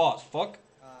materials for the boss. Fuck.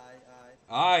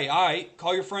 Aight.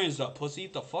 Call your friends up, pussy.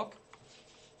 The fuck?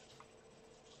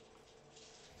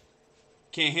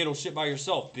 Can't handle shit by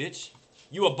yourself, bitch.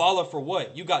 You a baller for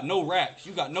what? You got no racks.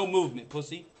 You got no movement,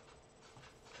 pussy.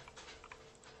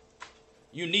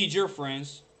 You need your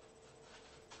friends.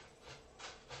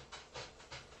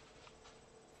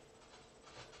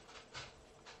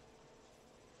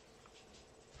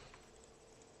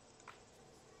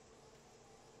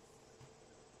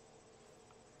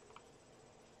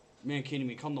 Man can't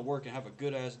even come to work and have a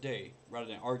good ass day rather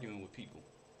than arguing with people.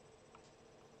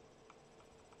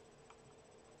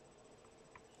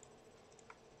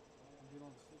 Get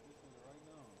on the stick this nigga right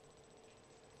now.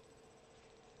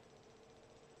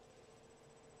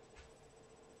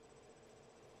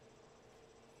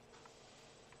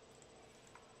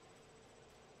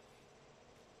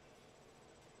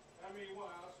 How many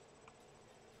wives?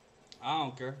 I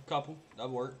don't care. Couple.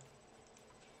 That'd work.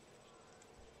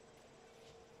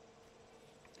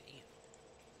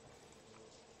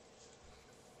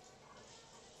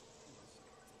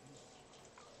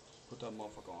 Put that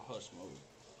motherfucker on hush mode.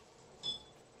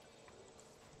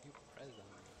 You president.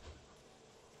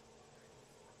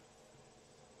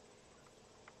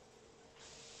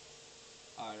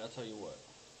 Alright, I'll tell you what.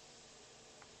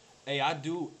 Hey,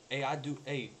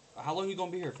 how long you gonna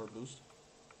be here for, Boost?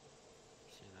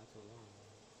 Shit, not too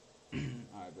long.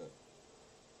 Alright, good.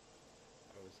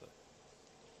 Oh, what's up?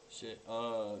 Shit,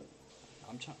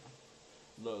 I'm trying.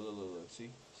 Look.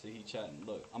 See, he chatting.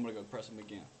 Look, I'm gonna go press him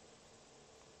again.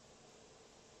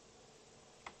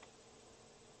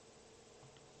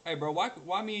 Hey, bro,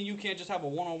 why me and you can't just have a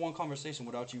one-on-one conversation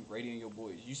without you radioing your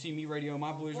boys? You see me radioing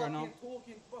my boys right now?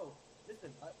 Talking, bro.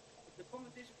 Listen, the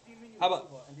conversation between me and you.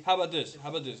 How about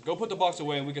this? Go put the box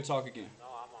away and we can talk again. No,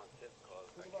 I'm on tip calls.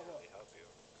 I can't really help you.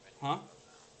 Huh?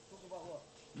 Talk about what?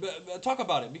 But talk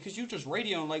about it because you just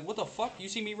radioing. Like, what the fuck? You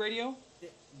see me radio?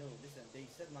 No, listen. They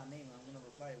said my name. I'm gonna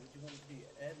reply. What you want me to do?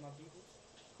 Add my people?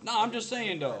 Nah, I'm just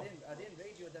saying though. I didn't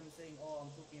radio them saying, "Oh,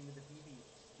 I'm talking with the PD."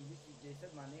 They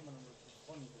said my name and I'm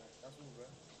responding to that. That's all, bro.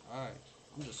 All right,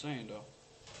 I'm just saying though.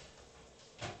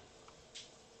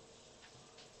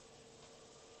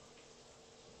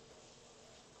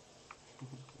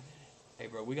 Hey,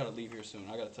 bro, we gotta leave here soon.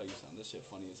 I gotta tell you something. This shit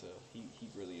funny as hell. He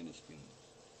really in his feelings.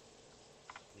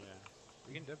 Yeah.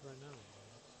 We can dip right now.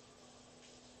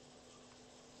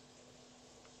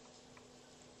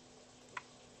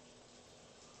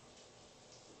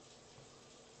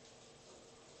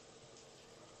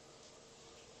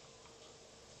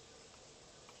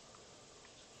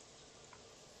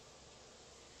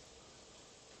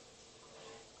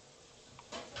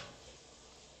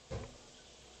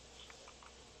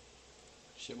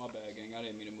 Shit, my bad, gang. I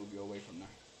didn't mean to move you away from there.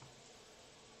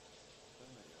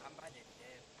 I'm by the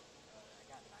dip.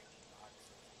 I got 90 bucks.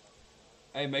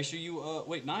 Hey, make sure you,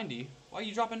 wait, 90? Why are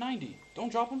you dropping 90?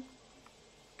 Don't drop them.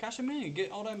 Cash them in.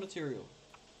 Get all that material.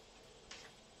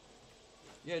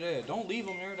 Yeah, don't leave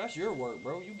them there. That's your work,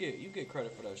 bro. You get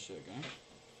credit for that shit, gang.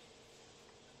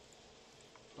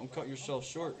 Don't cut yourself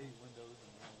short.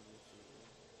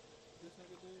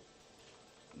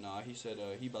 Nah, he said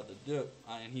he about to dip,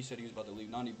 and he said he was about to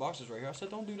leave 90 boxes right here. I said,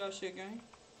 don't do that shit, gang.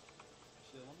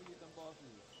 Shit, let me get them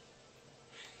boxes.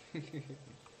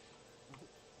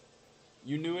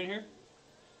 You new in here?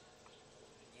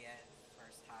 Yeah,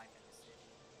 first time in the city.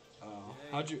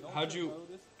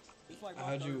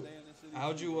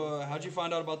 How'd you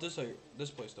find out about this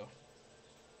place though?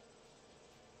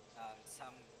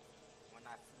 When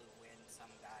I flew in, some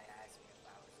guy asked me if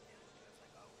I was new. He was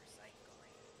like, "Oh,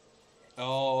 recycling." And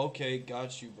Oh, okay,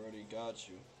 got you, Brody, got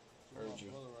you. Heard you.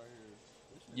 Brother right here.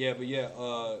 This shit Yeah, but yeah,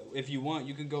 if you want,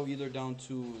 you can go either down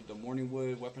to the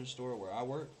Morningwood weapons store where I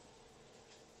work,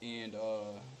 and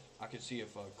I can see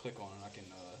if click on it, I can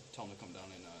tell them to come down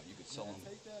and you could sell them.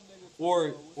 Take that nigga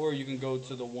to, Or you can go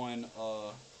to the one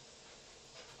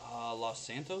Los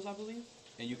Santos, I believe,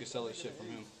 and you can sell that shit from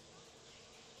him.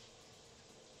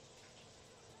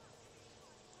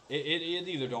 It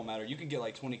either don't matter. You can get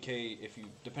like 20K if you,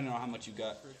 depending on how much you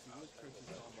got.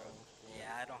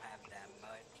 Yeah, I don't have that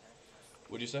much.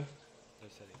 What'd you say? They're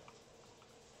setting up.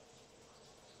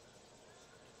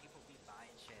 People be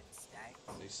buying shit in stacks.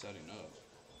 They setting up.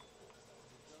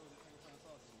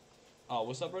 Oh,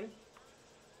 what's up, buddy?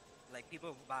 Like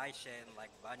people buy shit in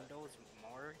like bundles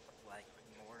more, like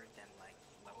more than like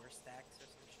lower stacks or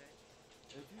some shit.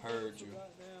 If you Heard go to you.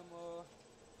 Goddamn,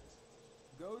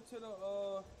 go to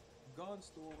the gun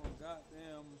store on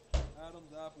goddamn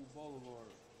Adams Apple Boulevard.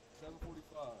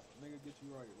 745. Nigga get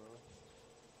you right, bro.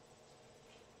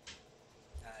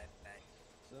 I bet.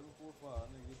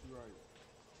 745. Nigga get you right.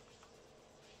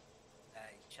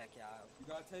 Hey, check you out. You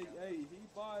gotta take. Hey, he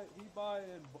buy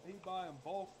in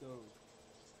bulk though.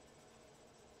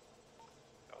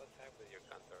 I was happy with your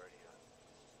guns already, huh?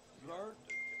 You heard?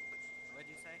 What'd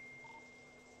you say?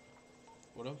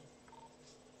 What up?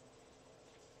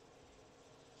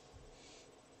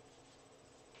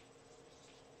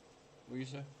 What you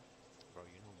say? Bro,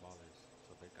 you know ballers,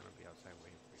 so they're gonna be outside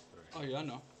waiting for you. Right? Oh yeah, I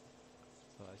know.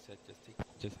 So I said,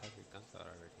 just have your guns out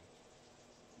already.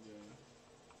 Yeah.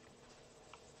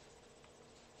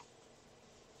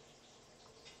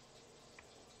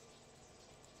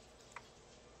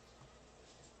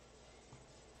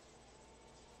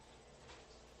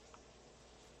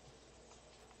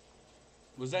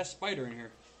 Was that spider in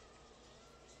here?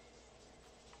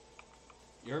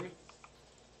 You heard me?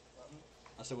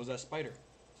 I said, was that spider?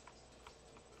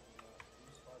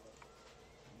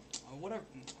 Whatever.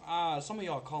 Some of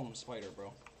y'all call him Spider,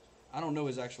 bro. I don't know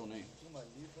his actual name.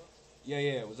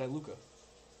 Yeah. Was that Luca?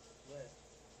 Where?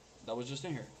 That was just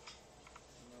in here.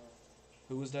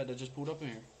 Who was that just pulled up in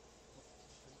here?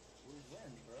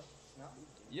 When, bro? Not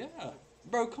Yeah.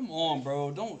 Bro, come on,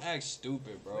 bro. Don't act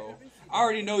stupid, bro. I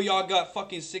already know y'all got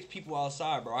fucking 6 people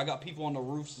outside, bro. I got people on the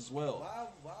roofs as well.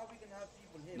 Why are we gonna have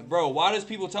people here? Bro, why does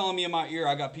people telling me in my ear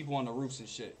I got people on the roofs and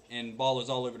shit and ballers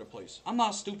all over the place? I'm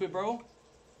not stupid, bro.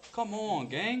 Come on,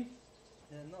 gang.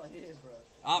 They're not here, bro.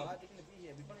 I'm- Why are they gonna be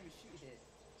here? We can't even shoot here.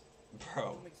 Bro.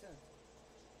 Doesn't make sense.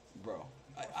 Bro.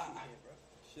 We can't shoot here, bro.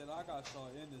 Shit, I got shot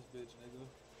in this bitch, nigga.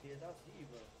 Yeah, that's you,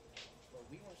 bro. But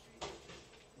we won't shoot here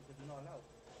because we're not allowed.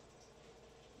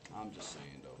 I'm just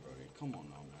saying, though, bro. Come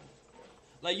on now, man.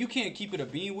 Like, you can't keep it a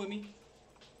bean with me.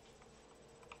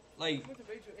 Like, I'm going to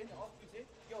radio in the office here.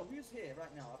 Yo, who's here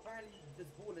right now? Apparently,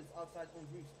 this ball is outside on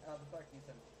roofs at the parking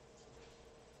center.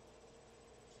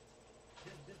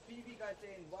 This PV guy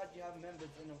saying, why do you have members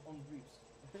on roofs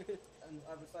and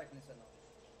a recycling center?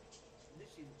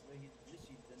 Literally,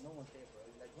 no one's there, bro.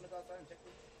 Like, wanna go outside and check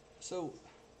this? so...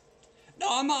 No,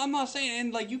 I'm not saying,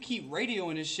 and like you keep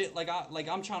radioing and shit, like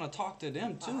I'm trying to talk to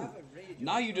them too.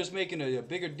 Now you just making a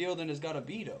bigger deal than it's gotta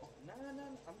be though. No.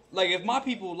 Like if my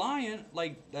people lying,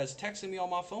 like that's texting me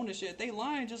on my phone and shit, they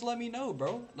lying, just let me know,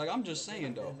 bro. Like I'm just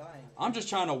saying though. I'm just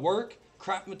trying to work,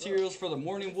 craft materials for the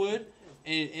morning wood,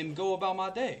 and go about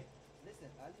my day. Listen,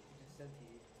 I literally just said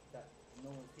to you that no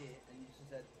one's here, and you just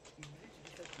said, you literally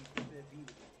just said to me, keep it a bean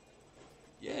with me.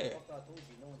 Yeah. After I told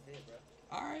you, no one's here, bro.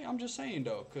 Alright, I'm just saying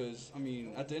though, cause I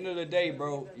mean at the end of the day,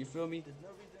 bro, you feel me? There's no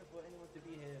reason for anyone to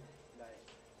be here, like,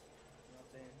 you know what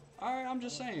I'm saying? Alright, I'm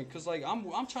just saying, cause like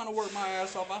I'm trying to work my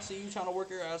ass off. I see you trying to work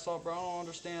your ass off, bro. I don't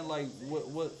understand like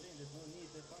what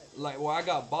like well I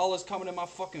got ballers coming in my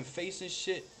fucking face and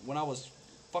shit when I was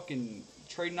fucking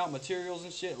trading out materials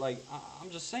and shit. Like I'm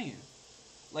just saying,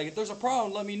 like if there's a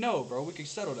problem, let me know, bro. We can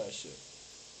settle that shit.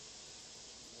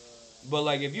 But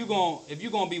like if you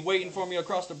gonna be waiting for me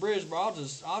across the bridge, bro, I'll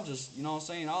just you know what I'm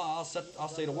saying, I'll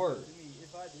say the word.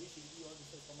 If I had the issue with you, I'll just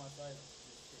sit on my side,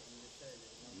 just sit in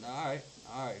the chair.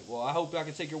 Alright. Well, I hope I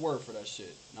can take your word for that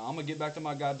shit. Now, I'm gonna get back to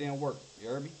my goddamn work. You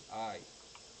heard me? Alright.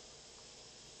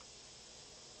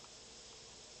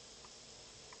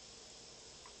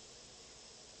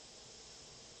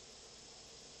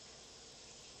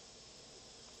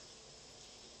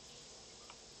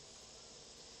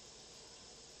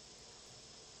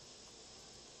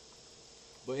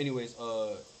 But anyways,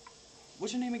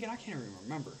 what's your name again? I can't even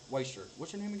remember. White shirt.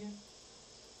 What's your name again?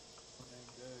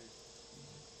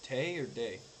 Tay or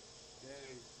Day?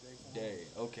 Day.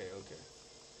 Okay.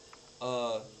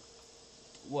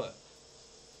 What?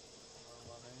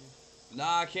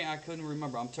 Nah, I can't. I couldn't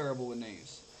remember. I'm terrible with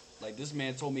names. Like this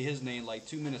man told me his name like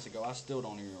 2 minutes ago. I still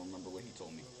don't even remember what he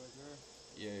told me.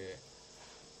 Yeah, yeah.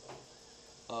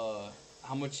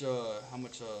 How much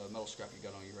metal scrap you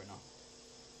got on you right now?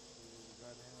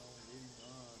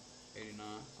 Goddamn 89.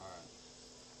 All right.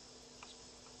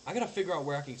 I gotta figure out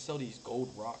where I can sell these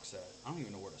gold rocks at. I don't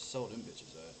even know where to sell them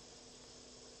bitches at.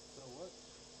 So what?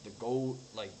 The gold,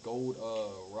 like gold,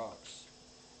 rocks.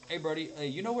 Hey, buddy. Hey,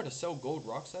 you know where to sell gold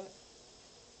rocks at?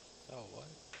 Oh, what?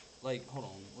 Like, hold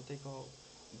on. What they call?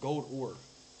 Gold ore.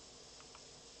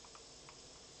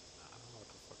 I don't know what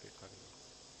the fuck you're talking about.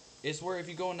 It's where if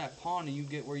you go in that pond and you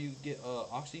get where you get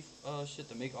oxy shit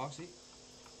to make oxy,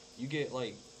 you get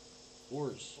like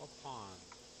ores. What pond?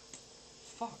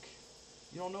 Fuck.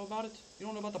 You don't know about it? You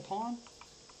don't know about the pond?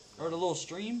 Or the little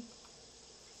stream?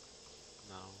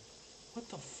 No. What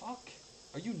the fuck?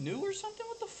 Are you new or something?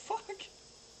 What the fuck?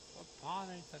 What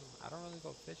pond are you talking about? I don't really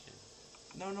go fishing.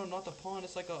 No, not the pond.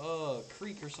 It's like a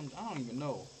creek or something. I don't even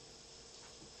know.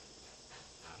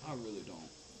 I really don't.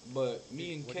 But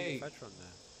me and What do Kay, you fetch from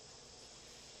there?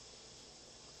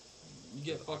 you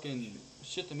get fucking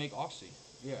shit to make oxy.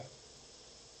 Yeah.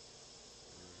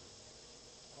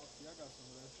 Oh, see, I got some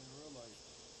of that shit in real life.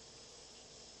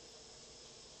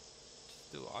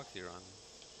 Just do oxy run.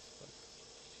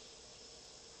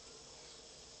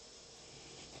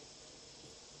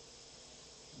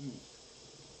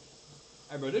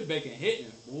 Hey, bro, this bacon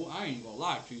hitting. Boy, I ain't gonna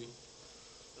lie to you.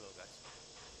 Hello, guys.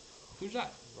 Who's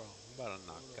that? Bro, I'm about to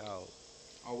knock out.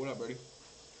 Oh, what up, buddy?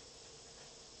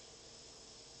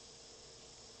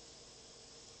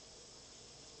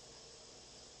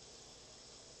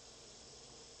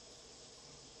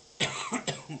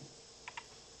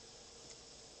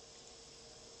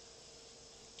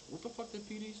 What the fuck did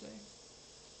PD say?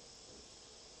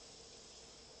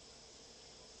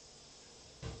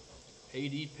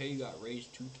 Pay got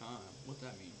raised 2 times. What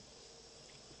that mean?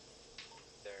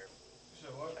 Their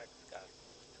checks got 2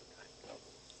 times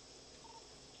double.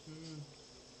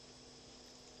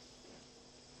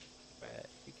 Bet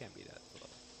you can't be that slow.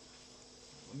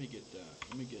 Let me get that.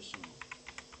 Let me get some.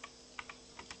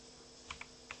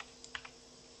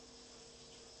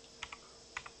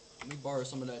 Let me borrow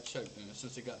some of that check then,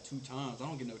 since it got 2 times. I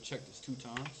don't get no check that's 2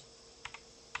 times.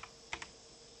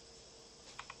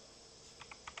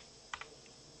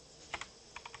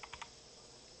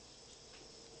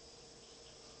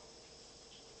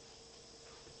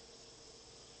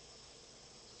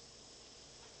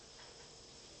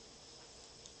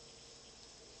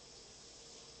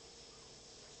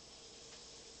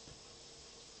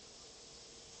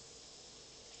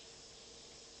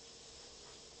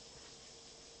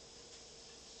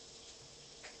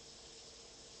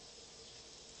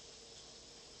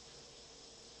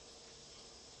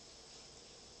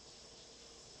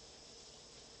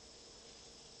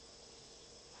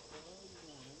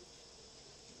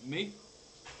 Me?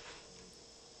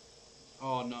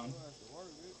 Oh, none.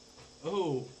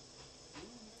 Oh.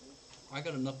 I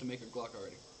got enough to make a Glock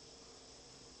already.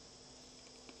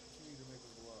 You need to make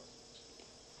a Glock.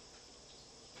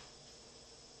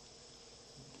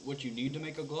 What you need to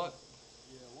make a Glock?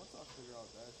 Yeah, once I figure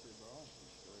out that shit, bro, I'll be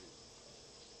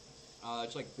straight.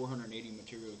 It's like 480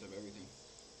 materials of everything.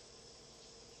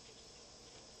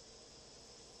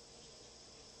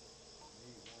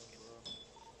 Need one, bro.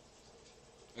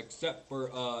 Except for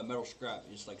metal scrap,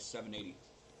 it's like 780.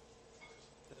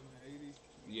 780.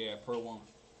 Yeah, per one.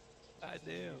 I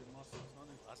do.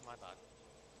 That's my bad.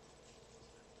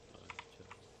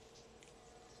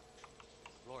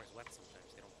 Floor is wet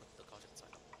sometimes. They don't put the contract sign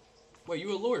up. Wait,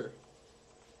 you a lawyer?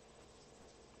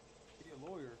 He a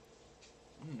lawyer.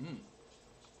 Mm-hmm.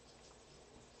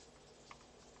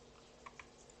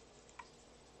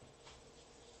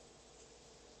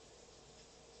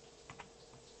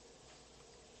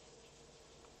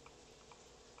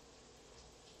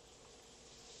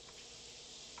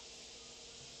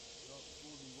 Yup,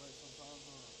 school be wet sometimes,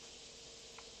 huh?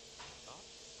 Stop.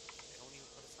 They don't even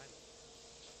put a sign up.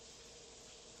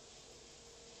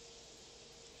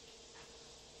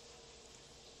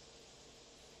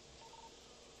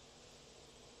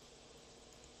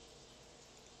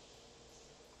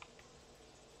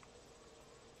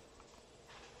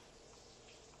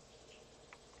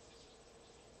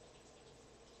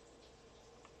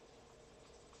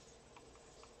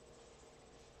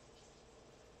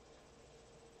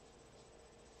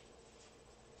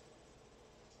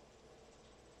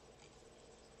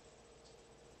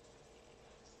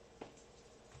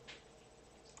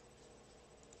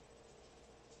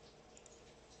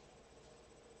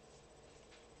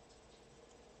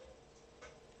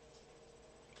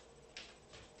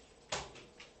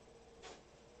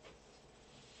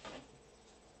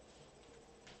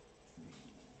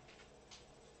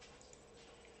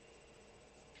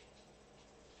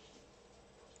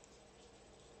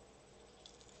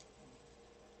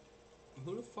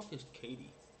 fuck is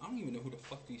Katie? I don't even know who the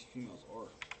fuck these females are.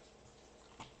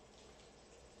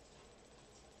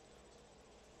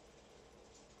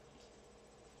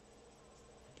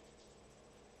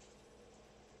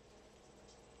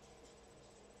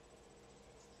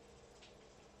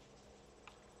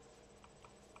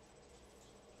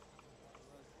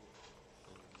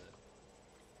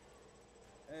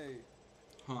 Hey.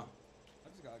 Huh? I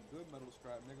just got a good metal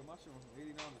scrap, nigga. My shit went from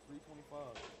 89 to 325.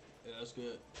 Yeah, that's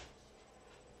good.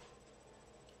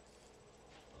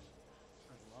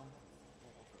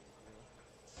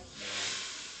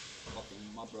 Fucking,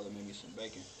 my brother made me some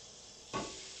bacon.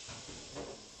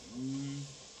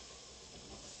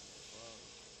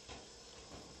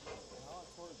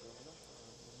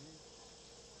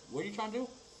 What are you trying to do?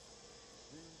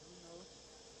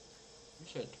 You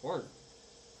said twerk.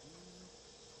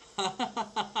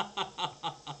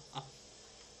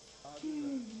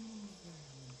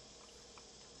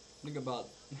 Think about.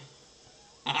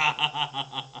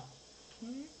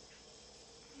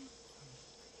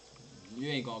 You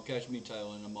ain't gonna catch me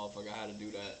telling the motherfucker how to do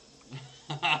that.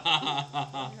 Tell me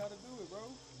how to do it, bro.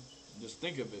 Just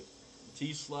think of it.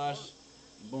 T slash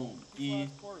boom. E.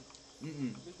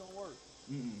 This don't work.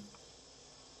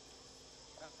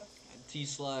 T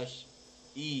slash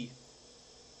E.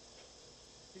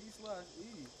 T slash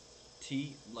E.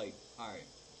 T, like, alright.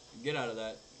 Get out of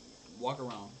that. Walk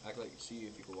around. Act like, see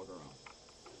if you can walk around.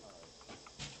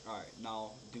 Alright,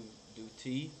 now do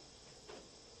T.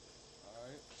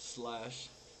 Alright. Slash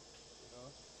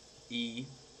E.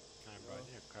 Alright, bro, I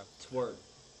need a crap. Twerk.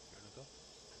 You wanna go?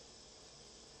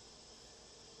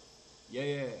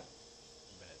 Yeah.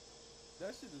 Bet.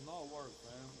 That shit does not work,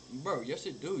 man. Bro, yes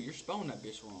it do. You're spelling that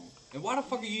bitch wrong. And why the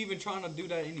fuck are you even trying to do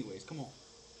that anyways? Come on.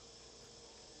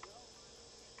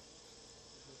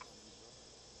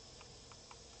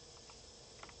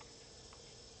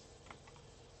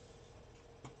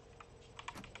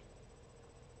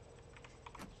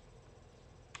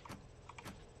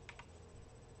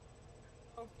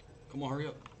 Come on, hurry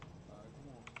up.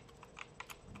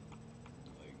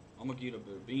 Like, I'm gonna get a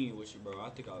bit of bean with you, bro. I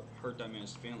think I hurt that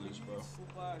man's feelings, bro.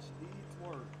 Slash E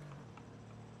twerk.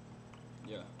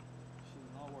 Yeah. Shit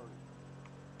does not work.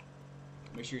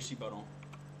 Make sure your seatbelt on.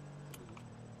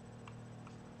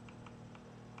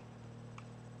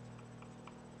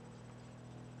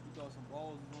 You got some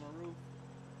balls on the roof?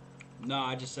 Nah,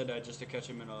 I just said that just to catch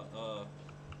him in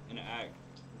an act.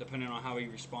 Depending on how he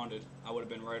responded, I would have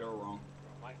been right or wrong.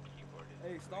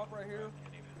 Hey, stop right here.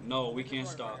 No, we can't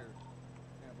Right stop. here.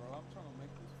 Yeah, bro, I'm trying to make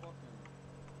this fucking.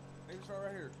 Make this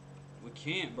right here. We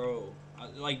can't, bro.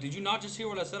 Like, did you not just hear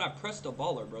what I said? I pressed the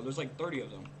baller, bro. There's like 30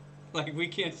 of them. Like, we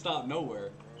can't stop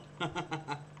nowhere.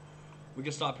 We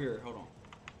can stop here. Hold on.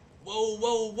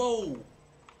 Whoa.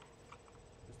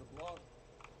 It's the block.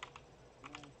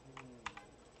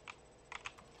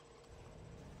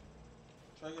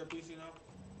 Try your PC now.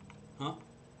 Huh?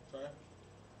 Try.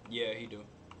 Yeah, he do.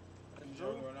 Try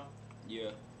right now.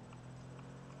 Yeah.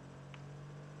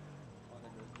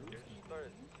 Yours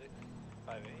started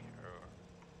 658 or?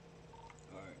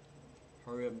 Alright.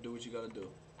 Hurry up and do what you gotta do.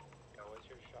 Yeah, what's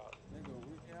your shot? Nigga,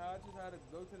 I just had to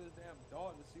go to this damn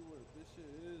dot to see what this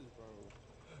shit is, bro.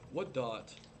 What dot?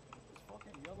 This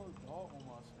fucking yellow dot on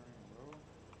my screen, bro.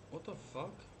 What the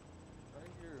fuck? Right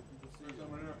here, if you can see it.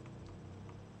 Right here.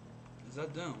 Is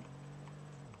that them?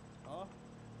 Huh?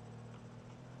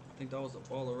 I think that was the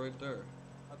baller right there.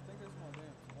 I think it's my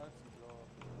damn taxi job.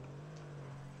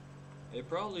 It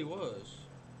probably was.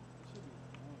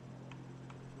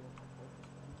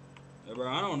 Yeah, bro,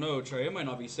 I don't know, Trey. It might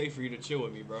not be safe for you to chill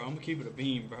with me, bro. I'm gonna keep it a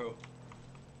beam, bro.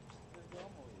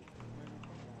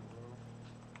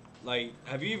 Like,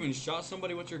 have you even shot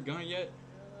somebody with your gun yet?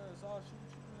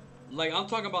 Like, I'm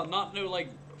talking about not no, like,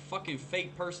 fucking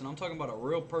fake person. I'm talking about a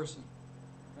real person.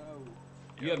 No.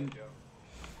 You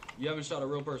haven't shot a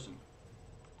real person.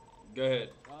 Go ahead.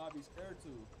 Nah, I'd be scared to.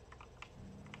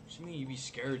 What you mean you be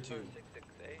scared to?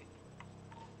 668.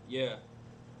 Yeah.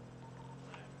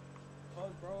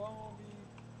 Cause, bro, I won't be.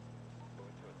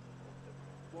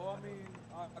 Well, I mean,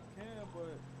 I can,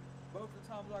 but both the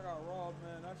times I got robbed,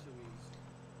 man, that shit was.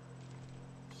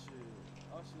 Shit.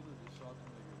 I should have just shot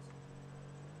them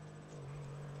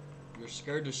niggas. You're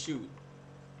scared to shoot.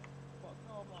 Fuck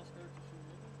no, I'm not scared to shoot,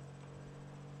 nigga.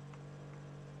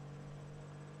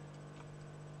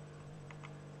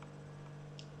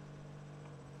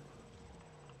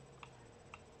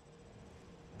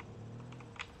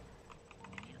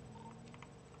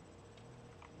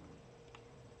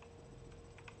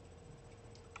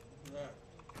 Right.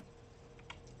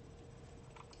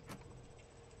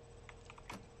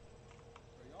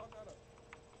 Bro, y'all gotta.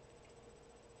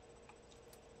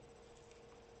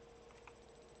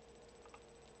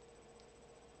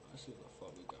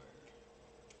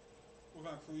 What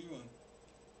kind of crew you in?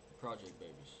 Project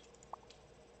Babies.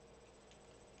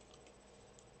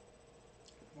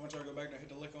 Why don't y'all go back there and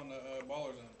hit the lick on the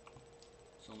ballers then?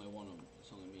 It's only one of them. It's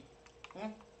only me. Huh?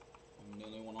 I'm the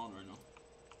only one on right now.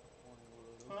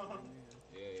 Huh?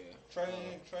 Yeah. Trey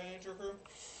ain't your crew?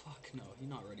 Fuck no, he's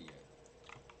not ready yet.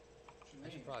 I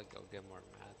should probably go get more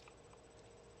mats.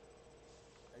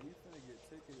 Hey, you finna get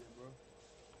ticketed, bro.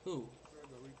 Who? You better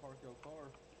go repark your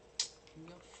car. You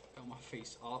got fuck out my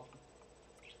face up.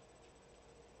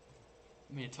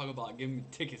 Man, talk about giving me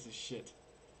tickets and shit.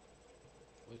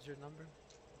 What's your number?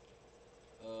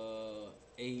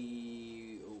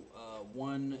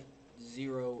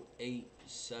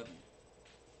 1087.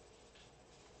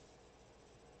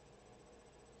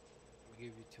 I'll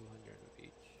give you 200 of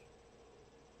each.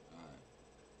 Alright.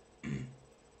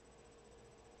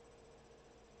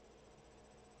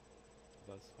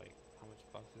 That's like, how much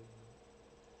boxes?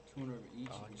 200 of each.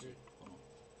 100. Hold on.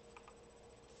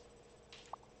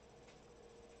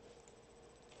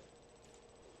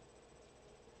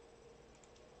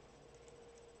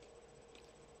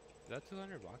 Is that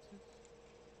 200 boxes?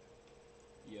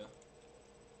 Yeah.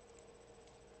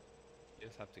 You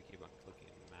just have to keep on clicking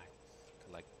max.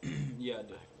 Collect. Yeah, I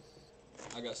do.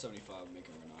 Max. I got 75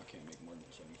 making right now. I can't make more than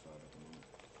 75 at the moment.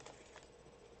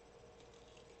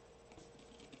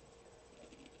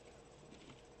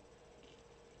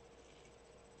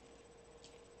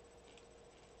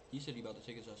 He said he about to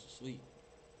take his ass to sleep.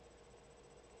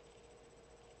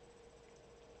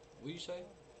 What you say?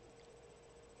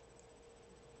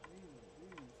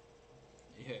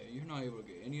 Yeah, you're not able to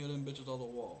get any of them bitches on the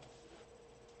wall.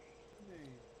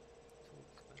 Hey.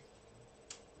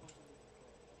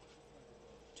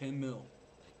 10 mil.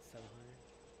 Like 700.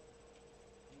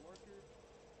 You work here?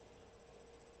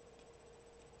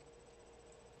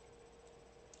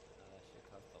 That shit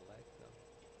costs a leg though.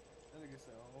 That nigga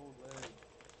said a whole leg.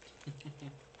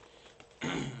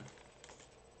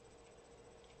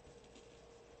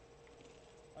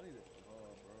 I need a job,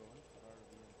 bro. I'm tired of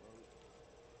being broke.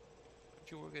 What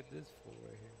you work at this for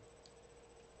right here?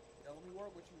 Yeah, let me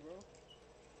work with you, bro.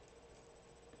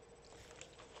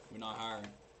 We're not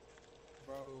hiring.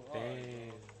 Bro, Damn.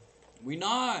 alright, bro. We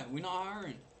not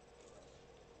hiring.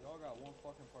 Y'all got one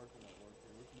fucking person that works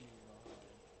here. What you mean you're not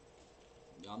hiring?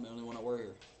 I'm the only one that work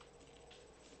here.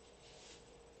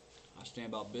 I stand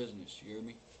about business, you hear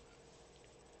me?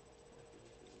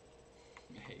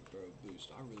 Hey, bro,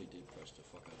 Boost, I really did press the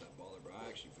fuck out that baller, bro. I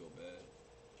actually feel bad.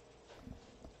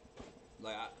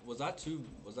 Like, was I too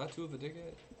of a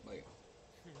dickhead? Like,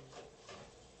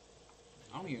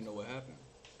 I don't even know what happened.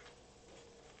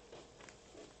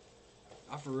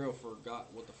 I for real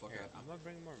forgot what the fuck Here, happened. I'm gonna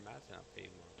bring more mats and I'll pay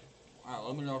you more. Okay? Alright,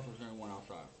 let me know if there's anyone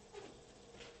outside.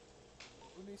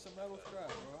 We need some metal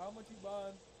scrap, bro. How much you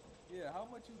buying? Yeah, how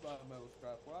much you buying metal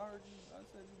scrap? Well, I heard you. I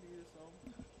said you needed some.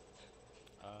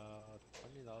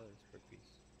 $20 per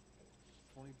piece.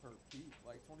 20 per piece,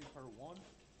 like 20 per one.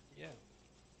 Yeah.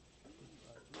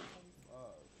 325.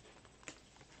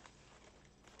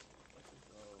 That's a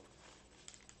go.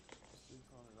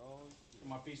 $600.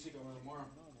 My PC coming tomorrow.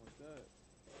 None with that.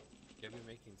 You'll be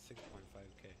making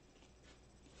 6.5k.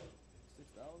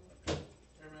 6,000.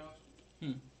 Hear me out?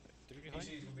 300.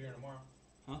 PC's gonna be here tomorrow.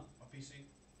 Huh? My PC.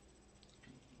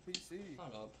 PC.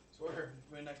 Shut up. Swear.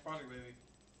 We're the next project, baby.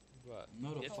 What?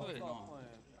 No, the Get fuck to it. not.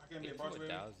 I can't be a Get to project,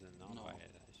 baby. 1,000. I'll No. buy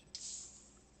it. That shit.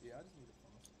 Yeah, I just need to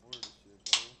find some more of this shit,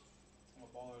 bro. I'm a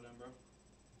baller then, bro.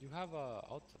 You have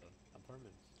Alta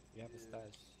apartments. You have a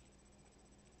stash.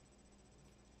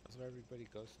 That's where everybody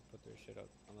goes to put their shit up,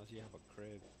 unless you have a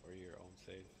crib or your own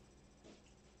safe.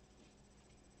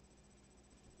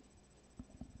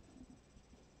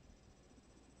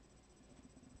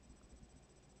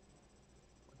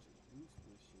 Bunch of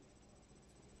useless shit.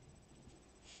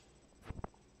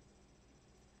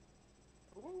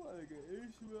 What like an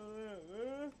issue on that,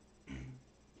 man?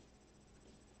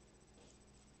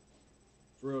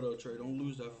 For real though, Trey, don't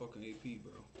lose that fucking AP,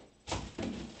 bro.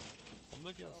 How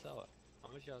much y'all sell? How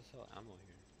much y'all sell ammo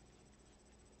here?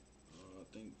 I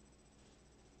think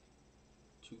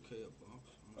 2K a box.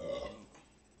 I don't know.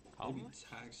 How They be much?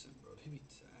 taxing, bro. They be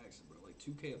taxing, bro. Like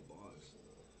 2K a box.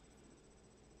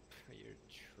 You're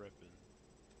tripping.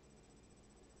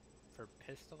 For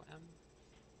pistol ammo?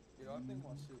 Yeah, I think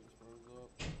my shit was froze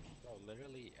up. Bro,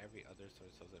 literally every other store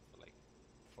sells it for like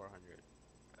 400,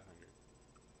 500.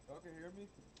 Y'all can hear me?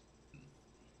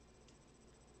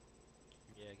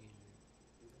 Yeah, I can hear you.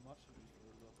 Yeah, my shit was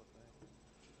froze up, I think.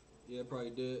 Yeah, probably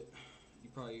did. You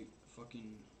probably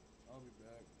fucking. I'll be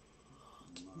back.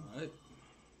 Alright.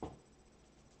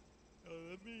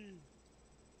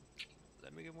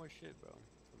 Let me get more shit, bro,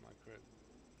 for my crib.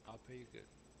 I'll pay you good.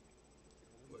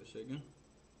 Wait, say again?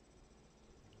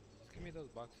 Just give me those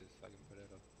boxes so I can put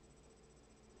it up.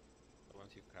 But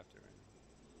once you craft it right now.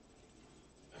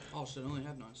 Oh shit, I only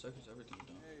have 9 seconds. Everything's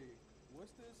done. Hey,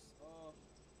 what's this icon?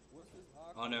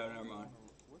 Oh no, never mind.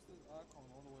 What's this icon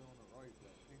all the way on the right?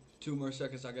 That pink shit? 2 more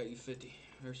seconds. I got you 50.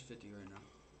 There's 50 right now.